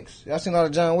John Wicks. Y'all seen all the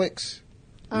John Wicks?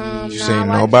 You No, seen I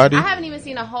watched- Nobody? I haven't even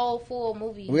seen a whole full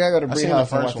movie. We got to go to I Bree seen the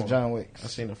House and first watch the one. John Wicks. I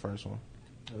seen the first one.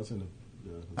 I seen it.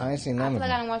 Yeah. I ain't seen I none feel of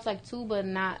like I them. didn't watch like 2, but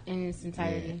not in its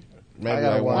entirety. Maybe I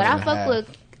gotta like watch one But I and a fuck half.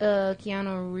 with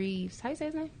Keanu Reeves. How you say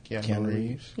his name? Keanu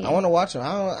Reeves. Yeah. I want to watch them.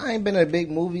 I ain't been in a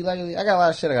big movie lately. I got a lot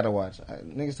of shit I got to watch.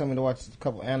 Niggas told me to watch a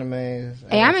couple animes.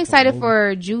 Hey, I'm excited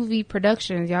for Juvie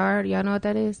Productions. Y'all know what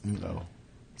that is? No.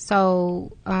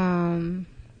 So,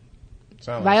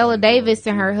 Sound like Viola something Davis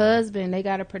going and her on. husband, they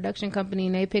got a production company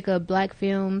and they pick up black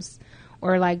films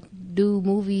or like do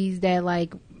movies that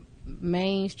like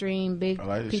mainstream big I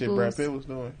like the shit people. Brad Pitt was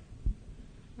doing.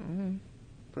 Mm-hmm.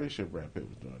 Pretty sure Brad Pitt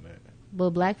was doing that.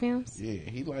 But black films? Yeah,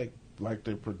 he like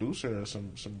the producer of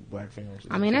some black films.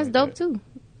 I mean, that's dope too.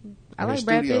 I like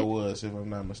Brad studio Pitt. was, if I'm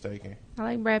not mistaken. I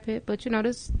like Brad Pitt, but you know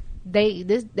they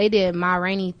did Ma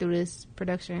Rainey through this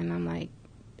production, and I'm like,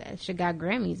 that shit got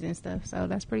Grammys and stuff, so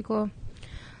that's pretty cool.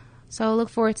 So look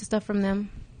forward to stuff from them.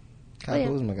 Kyle yeah.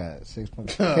 Kuzma got 6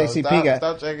 points. Stop- KCP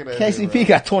stop checking that KCP shit, bro.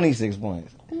 got 26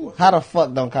 points. How the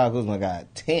fuck don't Kyle Kuzma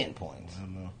got 10 points? I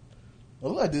don't know. I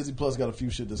look like Disney Plus got a few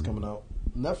shit that's coming out.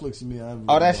 Netflix and me, I haven't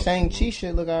Oh, really that watched Shang-Chi it.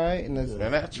 shit look alright. And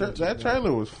Man, that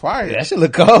trailer was fire. that shit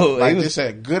look cold. Like It was- this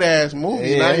a good ass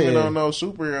movie, Yeah, not even yeah. on no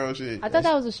superhero shit. I thought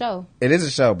that was a show. it is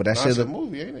a show, but that No, shit it's a look.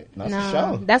 movie, ain't it? No, it's No, a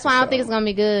show. that's why I It's a don't think show. it's gonna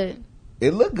be good.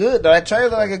 It look good though. That trailer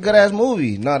look like a good ass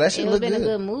movie. No, that shit It would look have been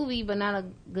good. a good movie, but not a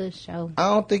good show. I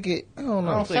don't think it. I don't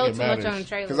know. I don't think Showed it too much matters on the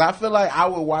trailer. because I feel like I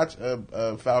would watch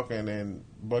a Falcon and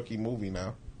Bucky movie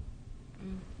now.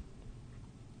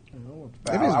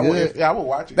 If it's good. I would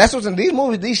watch it. That's what's in these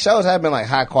movies. These shows have been like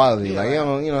high quality. Yeah, like like- you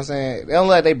know what I'm saying. They don't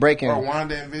let they breaking. Or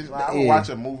Wanda and Vision. I would Yeah. watch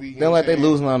a movie. You They know don't what let they I'm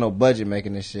saying? losing on no budget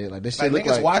making this shit. Like this shit Like look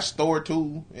niggas like. watch Thor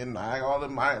 2 and all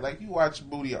them. Like you watch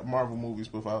booty Marvel movies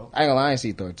before. I ain't gonna lie, I ain't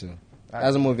see Thor 2.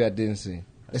 That's a movie I didn't see.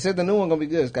 They said the new one gonna be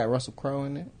good. It's got Russell Crowe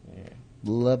in it. Yeah.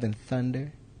 Love and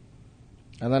Thunder.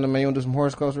 And then, man, you want to do some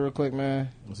horoscopes real quick, man?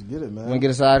 Let's get it, man. Want to get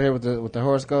us out of here with the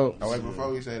horoscope? Oh wait, before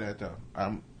we say that though,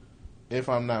 if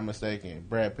I'm not mistaken,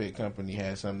 Brad Pitt company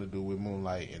had something to do with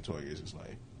Moonlight and 12 Years a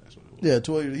Slave. That's what it was. Yeah,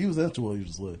 12. He was in 12 Years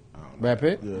a Slave. I don't know. Brad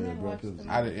Pitt? Yeah, Brad Pitt.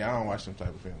 I don't watch them type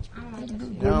of films.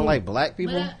 You don't like black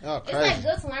people? But, Oh, it's crazy. like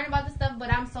good to learn about this stuff,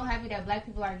 but I'm so happy that black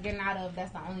people are getting out of.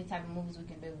 That's the only type of movies we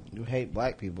can do. You hate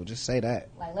black people. Just say that.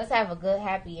 Like, let's have a good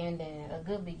happy ending, a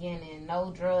good beginning,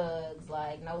 no drugs,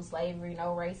 like no slavery,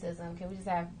 no racism. Can we just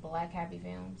have black happy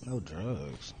films? No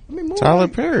drugs. I mean, Tyler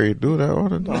Perry do that all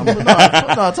the time. No, Can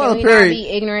Tyler we not Perry. be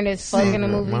ignorant as fuck in the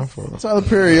My movies? fault. Tyler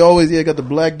Perry always got the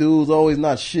black dudes always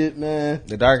not shit, man.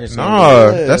 The darkest. No,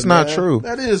 Yeah, that's not man. true.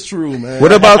 That is true, man.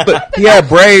 What about he had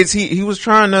braids? He was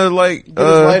trying to like Get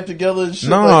his life together and shit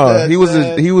no, like that. he was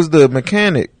man. he was the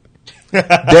mechanic.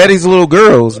 Daddy's Little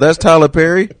Girls. That's Tyler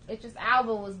Perry. If this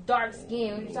album was dark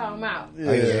skinned, what you talking about? Yeah.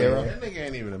 That nigga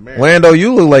ain't even American. Lando,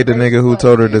 you look like the nigga who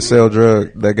told her to sell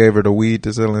drug that gave her the weed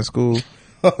to sell in school.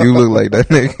 You look like that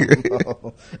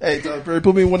nigga. Hey, Tyler Perry,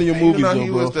 put me in one of your You movies, know though, he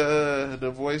bro. was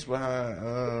the voice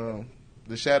behind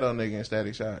the Shadow nigga in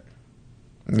Static Shock.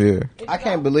 Yeah. I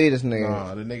can't believe this nigga.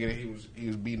 Nah, the nigga that he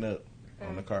was beating up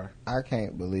on the car. I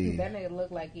can't believe. That nigga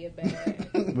look like he a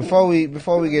bad. Before we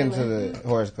get into the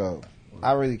horoscope,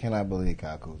 I really cannot believe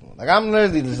Kyle Kuzma. Like I'm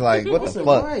literally just like, what the Listen,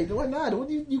 fuck? Why not? What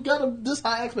you got this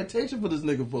high expectation for this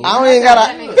nigga for? I don't even got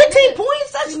a 15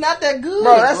 points. That's not that good,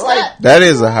 bro. That's like That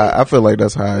is a high. I feel like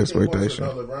that's high expectation.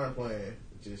 LeBron playing,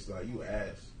 just like you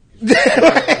ass.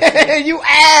 you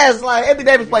ass. Like Anthony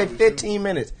Davis played 15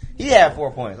 minutes. He had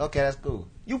 4 points. Okay, that's cool.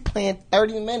 You playing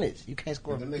 30 minutes. You can't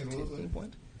score The niggas 15 losing.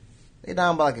 points. They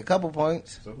down by like a couple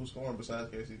points. So who's scoring besides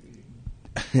KCP?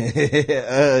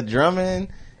 Drummond,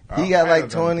 he Oh, got I like know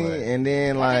Drummond 20, play. and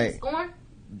then like Scoring?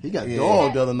 He got Yeah.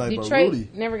 dogged the other night by Detroit Rudy.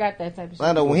 never got that type of shit.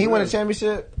 Lando, when he won a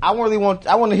championship, I want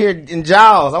to hear in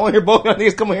Giles. I want to hear both of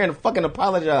niggas come here and fucking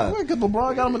apologize. Because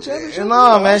LeBron got him a championship.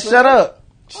 No, man, shut up.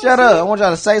 Shut up. I want y'all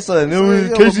to say something. Yeah, LeBron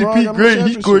got KCP him a great. He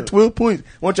championship. scored 12 points.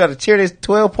 I want y'all to cheer this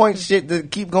 12-point shit to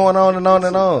keep going on and on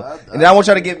and on. And then I want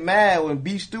y'all to get mad when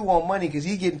Beef Stew want money because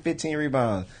he getting 15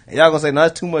 rebounds. And y'all going to say, no,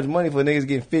 that's too much money for niggas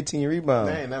getting 15 rebounds.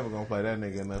 They ain't never gonna play that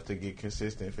nigga enough to get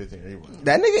consistent 15 rebounds.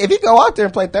 That nigga, if he go out there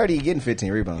and play 30, he getting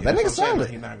 15 rebounds. That nigga That's what I'm saying,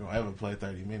 solid. He not gonna ever play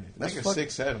 30 minutes. That's Nigga fuck-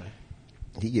 6'7".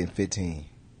 He getting 15.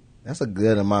 That's a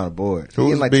good amount of boards. He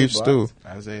Who's getting like Beef 2 Stew? blocks.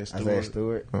 Isaiah Stewart. Isaiah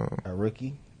Stewart, Oh. a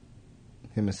rookie.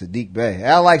 Him and Sadiq Bey.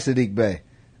 I like Sadiq Bey.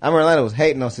 I remember Atlanta was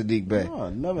hating on Sadiq Bey. No,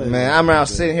 never. Man, I remember I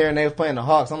was sitting here and they was playing the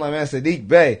Hawks. I'm like, man, Sadiq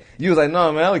Bey. You was like,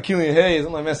 no, man, I like Killian Hayes.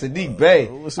 I'm like, man, Sadiq Bey.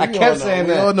 Listen, I we kept all know- saying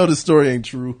We all that. know the story ain't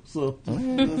true, so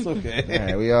that's okay. All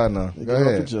right, we all know. Get Go off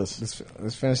ahead. your chest.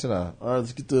 Let's finish it off. All right,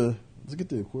 let's get the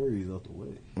Aquarius out the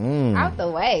way. Out the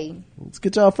way. Let's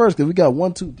get y'all first because we got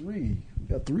 1, 2, 3. We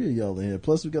got 3 of y'all in here.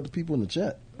 Plus, we got the people in the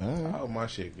chat. Oh, my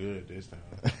shit good this time.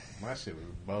 My shit was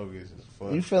bogus as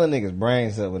fuck. You filling niggas'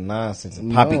 brains up with nonsense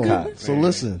and poppycock. No. So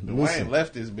listen. Dwayne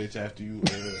left this bitch after you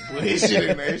put his shit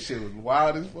in there. That shit was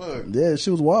wild as fuck. Yeah, she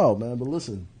was wild, man. But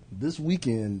listen, this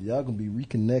weekend y'all gonna be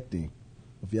reconnecting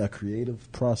with y'all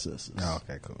creative processes. Oh,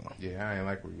 okay, cool. Yeah, I ain't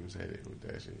like where you was headed with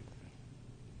that shit.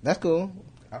 That's cool.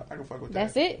 I can fuck with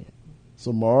That's that. it.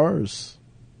 So Mars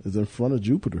is in front of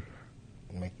Jupiter.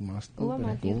 Make you more Oh, I'm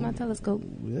about to use my telescope.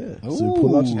 Yeah. So you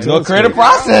pull out your Ooh, telescope. creative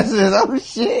processes. Oh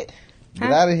shit! Get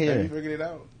Huh? out of Have you here. figured it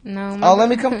out? No. Oh, let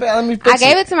me come. Let me. Fix I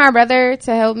gave it to my brother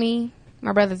to help me.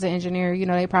 My brother's an engineer. You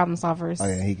know, they problem solvers. Oh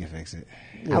yeah, he can fix it.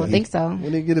 I would think so.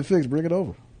 When they get it fixed, bring it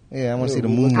over. Yeah, I want to Yeah, see the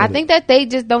we moon. look I at think that they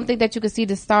just don't think that you could see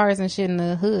the stars and shit in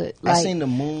the hood. I Like, seen the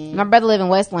moon. my brother live in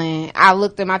Westland. I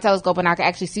looked at my telescope and I could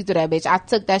actually see through that bitch. I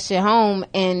took that shit home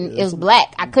and it was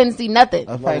black. I couldn't see nothing.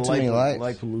 I probably too many lights.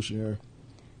 Light pollution here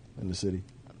in the city.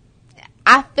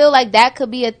 I feel like that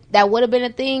could be that would have been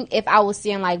a thing if I was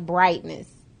seeing like brightness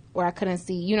where I couldn't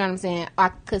see. You know what I'm saying? I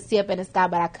could see up in the sky,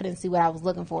 but I couldn't see what I was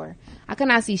looking for. I could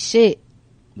not see shit.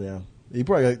 Yeah. You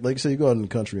probably like you say you go out in the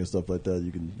country and stuff like that.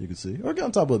 You can see or get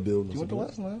on top of a building. You went to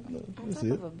Westland? You can see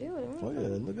it. Oh yeah,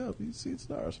 look up. You see the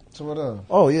stars. So what up?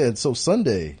 Oh yeah. And so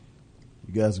Sunday,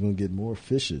 you guys are gonna get more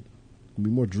efficient, be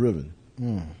more driven,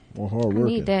 more hard I working.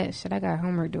 need that shit. I got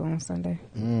homework due on Sunday.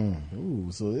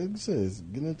 Ooh, so it says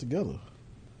getting it together.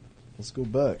 Let's go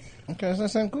back. Okay, so that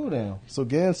sound cool then. So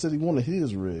Gans said he wanted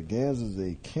his red. Gans is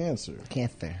a Cancer.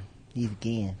 Cancer. He's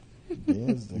again.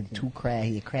 Gans, Too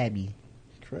crabby.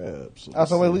 crabs. Oh,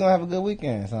 so wait, we gonna have a good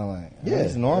weekend. Sound like Yeah,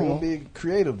 it's normal. We're gonna be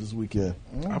creative this weekend.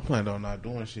 I planned on not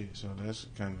doing shit, so that's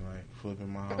kind of like flipping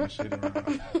my whole shit around.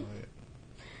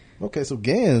 But Okay, so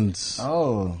Gans,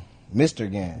 Oh,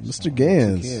 Mr. Gans. Mr. Two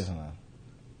Gans. kids, huh?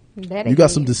 That you got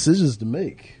ain't- some decisions to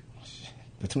make.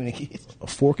 Between the kids. A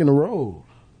fork in the road.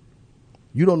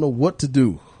 You don't know what to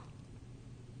do,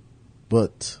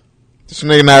 but This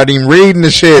nigga not even reading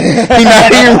the shit. He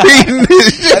not even reading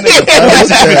this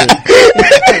shit.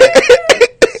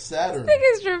 Saturn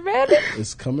It's dramatic.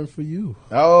 is coming for you.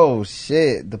 Oh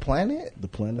shit! The planet, The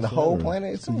planet, the whole Saturn.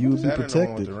 planet. So you will be Saturn the one with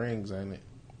protected. the rings, ain't it?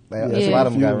 Like, Yeah. a lot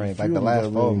of them got Few- rings. Like few the of them last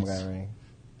got 4 of them rings. got rings.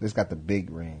 This got the big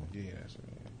ring. Yeah, that's it.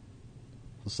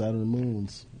 The Saturn and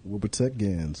moons will protect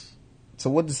Gans. So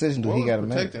what decision do What he was got to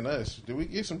make? protecting us? Did we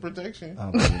get some protection?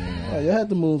 Oh, Oh, you had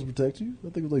the moons protect you. I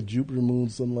think it was like Jupiter moon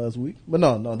something last week. But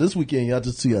no, this weekend y'all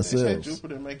just see They said yourselves.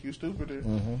 Jupiter make you stupider.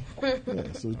 Yeah,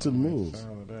 so to the moons.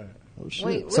 Sound of that. Oh shit.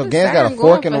 Wait, what So is Gans got a Saturn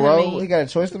fork going in the for him road. in? He got a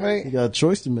choice to You make. got a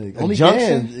choice to make. A Only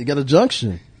junction? Gans, you got a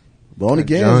junction. But only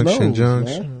Gans knows. Junction.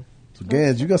 Man. So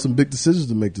Gans, you got some big decisions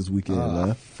to make this weekend, Oh,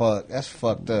 man. fuck, that's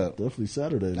fucked up. Definitely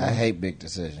Saturday, man. I hate big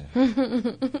decisions.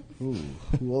 Ooh,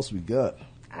 who else we got?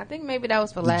 I think maybe that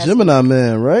was for The last Gemini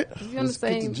man, right? week. He's on the Let's get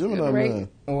same the Gemini rate. man.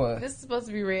 What? This is supposed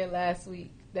to be read last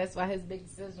week. That's why his big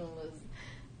decision was,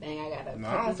 dang, I gotta No,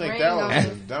 put I don't this think ring that on was.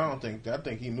 this. I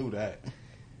think he knew that.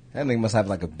 That nigga must have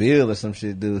like a bill or some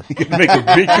shit, dude. He can make a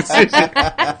big decision.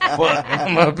 Fuck,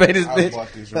 I'm gonna pay this I bitch.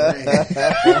 bought this ring.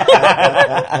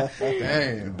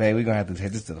 Damn. Babe, we gonna have to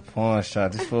take this to the pawn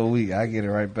shop just for a week. I get it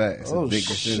right back. It's a Oh big shit,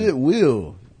 decision.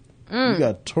 Will. You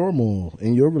got turmoil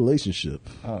in your relationship.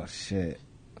 Oh shit.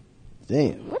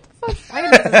 Damn. What the fuck?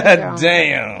 Damn.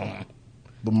 Damn.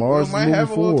 But He Mars is might moving have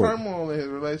a little forward. turmoil in his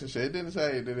relationship. It didn't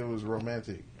say that it was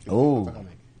romantic. It was Oh.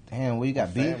 platonic. Damn, what you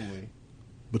got beef? Family.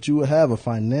 But you will have a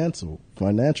financial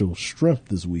strength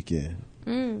this weekend.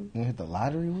 You gonna hit the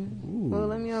lottery with? Ooh, Well,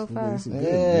 let me know if I- it's good,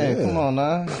 Yeah, come on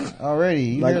now. Already,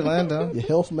 you Like- hear Lando? Your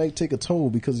health may take a toll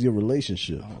because of your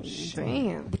relationship,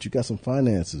 Damn. but you got some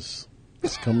finances.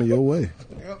 It's coming your way.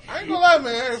 I ain't gonna lie,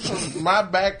 man. From my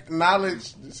back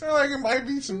knowledge, it sounds like it might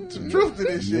be some truth to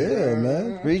this shit. Yeah,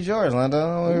 man. Read yours,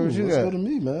 Lando. What Ooh, you let's go got? to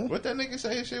me, man. What that nigga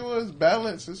say his shit was?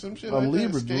 Balance or some shit like I'm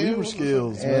Libra, that? Libra or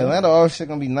skills, something? Yeah, man. Lando, all shit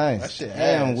gonna be nice. That shit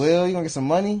Damn, ass. Will, you gonna get some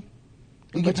money?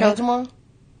 You get paid tomorrow?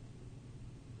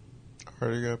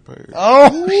 Already got paid.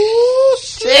 Oh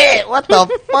shit! What the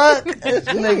fuck? This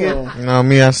nigga. You know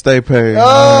me, I stay paid.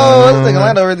 Oh, this nigga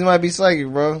Lando really might be psychic,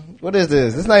 bro. What is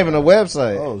this? It's not even a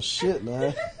website. Oh shit,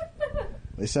 man.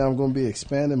 They say I'm going to be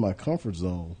expanding my comfort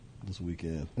zone this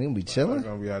weekend. You gonna be I'm chilling?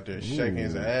 gonna be out there shaking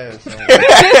his ass.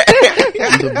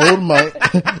 Devoting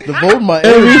my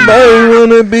energy, Everybody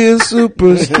wanna be a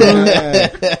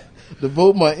superstar.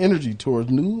 devote my energy towards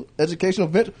new educational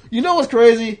venture. You know what's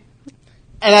crazy?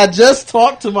 And I just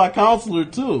talked to my counselor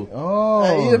too at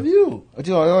Oh, EMU. what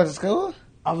you going to school?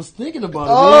 I was thinking about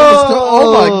it.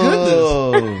 Oh my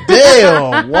goodness!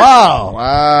 Damn! Wow!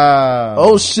 Wow!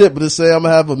 Oh shit! But it say I'm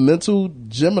gonna have a mental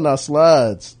Gemini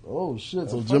slides. Oh shit!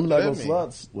 So fuck Gemini that gonna mean?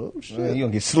 slides. Well, Man, shit. you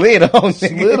gonna get slid on,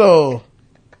 nigga. Little.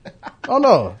 Oh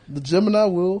no! The Gemini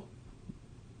will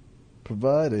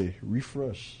provide a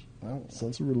refresh,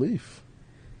 sense of relief.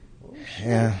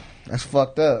 Yeah, that's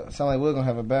fucked up. Sound like we're gonna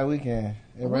have a bad weekend.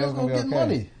 We're Everybody's gonna gonna be get okay.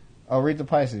 money. Oh, read the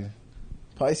Pisces.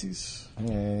 Pisces.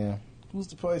 Yeah. Who's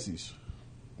the Pisces?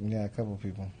 Yeah, a couple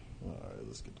people. All right,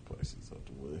 let's get the Pisces out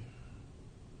the way.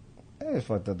 It was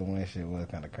fucked up. The win shit was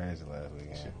kind of crazy last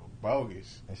weekend. Shit was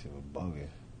bogus. That shit was bogus.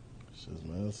 Shit,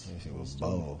 man. That shit was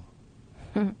bold.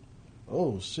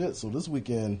 Oh shit! So this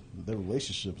weekend, their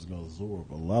relationship is gonna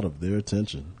absorb a lot of their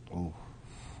attention. Ooh.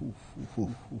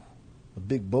 A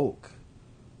big bulk,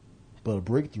 but a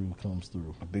breakthrough comes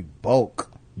through. A big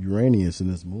bulk. Uranus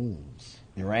and its moons.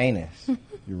 Uranus.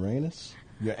 Uranus.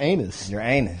 Your anus. Your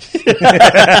anus.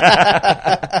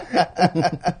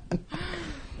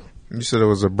 You said it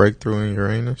was a breakthrough in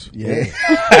Uranus? Yeah.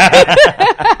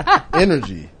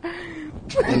 Energy.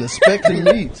 And expect to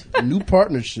meet a new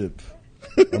partnership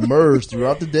emerge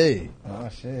throughout the day. Oh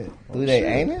shit. Do they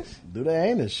anus? Do the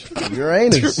anus. Your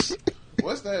anus.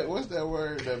 What's that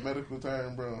word? That medical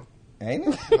term, bro?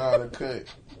 Anus? Nah, the cut.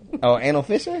 Oh, anal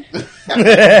fisher?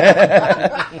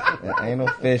 Yeah, anal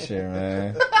fisher,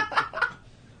 man.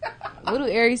 What do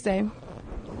Aries say?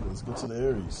 Let's get to the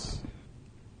Aries.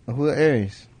 Who are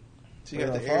Aries? She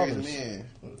got the Our Aries fathers. men.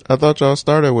 I thought y'all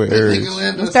started with Aries.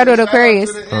 We started with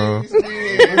Aquarius. Shout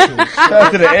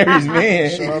out to the Aries men.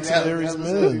 Shout out to the Aries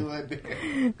men.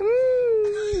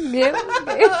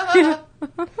 Yeah.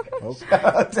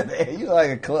 You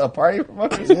like a party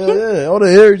promoter? Yeah. All the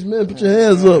Aries men, put your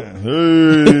hands up.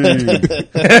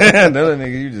 Another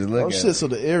nigga, you just look Oh at. shit! So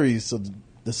the Aries, so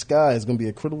the sky is gonna be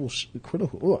a critical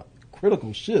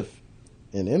shift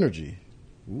in energy.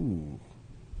 Ooh,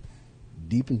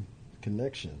 deepen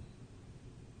connection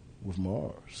with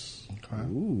Mars. Okay.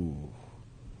 Ooh,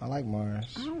 I like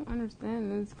Mars. I don't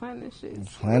understand this planet shit.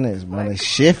 Planets, man, they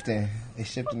shifting. They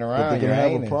shifting but around. they're Your gonna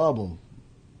have a anus. problem.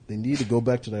 They need to go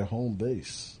back to their home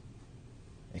base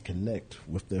and connect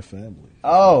with their family.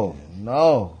 Oh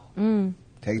no! Mm.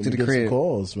 Take it Let to me the get some crib.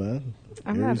 calls, man.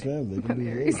 I'm Aries not- family, they can be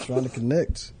Aries. really trying to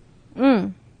connect.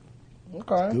 Mm.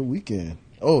 Okay. Good weekend.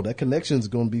 Oh, that connection is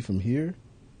going to be from here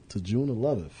to June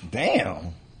 11th.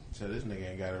 Damn. So this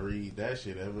nigga ain't got to read that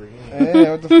shit ever again.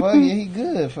 Yeah, what the fuck? Yeah, he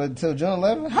good for till June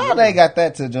 11th. How they got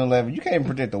that till June 11th? You can't even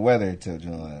predict the weather till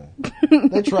June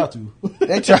 11th. They try to.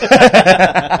 They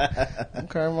try.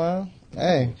 Okay, man.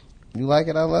 Hey, you like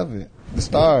it? I love it. The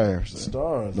stars,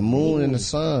 Stars. the moon, and the I'm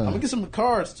sun. going to get some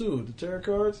cards, too. The tarot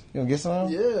cards. You gonna get some?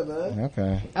 Yeah, man.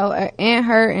 Okay. Oh, and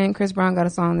her and Chris Brown got a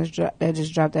song that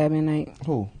just dropped at midnight.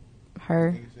 Who?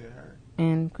 Her Nigga said her.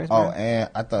 and Chris Oh, Brown. and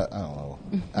I don't know.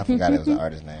 I forgot it was an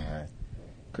artist name. Right?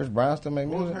 Chris Brown still make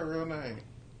What was music. her real name?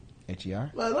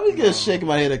 H.E.R. Man, let me get a shake in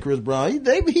my head at Chris Brown.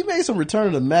 He made some Return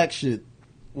of the Mac shit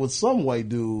with some white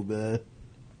dude, man.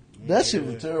 That shit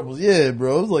was terrible. Yeah,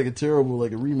 bro. It was like a terrible,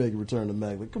 like a remake of Return of the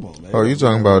Mac. Like, come on, man. Oh, you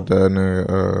talking about that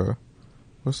nigga?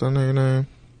 What's that nigga name?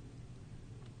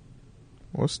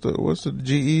 What's the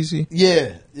G-Eazy?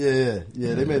 Yeah.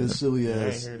 They made a silly I ain't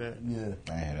ass. hear that. Yeah.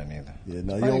 I ain't hear that neither. Yeah,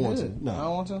 no, you Pretty don't want good. to. No. I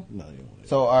don't want to. No, you don't want to.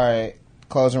 So, all right.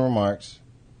 Closing remarks.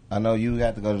 I know you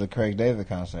got to go to the Craig David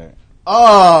concert.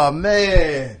 Oh,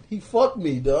 man. He fucked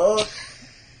me, dog.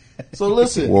 So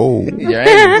listen. Whoa, Your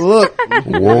anus. Look.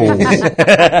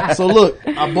 whoa. So look,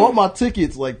 I bought my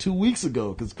tickets like 2 weeks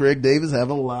ago because Craig David's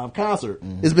having a live concert.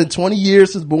 It's been 20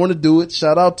 years since Born to Do It.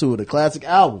 Shout out to it, a classic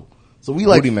album. So we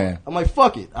like, Booty Man. I'm like,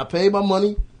 fuck it. I paid my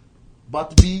money.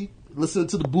 About to be listening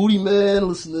to the Booty Man,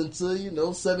 listening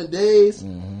to 7 Days.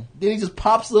 Then he just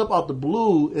pops up out the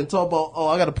blue and talk about, oh,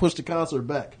 I got to push the concert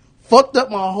back. Fucked up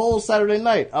my whole Saturday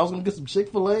night. I was gonna get some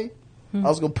Chick-fil-A. I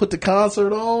was gonna put the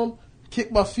concert on,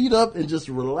 kick my feet up, and just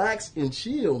relax and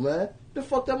chill, man. They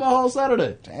fucked up my whole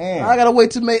Saturday. Damn. I gotta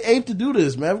wait till May 8th to do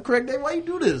this, man. Craig David, why you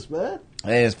do this, man?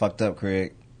 That is fucked up,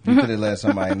 Craig. You could have let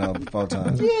somebody know before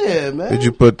time. Yeah, man. Did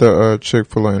you put the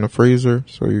Chick-fil-A in the freezer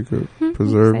so you could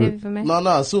preserve Save it? it for me. No,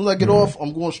 as soon as I get off,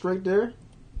 I'm going straight there.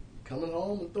 Coming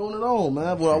home and throwing it on,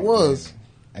 man. What I was.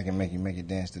 I can make you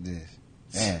dance to this.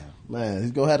 Damn. Man,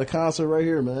 he's gonna have a concert right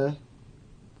here, man.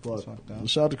 Fuck. fucked up.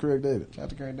 Shout out to Craig David. Shout out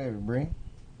to Craig David, Bree.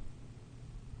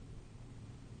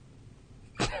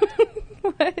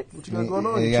 What? What you got going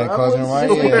on? You You got any closing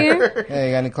traveling? remarks? Yeah. Hey,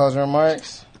 you got any closing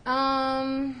remarks?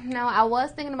 No, I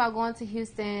was thinking about going to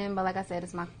Houston, but like I said,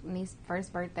 it's my niece's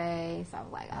first birthday, so I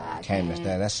was like, I Can't miss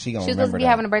that. That's she gonna She was supposed remember to be that.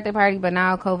 having a birthday party, but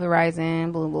now COVID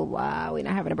rising, blah blah blah. We're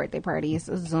not having a birthday party. It's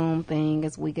a Zoom thing.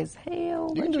 It's weak as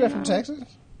hell. You can but do that from know. Texas.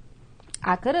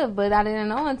 I could have, but I didn't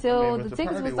know until but the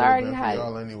tickets party was would've already been for high.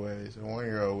 y'all anyways. A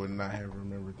 1-year-old would not have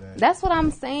remembered that. That's what I'm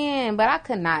saying. But I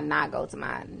could not go to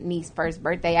my niece's first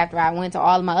birthday after I went to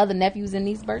all of my other nephews and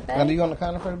niece's Now, do birthday. you go on the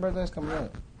calendar for the birthdays coming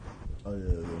up? Oh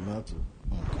yeah, not to.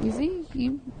 You see,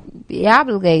 you be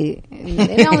obligated.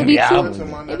 It only be Yeah, I went to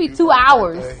my it nephew be for 2 his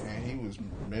hours. birthday, and he was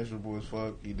miserable as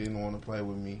fuck. He didn't want to play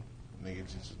with me. Nigga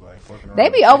just like fucking around. They be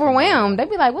with chicken overwhelmed. They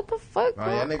bone. be like, "What the fuck?" Nah,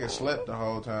 that nigga slept the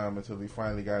whole time until he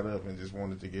finally got up and just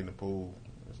wanted to get in the pool.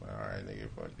 It's like, all right, nigga,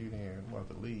 fuck you then. I'm about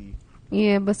to leave.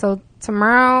 Yeah, but so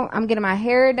tomorrow I'm getting my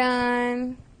hair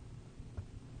done.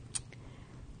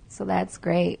 So that's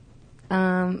great. It's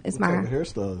What type my of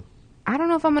hairstyle? I don't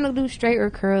know if I'm gonna do straight or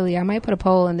curly. I might put a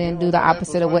poll and then You do know the what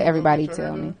opposite of what Apple everybody Phone's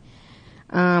tell gonna me.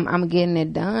 I'm getting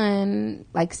it done,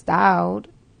 like styled.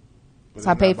 But So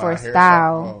I it's paid not for by a hair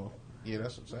style. shop. Oh, yeah,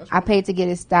 that's I paid to get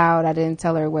it styled. I didn't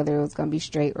tell her whether it was gonna be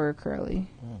straight or curly.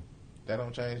 that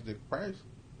don't change the price.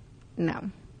 No.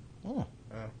 Oh,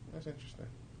 that's interesting.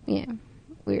 Yeah.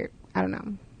 Weird. I don't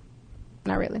know.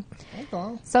 Not really.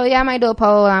 Okay. So yeah, I might do a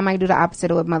poll. I might do the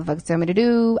opposite of what motherfuckers tell me to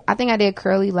do. I think I did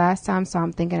curly last time, so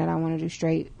I'm thinking that I want to do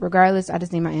straight. Regardless, I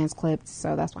just need my ends clipped,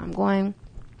 so that's why I'm going.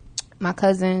 My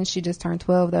cousin, she just turned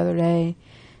 12 the other day,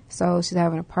 so she's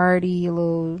having a party, a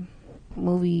little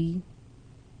movie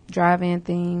drive-in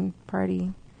thing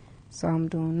party. So I'm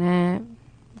doing that.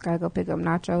 Gotta go pick up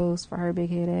nachos for her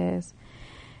big head ass.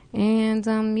 And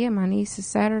yeah, my niece is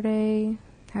Saturday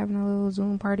having a little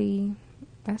Zoom party.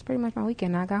 That's pretty much my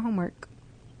weekend. I got homework.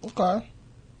 Okay.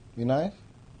 You nice?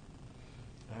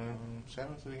 Shout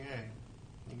out to the game.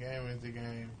 The game is the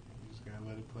game. You just gotta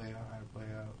let it play out. How it play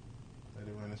out. Let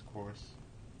it run its course.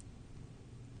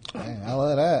 Man, I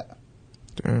love that.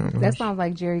 Damn, That sounds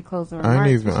like Jerry closing I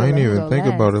remarks. ain't even think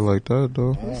about it like that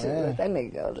though. We should let that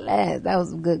nigga go last. That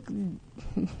was good.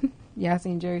 Y'all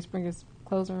seen Jerry Springer's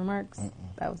closing remarks?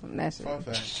 That was that shit. Fun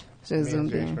fact. Should Me and zoomed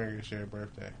Jerry in. Springer share a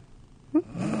birthday.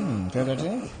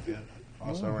 Mm, Yeah.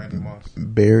 Also Randy Moss.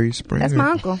 Barry Springer. That's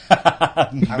my uncle.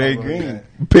 Barry don't Green.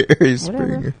 believe Barry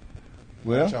Springer.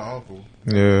 Well, That's your uncle.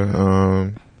 Yeah.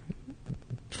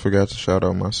 Forgot to shout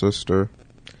out my sister.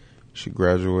 She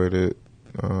graduated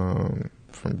from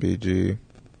BG.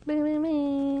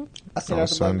 I said On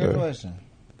that's about Sunday. graduation.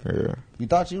 Yeah. You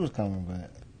thought you was coming, but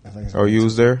I think it's Oh, you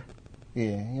was there?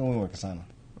 Yeah, you don't work at Sana.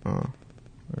 Oh.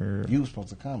 Yeah. You was supposed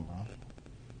to come,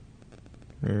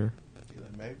 bro. Yeah. He's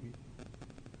like, maybe.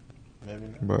 Maybe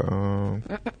not.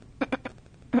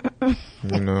 But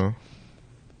you know,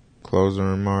 closing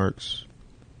remarks.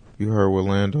 You heard what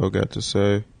Lando got to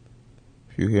say.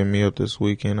 If you hit me up this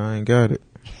weekend, I ain't got it.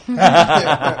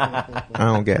 I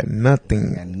don't got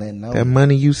nothing. Got nothing That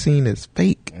money you seen is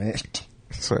fake. Else.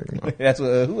 It's like, no. That's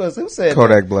what who said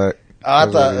Kodak Black. Oh, I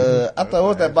That's thought what what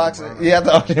was that boxer? Yeah, I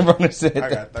thought Austin Broner said I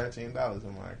that. got $13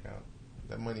 in my account.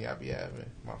 That money I be having,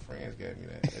 my friends gave me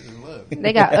that. They just love me.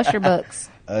 They got Usher bucks.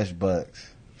 Ush Bucks.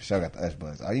 For sure got the Ush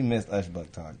Bucks. Oh, you missed Ush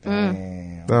Buck talk.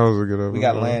 Damn. that was a good episode. We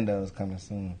got Lando's coming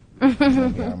soon. It's gonna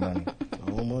be our money.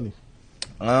 All money.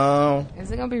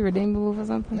 Is it gonna be redeemable for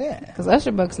something? Yeah. Because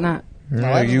Usher bucks not. No,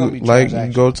 Yeah, it's you gonna be like you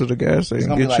transaction. go to the gas It's station,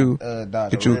 gonna be get you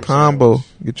Dodge get you a Rip combo, sandwich.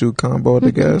 get you a combo at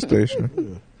the gas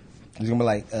station. It's gonna be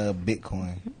like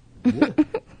Bitcoin.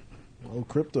 Oh,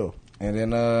 crypto. And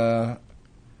then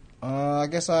I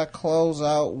guess I close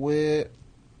out with,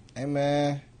 hey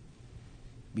man,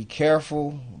 be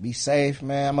careful, be safe,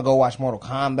 man. I'm gonna go watch Mortal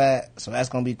Kombat, so that's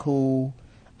gonna be cool.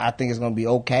 I think it's gonna be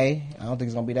okay. I don't think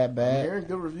it's gonna be that I'm bad. hearing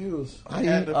good reviews. Are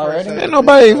had you the already? first Ain't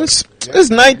nobody even. It's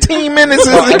 19 minutes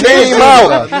since it came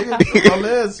out. My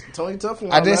man's Tony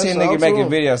Tuffle. I did see a nigga make a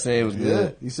video say it was Yeah,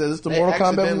 good. he said it's the They Mortal Kombat we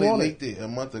accidentally wanted. leaked it a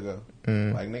month ago.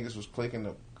 Mm. Like niggas was clicking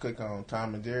to click on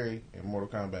Tom and Jerry, and Mortal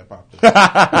Kombat popped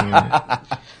up.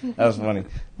 That was funny.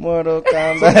 Mortal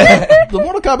Kombat. The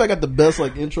Mortal Kombat got the best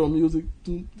like intro music.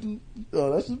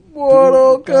 Oh, that's just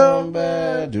Mortal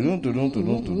Kombat. I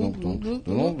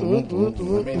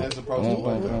mean, that's supposed to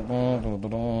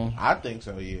play. I think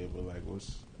so, yeah. But like,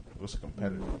 what's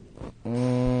competitive? I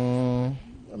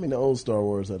mean, the old Star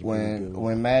Wars had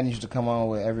When Madden used to come on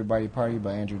with Everybody Party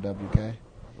by Andrew WK.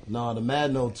 Nah, the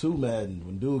Madden 02 Madden.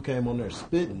 When dude came on there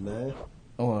spitting, man.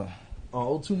 Oh,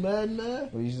 Oh, 02 Madden, man.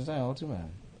 what you used to say? Oh, too mad.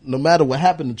 No matter what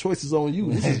happened, the choice is on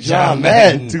you. This is John John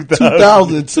Madden, Madden,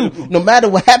 2002. No matter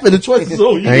what happened, the choice is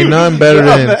on you. Ain't nothing This is better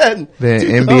John than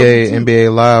Madden,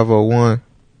 NBA Live 01.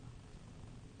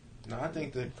 No, I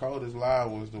think the coldest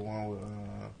live was the one with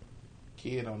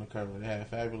Kid on the cover. They had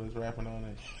Fabulous rapping on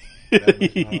it. That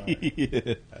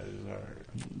was hard.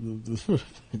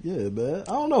 Yeah, man. I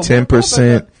don't know. 10% FIFA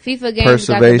games got the best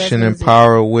perseveration and music.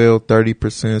 power of will,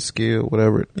 30% skill,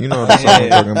 whatever. You know what I'm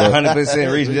talking about.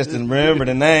 100% reason just to remember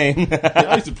the name.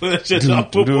 I used to play that shit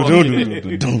on football.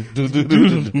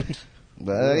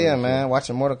 But yeah, man,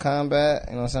 watching Mortal Kombat,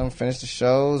 you know what I'm saying? Finish the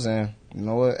shows and you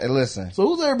know what? Hey, listen. So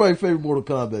who's everybody's favorite Mortal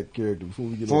Kombat character before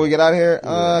we get Before we get out of here,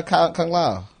 Kung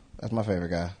Lao. That's my favorite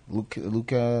guy. Luke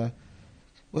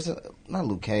what's it? Not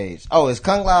Luke Cage. Oh, it's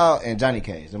Kung Lao and Johnny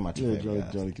Cage. They're my two Yeah, favorite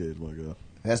guys. Johnny Cage, my God.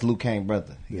 That's Luke Kang's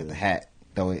brother. He got Yeah. the hat.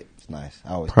 Throw it. It's nice.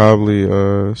 I always Probably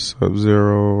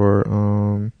Sub-Zero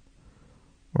or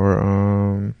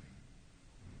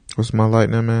what's my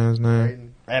lightning man's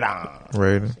name? right on.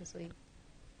 Raiden. Shit sweet.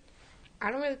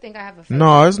 I don't really think I have a favorite.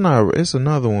 No, it's not. It's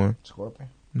another one. Scorpion.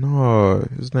 No,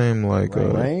 his name like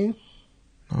Rain?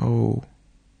 no,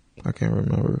 I can't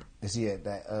remember. Is he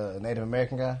that Native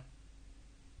American guy?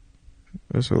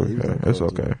 It's he was okay. on It's Call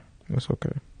okay. It's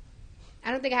okay.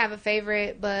 I don't think I have a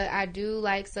favorite, but I do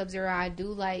like Sub-Zero. I do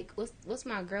like what's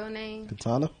my girl name?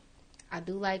 Katana? I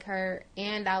do like her,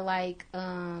 and I like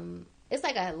it's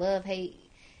like a love hate.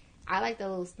 I like the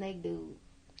little snake dude.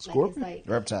 Scorpion? Like,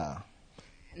 Reptile.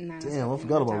 nah, not Damn, I Scorpion.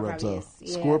 forgot about probably Reptile. is.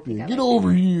 Yeah, I Scorpion. think I Get like over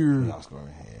him. here. No,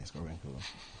 Scorpion. Yeah, Scorpion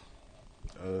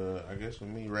cool. I guess for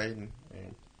me, Raiden,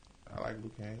 and I like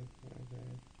Luke Kang. You know what I'm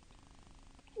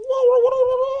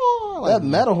saying? That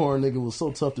Matterhorn nigga was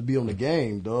so tough to be on the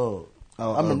game, dog.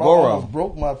 Oh, I remember I Goro. almost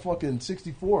broke my fucking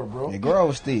 64, bro. Yeah, Goro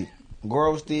was steep.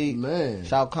 Goro was steep. Man.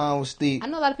 Shao Kahn was steep. I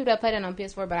know a lot of people that play that on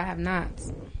PS4, but I have not.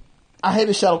 I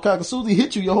hated Shadow Kai. As soon as he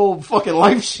hit you, your whole fucking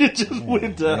life shit just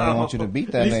went down. They didn't want you to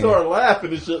beat that He nigga. started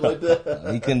laughing and shit like that.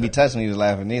 He couldn't be touched when he was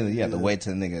laughing either. You had to wait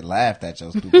till the nigga laughed at your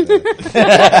stupid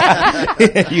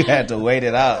ass. You had to wait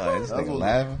it out. Like, this That's nigga what-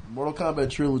 laughing. Mortal Kombat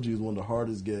Trilogy is one of the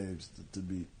hardest games to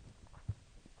beat.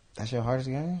 That's your hardest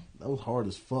game? That was hard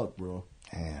as fuck, bro.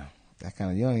 Damn. That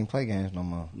kind of, you don't even play games no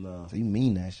more. Nah. So you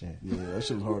mean that shit. Yeah, that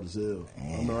shit was hard as hell.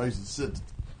 I remember I used to sit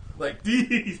like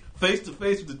these, face to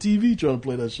face with the TV trying to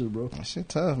play that shit, bro. That shit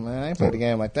tough, man. I ain't played a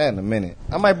game like that in a minute.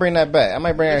 I might bring that back. I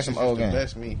might bring back some old games.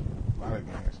 That's me. A lot of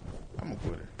games. I'm a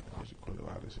quitter. I should quit a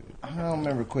lot of shit. I don't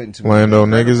remember quitting too Lando,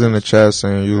 much. niggas in the chat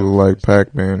saying you look like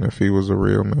Pac-Man if he was a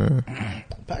real man.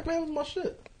 Pac-Man was my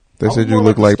shit. They I said was you more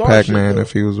look like like the Star Pac-Man shit,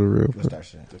 if he was a real What's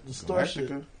person. that shit? The Star shit.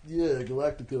 Galactica? Yeah,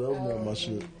 Galactica. That was more my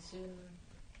shit.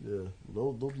 Yeah,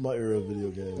 those my era of video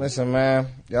games. Listen, man.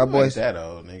 Y'all Like boys. that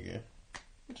old nigga.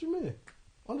 What you mean?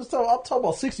 I'm talking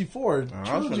about 64. I was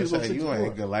Trilogy gonna was on say you 64.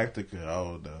 ain't Galactica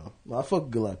old though. No, I fuck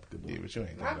Galactica. Yeah, Though. but you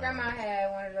ain't My that grandma old.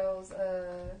 had one of those,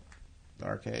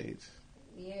 Arcades.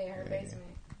 in her basement,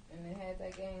 and it had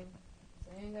that game.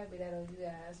 So you ain't gotta be that old. You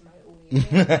got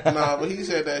somebody old. Nah, but he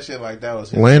said that shit like that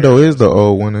was his Lando era. is the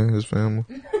old one in his family.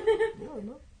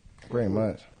 Pretty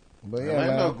much. But yeah,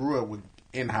 Lando man. grew up with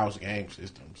in-house game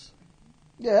systems.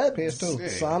 Yeah, PS2. Yeah.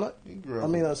 Sonic. He grew up. I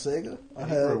mean, Sega. I he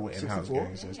had grew up with in-house 64.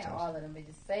 game We systems. had all of them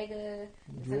bitches. Sega,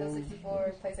 Nintendo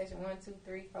 64, PlayStation 1, 2,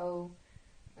 3, 4,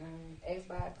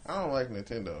 Xbox. I don't like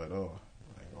Nintendo at all.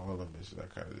 Like all them bitches, I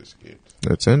kind of just skipped.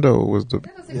 Nintendo was the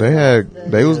That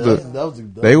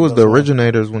they was the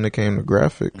originators when it came to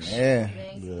graphics. Yeah.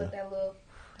 Then you put that little,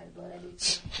 I blow that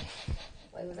bitch.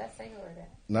 Wait, was that Sega or that?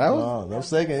 No, that was, No, that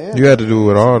was Sega. Yeah. You had to do it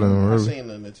with all them, I really. seen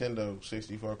the Nintendo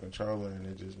 64 controller and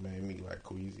it just made me like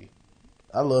queasy.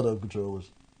 I love those controllers.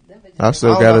 Them bitches. I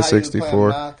still I don't got know a how you was playing 64.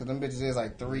 now, cause them bitches is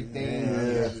like 3 things.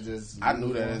 You have to just, I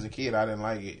knew that as a kid. I didn't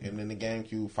like it, and then the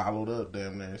GameCube followed up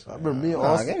damn near. So I remember me and Nah,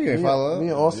 Austin. game you ain't follow up. Me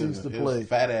and Austin used to it was play.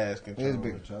 fat ass it was controller.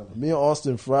 big trouble. Me and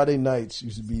Austin Friday nights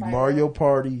used to be Mario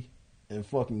Party and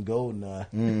fucking GoldenEye.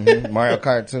 Mm-hmm. Mario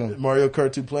Kart too. Mario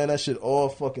Kart 2 playing that shit all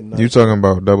fucking night. You talking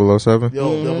about 007?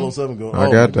 Yo, 007 go.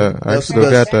 I got that. I That's still the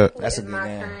best. got that. That's a Is good my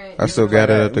game. current I still got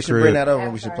it at We the should bring crib. that over.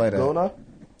 We should play that. GoldenEye?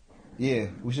 Yeah,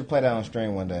 we should play that on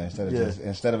stream one day instead of Yeah.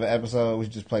 instead of an episode. We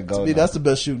should just play To Gold. me, that's the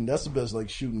best shooting. That's the best like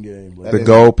shooting game. Like, The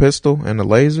gold pistol and the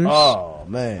lasers. oh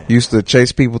man, Used to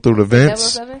chase people through the vents.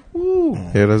 007? woo!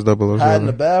 Yeah, that's Hide in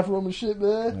the 007. bathroom and shit,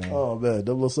 man. Oh man,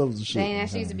 007's the shit. Dang, that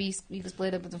shit used to be, you could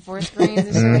split up into 4 screens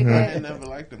and shit like I that. never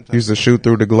liked them. type Used to of shoot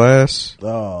through the glass.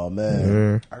 Oh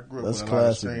man, Yeah. I grew up That's with a lot of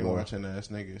classic, screen boy. watching ass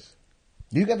niggas.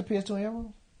 You got the PS2 in your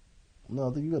room? no,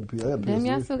 I think you got the PS. I got the Damn,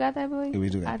 y'all PS3. still got that, boy? Yeah, we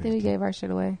do got I think we gave our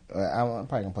shit away. I'm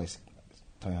probably gonna play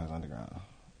Tony Hawk's Underground.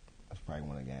 That's probably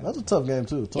one of the games. That's a tough game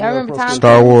too. Y'all remember Tom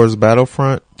Star Wars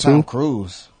Battlefront Tom 2.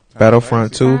 Cruise.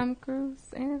 Battlefront 2. Tom Cruise?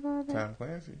 Ain't it called that? Tom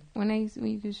Clancy. When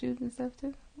you could shoot and stuff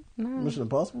too? No. Mission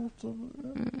Impossible. I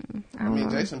I don't mean,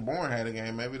 know. Jason Bourne had a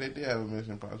game. Maybe they did have a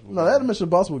Mission Impossible. No, they had a Mission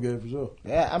Impossible game for sure.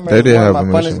 Yeah, I remember They did one have of a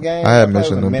my Mission- funnest games. I had played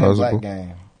was Mission a Men in Black Impossible.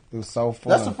 game. It was so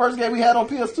fun. That's the first game we had on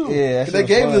PS2. Yeah, that they shit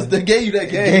gave was us. fun. They gave you that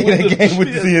game. Gave you that game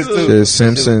with the PS2. Shit,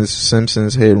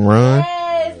 Simpsons Hit and Run.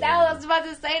 Yes, that was, I was about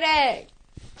to say that.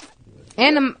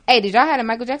 And hey, did y'all have a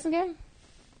Michael Jackson game?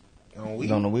 On You Wii.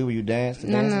 don't know Wii where you danced?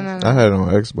 No. I had it on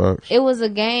Xbox. It was a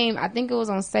game. I think it was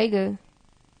on Sega.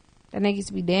 That nigga used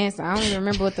to be dancing. I don't even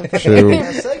remember what the fuck. Shit,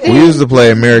 we used to play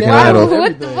American Idol.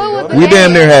 What the fuck was the We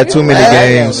damn near had too many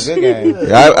That was a games. good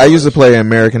game. I used to play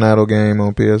American Idol game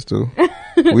on PS2.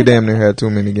 We damn near had too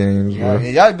many games, Yeah, bro.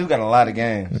 y'all do got a lot of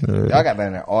games. Yeah. Y'all got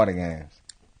down there all the games.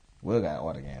 Will got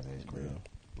all the games. It's real.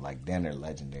 Like damn near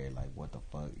legendary. Like what the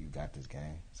fuck? You got this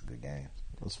game? It's a good game.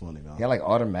 That's funny, man. Yeah, like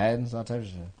all the Maddens, all types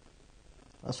of shit.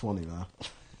 That's funny, man.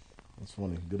 That's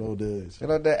funny. Good old days. You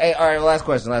know that? Hey, all right. Last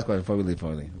question before we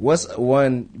leave. What's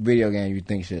one video game you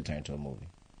think should turn into a movie?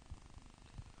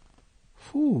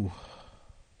 Whew.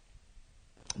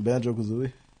 Banjo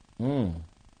Kazooie.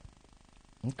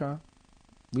 Okay.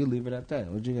 We'll leave it at that.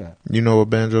 What you got? You know what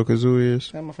Banjo Kazooie is?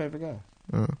 That's my favorite guy.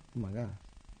 Uh, Oh my god.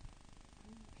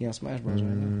 He on Smash Bros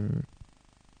right now.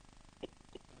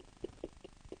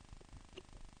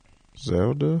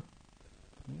 Zelda?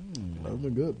 That would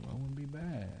been good. That wouldn't be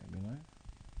bad. You know?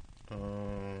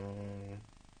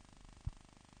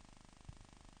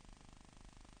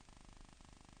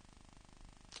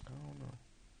 I don't know.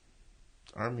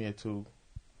 Army of Two.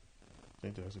 I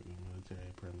think that's a good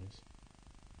military premise.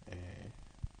 And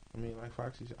I mean, like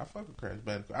Foxy said, I fuck with Crash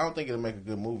Bandicoot. I don't think it'll make a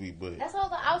good movie, but That's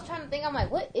all I was trying to think. I'm like,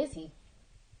 what is he?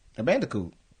 A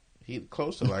Bandicoot. he's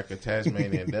close to like a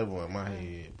Tasmanian devil in my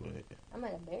head. But I'm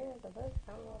like a bear. The fuck?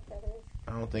 I don't know if that is.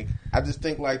 I just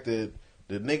think like the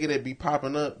nigga that be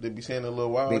popping up, that be saying a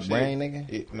little wild Big shit. brain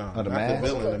nigga? No, Oh, the not mask? the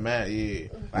villain, the man. Yeah,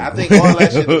 like, I think all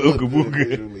that shit look good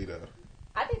visually though.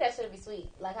 I think that should be sweet,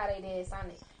 like how they did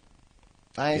Sonic.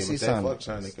 I ain't Yeah, see but that Sonic. fuck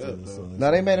Sonic up though.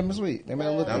 No, they made him sweet. They made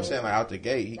him look I'm good. saying like out the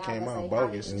gate, he I came was out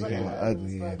gonna say, bogus. how And, he He was came looking out ugly.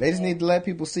 ugly. Yeah. They just need to let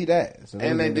people see that. So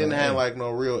and they can didn't do have it. like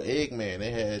no real Eggman.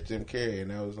 They had Jim Carrey,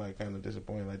 and that was like kind of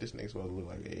disappointing. Like this nigga's supposed to look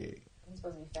like an egg. He's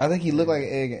supposed to be I think he looked like an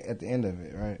egg at the end of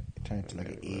it, right? It turned to like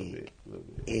an A little egg. bit, little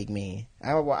bit. Egg man.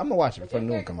 I'm gonna watch it But before the Jim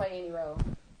new Carrey one can come out. play any role.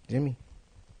 Jimmy.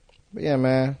 But yeah,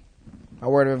 man. My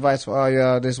word of advice for all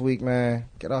y'all this week, man.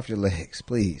 Get off your legs,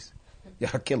 please.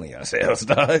 Y'all killing yourselves,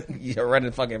 dog. You're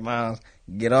running fucking miles.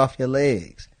 Get off your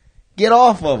legs. Get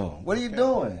off of them. What are you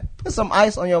doing? Put some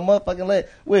ice on your motherfucking leg.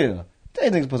 Will, tell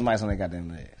you niggas to put some ice on their goddamn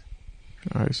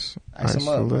legs. Ice them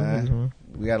up, the man. legs, man.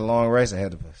 We got a long race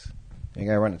ahead of us. You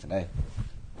gotta run it today.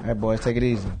 All right, boys, take it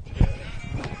easy.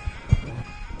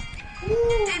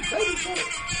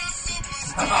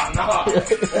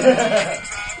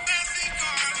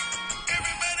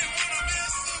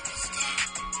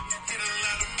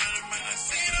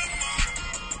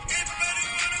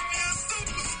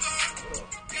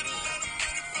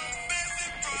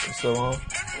 So long.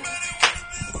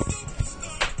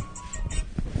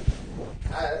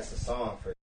 That's a song for